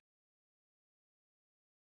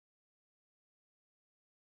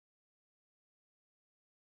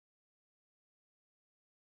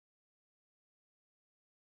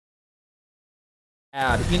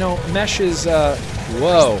 You know, mesh is,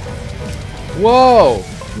 whoa. Whoa!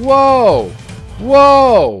 Whoa!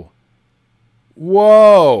 Whoa!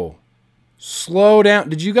 Whoa! Slow down.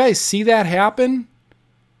 Did you guys see that happen?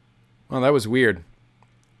 Oh, that was weird.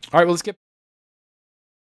 All right, well, let's get...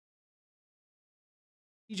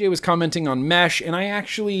 DJ was commenting on mesh, and I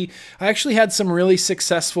actually had some really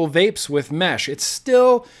successful vapes with mesh. It's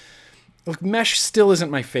still... Look, mesh still isn't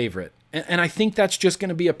my favorite. And I think that's just going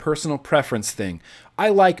to be a personal preference thing. I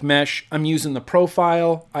like mesh. I'm using the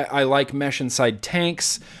profile. I like mesh inside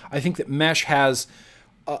tanks. I think that mesh has...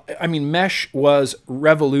 I mean, mesh was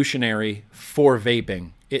revolutionary for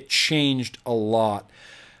vaping. It changed a lot.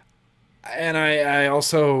 And I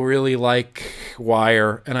also really like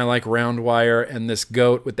wire, and I like round wire, and this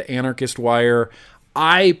goat with the anarchist wire.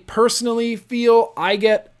 I personally feel I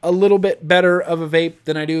get a little bit better of a vape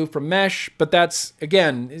than I do from mesh, but that's,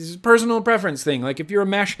 again, it's a personal preference thing. Like, if you're a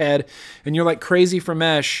mesh head and you're like crazy for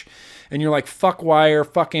mesh and you're like, fuck wire,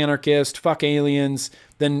 fuck anarchist, fuck aliens,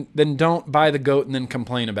 then don't buy the goat and then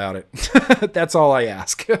complain about it. That's all I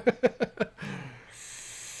ask.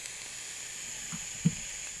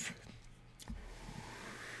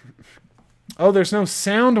 Oh, there's no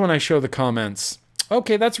sound when I show the comments.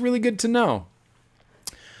 Okay, that's really good to know.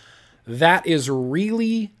 That is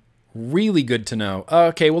really, really good to know.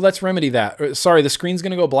 Okay, well, let's remedy that. Sorry, the screen's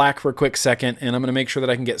going to go black for a quick second, and I'm going to make sure that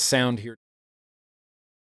I can get sound here.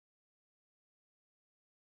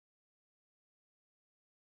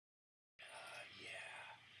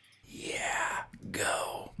 Yeah,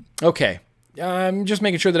 go. Okay. I'm just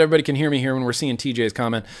making sure that everybody can hear me here when we're seeing TJ's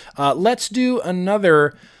comment. Let's do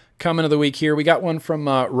another comment of the week here. We got one from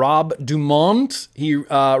Rob Dumont.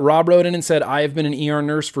 Rob wrote in and said, I have been an ER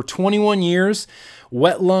nurse for 21 years.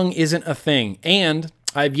 Wet lung isn't a thing. And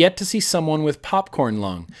I've yet to see someone with popcorn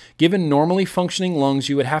lung. Given normally functioning lungs,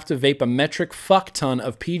 you would have to vape a metric fuck ton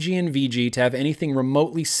of PG and VG to have anything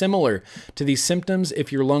remotely similar to these symptoms.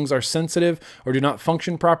 If your lungs are sensitive or do not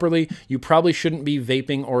function properly, you probably shouldn't be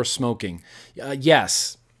vaping or smoking.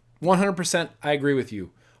 Yes, 100% I agree with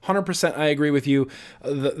you. 100% I agree with you.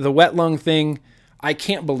 The wet lung thing, I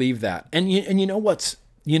can't believe that. And you know what's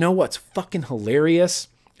fucking hilarious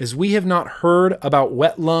is we have not heard about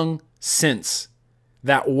wet lung since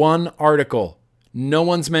that one article. No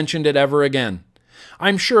one's mentioned it ever again.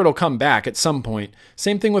 I'm sure it'll come back at some point.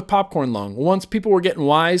 Same thing with popcorn lung. Once people were getting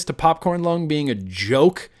wise to popcorn lung being a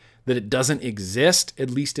joke, that it doesn't exist, at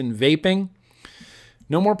least in vaping,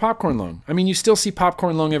 no more popcorn lung. I mean, you still see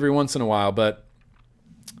popcorn lung every once in a while, but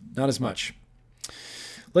not as much.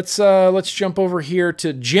 Let's jump over here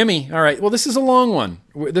to Jimmy. All right. Well, this is a long one.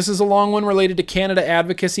 This is a long one related to Canada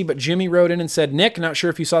advocacy, but Jimmy wrote in and said, Nick, not sure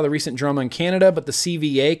if you saw the recent drama in Canada, but the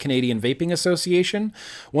CVA, Canadian Vaping Association,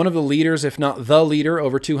 one of the leaders, if not the leader,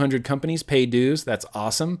 over 200 companies pay dues. That's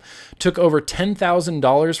awesome. Took over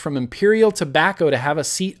 $10,000 from Imperial Tobacco to have a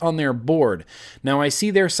seat on their board. Now, I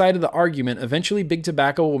see their side of the argument. Eventually, Big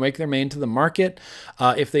Tobacco will make their way into the market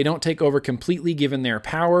if they don't take over completely given their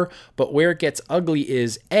power. But where it gets ugly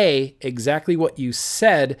is, A, exactly what you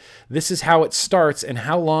said. This is how it starts, and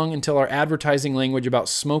how long until our advertising language about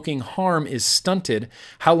smoking harm is stunted?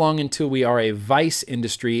 How long until we are a vice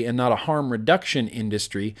industry and not a harm reduction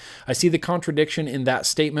industry? I see the contradiction in that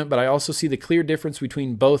statement, but I also see the clear difference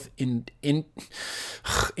between both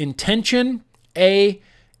intention, A,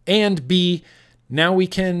 and B. Now we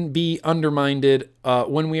can be undermined.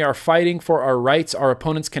 When we are fighting for our rights, our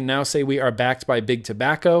opponents can now say we are backed by Big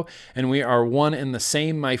Tobacco and we are one and the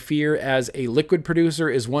same. My fear as a liquid producer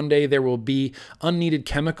is one day there will be unneeded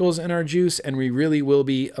chemicals in our juice and we really will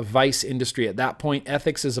be a vice industry. At that point,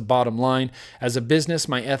 ethics is a bottom line. As a business,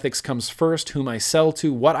 my ethics comes first, whom I sell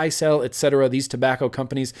to, what I sell, etc. These tobacco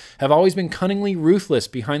companies have always been cunningly ruthless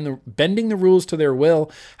behind bending the rules to their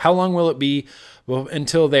will. How long will it be? Well,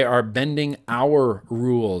 until they are bending our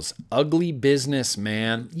rules. Ugly business,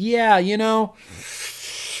 man. Yeah, you know,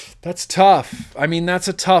 that's tough. I mean, that's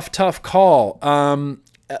a tough call. I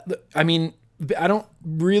mean, I don't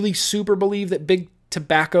really super believe that Big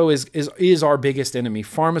Tobacco is our biggest enemy.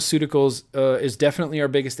 Pharmaceuticals is definitely our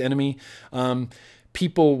biggest enemy.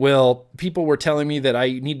 People were telling me that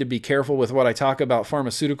I need to be careful with what I talk about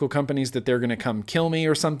pharmaceutical companies, that they're going to come kill me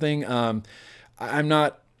or something.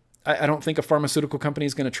 I don't think a pharmaceutical company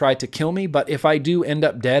is going to try to kill me, but if I do end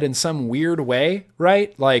up dead in some weird way,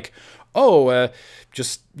 right? Like,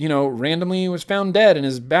 just, you know, randomly was found dead in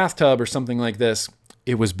his bathtub or something like this.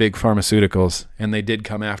 It was big pharmaceuticals and they did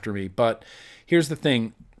come after me. But here's the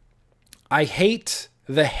thing. I hate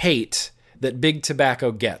the hate that Big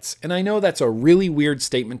Tobacco gets. And I know that's a really weird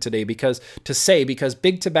statement today because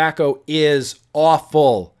Big Tobacco is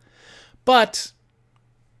awful. But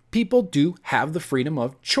people do have the freedom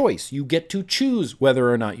of choice. You get to choose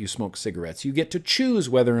whether or not you smoke cigarettes. You get to choose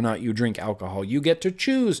whether or not you drink alcohol. You get to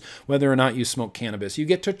choose whether or not you smoke cannabis. You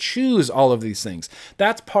get to choose all of these things.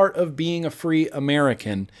 That's part of being a free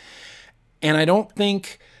American. And I don't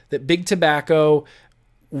think that Big Tobacco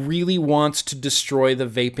really wants to destroy the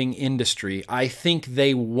vaping industry. I think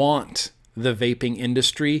they want the vaping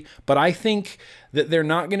industry, but I think that they're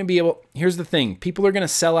not going to be able. Here's the thing. People are going to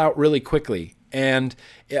sell out really quickly. And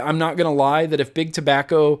I'm not going to lie that if Big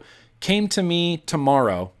Tobacco came to me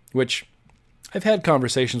tomorrow, which I've had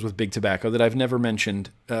conversations with Big Tobacco that I've never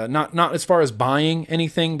mentioned, not as far as buying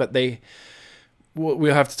anything, but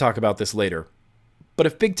we'll have to talk about this later. But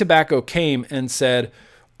if Big Tobacco came and said,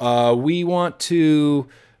 we want to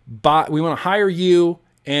hire you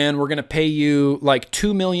and we're going to pay you like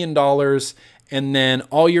 $2 million, and then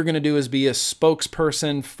all you're going to do is be a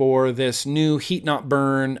spokesperson for this new heat not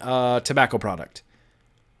burn tobacco product,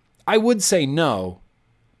 I would say no,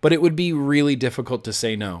 but it would be really difficult to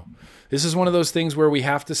say no. This is one of those things where we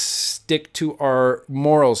have to stick to our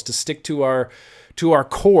morals, to stick to our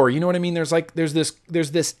core. You know what I mean? There's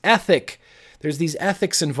this ethic. There's these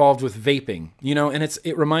ethics involved with vaping, you know, and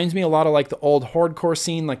it reminds me a lot of like the old hardcore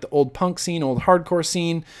scene, like the old punk scene, old hardcore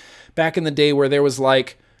scene back in the day, where there was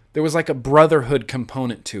like a brotherhood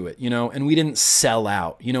component to it, you know, and we didn't sell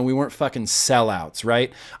out. You know, we weren't fucking sellouts,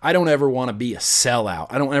 right? I don't ever want to be a sellout.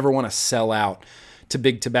 I don't ever want to sell out to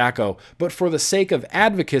Big Tobacco. But for the sake of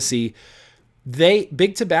advocacy,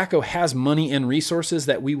 Big Tobacco has money and resources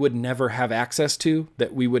that we would never have access to,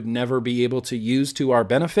 that we would never be able to use to our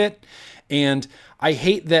benefit. And I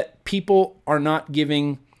hate that people are not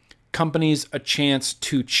giving companies a chance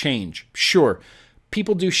to change. Sure,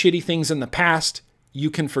 people do shitty things in the past. You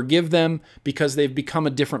can forgive them because they've become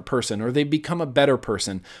a different person or they've become a better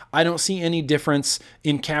person. I don't see any difference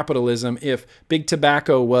in capitalism if Big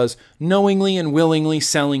Tobacco was knowingly and willingly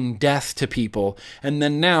selling death to people. And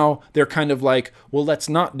then now they're kind of like, well, let's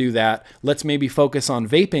not do that. Let's maybe focus on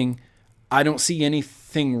vaping. I don't see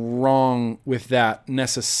anything wrong with that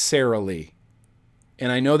necessarily. And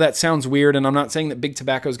I know that sounds weird, and I'm not saying that Big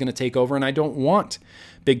Tobacco is going to take over, and I don't want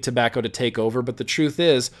Big Tobacco to take over, but the truth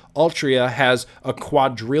is Altria has $1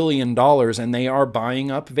 quadrillion and they are buying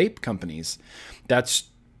up vape companies.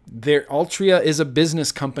 Altria is a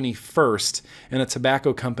business company first and a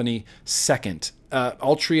tobacco company second.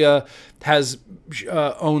 Altria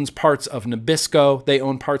owns parts of Nabisco. They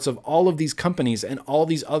own parts of all of these companies and all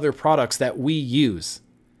these other products that we use.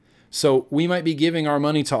 So we might be giving our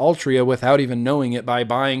money to Altria without even knowing it by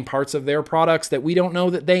buying parts of their products that we don't know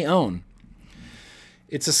that they own.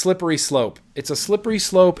 It's a slippery slope. It's a slippery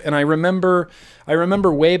slope, and I remember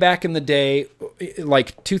way back in the day,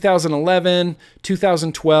 like 2011,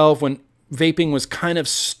 2012, when vaping was kind of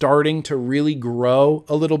starting to really grow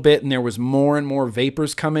a little bit and there was more and more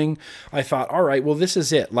vapors coming. I thought, all right, well, this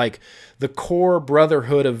is it. Like the core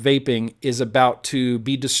brotherhood of vaping is about to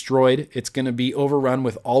be destroyed. It's going to be overrun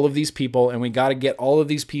with all of these people, and we got to get all of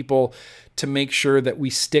these people to make sure that we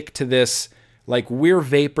stick to this. Like, we're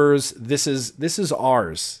vapors. This is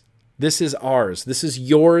ours. This is ours. This is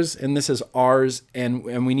yours, and this is ours, and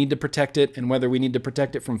we need to protect it. And whether we need to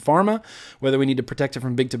protect it from pharma, whether we need to protect it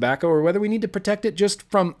from Big Tobacco, or whether we need to protect it just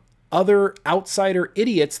from other outsider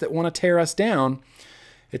idiots that want to tear us down,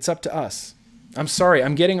 it's up to us. I'm sorry.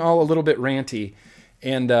 I'm getting all a little bit ranty,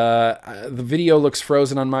 and the video looks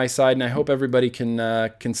frozen on my side, and I hope everybody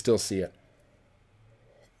can still see it.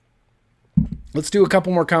 Let's do a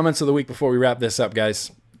couple more comments of the week before we wrap this up, guys.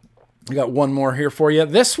 I got one more here for you.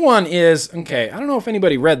 This one is, okay, I don't know if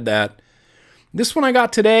anybody read that. This one I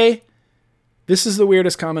got today. This is the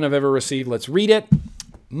weirdest comment I've ever received. Let's read it.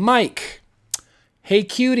 Mike. Hey,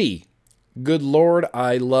 cutie. Good Lord,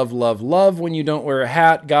 I love, love, love when you don't wear a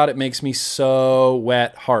hat. God, it makes me so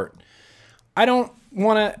wet. Heart. I don't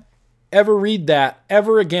want to ever read that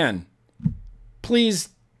ever again. Please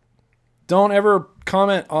don't ever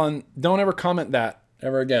comment that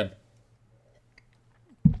ever again.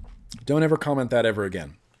 Don't ever comment that ever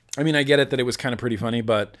again. I mean, I get it that it was kind of pretty funny,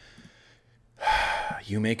 but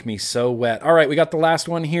you make me so wet. All right, we got the last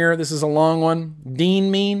one here. This is a long one. Dean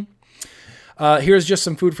Mean. Here's just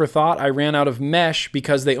some food for thought. I ran out of mesh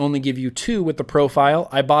because they only give you 2 with the profile.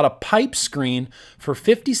 I bought a pipe screen for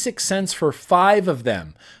 56 cents for 5 of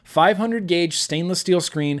them. 500 gauge stainless steel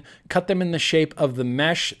screen, cut them in the shape of the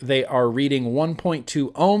mesh. They are reading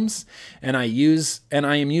 1.2 ohms, and I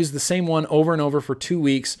am used the same one over and over for 2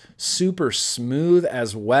 weeks. Super smooth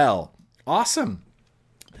as well. Awesome.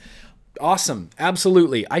 Awesome.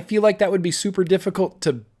 Absolutely. I feel like that would be super difficult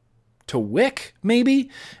to to wick, maybe,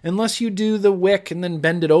 unless you do the wick and then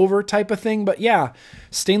bend it over type of thing. But yeah,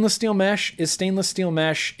 stainless steel mesh is stainless steel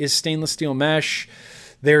mesh is stainless steel mesh.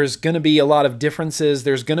 There's going to be a lot of differences.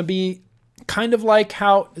 There's going to be kind of like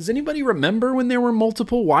how, does anybody remember when there were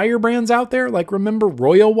multiple wire brands out there? Like, remember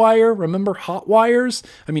Royal Wire? Remember Hot Wires?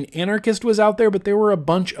 I mean, Anarchist was out there, but there were a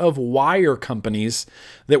bunch of wire companies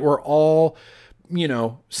that were all, you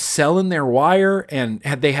know, selling their wire, and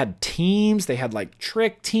they had teams. They had like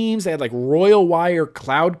trick teams. They had like Royal Wire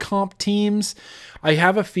cloud comp teams. I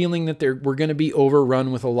have a feeling that we're going to be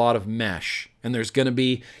overrun with a lot of mesh, and there's going to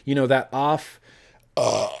be, you know, that off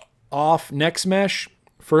next mesh.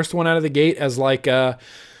 First one out of the gate as like a,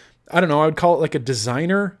 I don't know, I would call it like a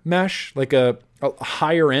designer mesh, like a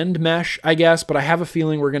higher end mesh, I guess. But I have a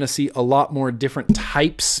feeling we're going to see a lot more different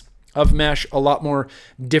types of mesh, a lot more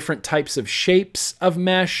different types of shapes of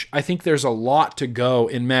mesh. I think there's a lot to go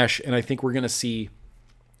in mesh, and I think we're going to see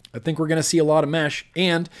a lot of mesh.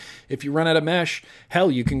 And if you run out of mesh, hell,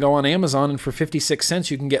 you can go on Amazon, and for 56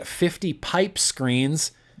 cents you can get 50 pipe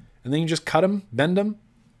screens, and then you just cut them, bend them,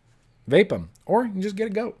 vape them, or you can just get a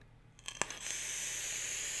goat.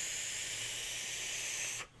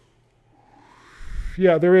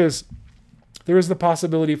 Yeah, there is the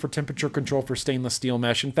possibility for temperature control for stainless steel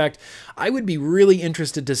mesh. In fact, I would be really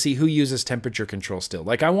interested to see who uses temperature control still.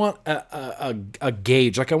 Like, I want a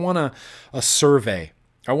gauge, like I want a survey.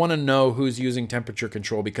 I want to know who's using temperature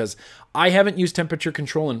control, because I haven't used temperature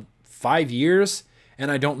control in 5 years,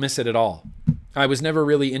 and I don't miss it at all. I was never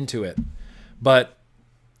really into it, but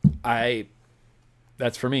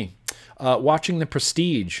that's for me. Watching The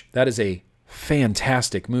Prestige, that is a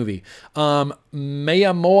fantastic movie.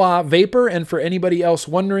 Mayamoa Vapor, and for anybody else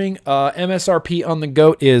wondering, MSRP on the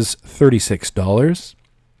goat is $36,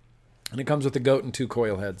 and it comes with the goat and 2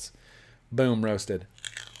 coil heads. Boom, roasted.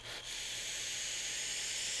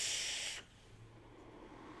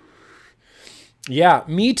 Yeah,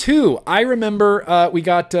 me too. I remember we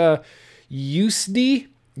got Yustiwea.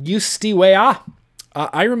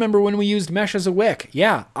 I remember when we used mesh as a wick.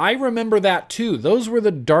 Yeah, I remember that too. Those were the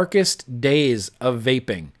darkest days of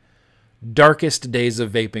vaping. Darkest days of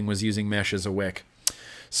vaping was using mesh as a wick.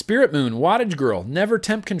 Spirit Moon, wattage girl, never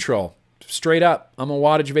temp control. Straight up, I'm a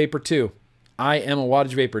wattage vapor too. I am a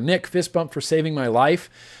wattage vapor. Nick, fist bump for saving my life.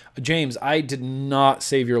 James, I did not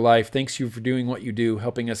save your life. Thanks you for doing what you do,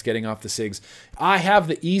 helping us getting off the cigs. I have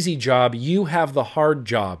the easy job. You have the hard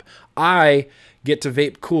job. I get to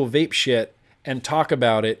vape cool vape shit and talk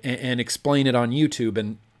about it and explain it on YouTube,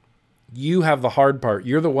 and you have the hard part.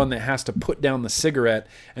 You're the one that has to put down the cigarette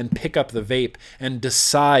and pick up the vape and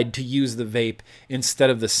decide to use the vape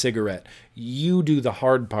instead of the cigarette. You do the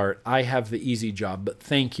hard part. I have the easy job, but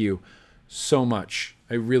thank you so much.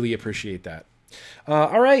 I really appreciate that.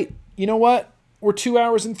 All right, you know what? We're 2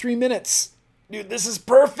 hours and 3 minutes. Dude, this is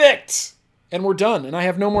perfect. And we're done, and I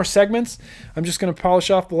have no more segments. I'm just going to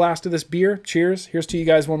polish off the last of this beer. Cheers. Here's to you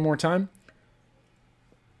guys one more time.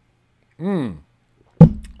 Oh,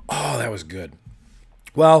 that was good.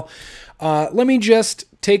 Well, let me just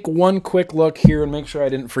take one quick look here and make sure I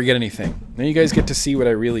didn't forget anything. Now you guys get to see what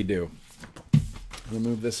I really do. I'll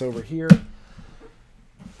move this over here.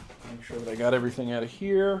 Make sure that I got everything out of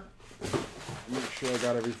here. Make sure I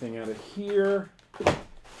got everything out of here.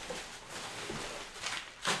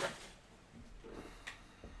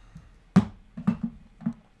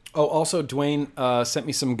 Oh, also, Dwayne sent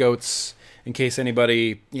me some goats in case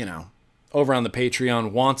anybody, you know, over on the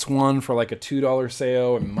Patreon wants one for like a $2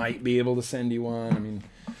 sale. I might be able to send you one. I mean,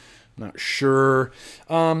 I'm not sure.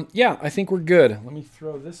 Yeah, I think we're good. Let me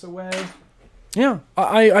throw this away. Yeah,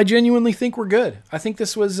 I genuinely think we're good. I think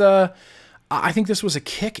this was a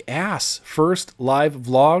kick-ass first live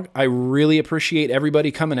vlog. I really appreciate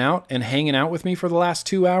everybody coming out and hanging out with me for the last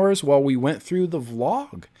 2 hours while we went through the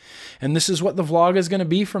vlog. And this is what the vlog is going to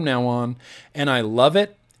be from now on. And I love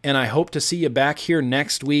it. And I hope to see you back here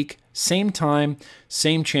next week. Same time,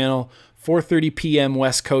 same channel, 4:30 p.m.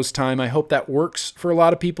 West Coast time. I hope that works for a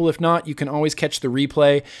lot of people. If not, you can always catch the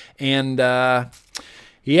replay. And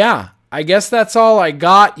yeah, I guess that's all I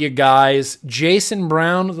got, you guys. Jason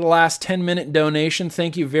Brown with the last 10-minute donation.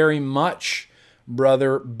 Thank you very much,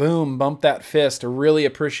 brother. Boom, bump that fist. I really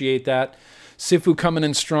appreciate that. Sifu coming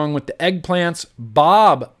in strong with the eggplants.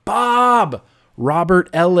 Bob, Robert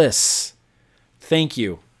Ellis. Thank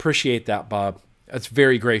you. Appreciate that, Bob. That's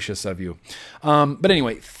very gracious of you. But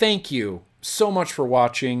anyway, thank you so much for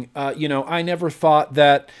watching. You know, I never thought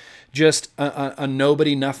that just a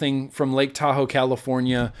nobody nothing from Lake Tahoe,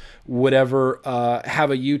 California would ever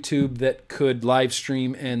have a YouTube that could live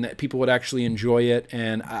stream and that people would actually enjoy it.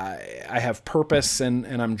 And I have purpose and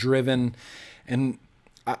I'm driven. And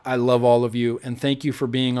I love all of you, and thank you for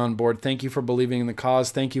being on board. Thank you for believing in the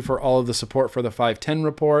cause. Thank you for all of the support for the 510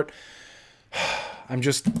 report.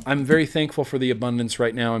 I'm very thankful for the abundance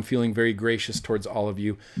right now. I'm feeling very gracious towards all of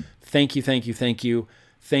you. Thank you, thank you, thank you.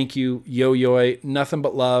 Thank you, yo-yo, nothing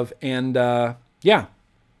but love. And yeah,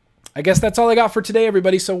 I guess that's all I got for today,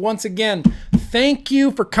 everybody. So once again, thank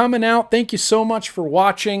you for coming out. Thank you so much for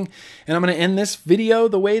watching. And I'm going to end this video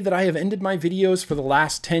the way that I have ended my videos for the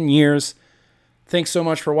last 10 years. Thanks so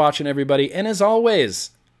much for watching, everybody. And as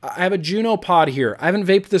always, I have a Juno pod here. I haven't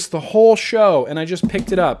vaped this the whole show, and I just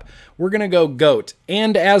picked it up. We're going to go goat.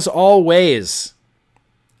 And as always,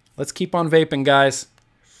 let's keep on vaping, guys.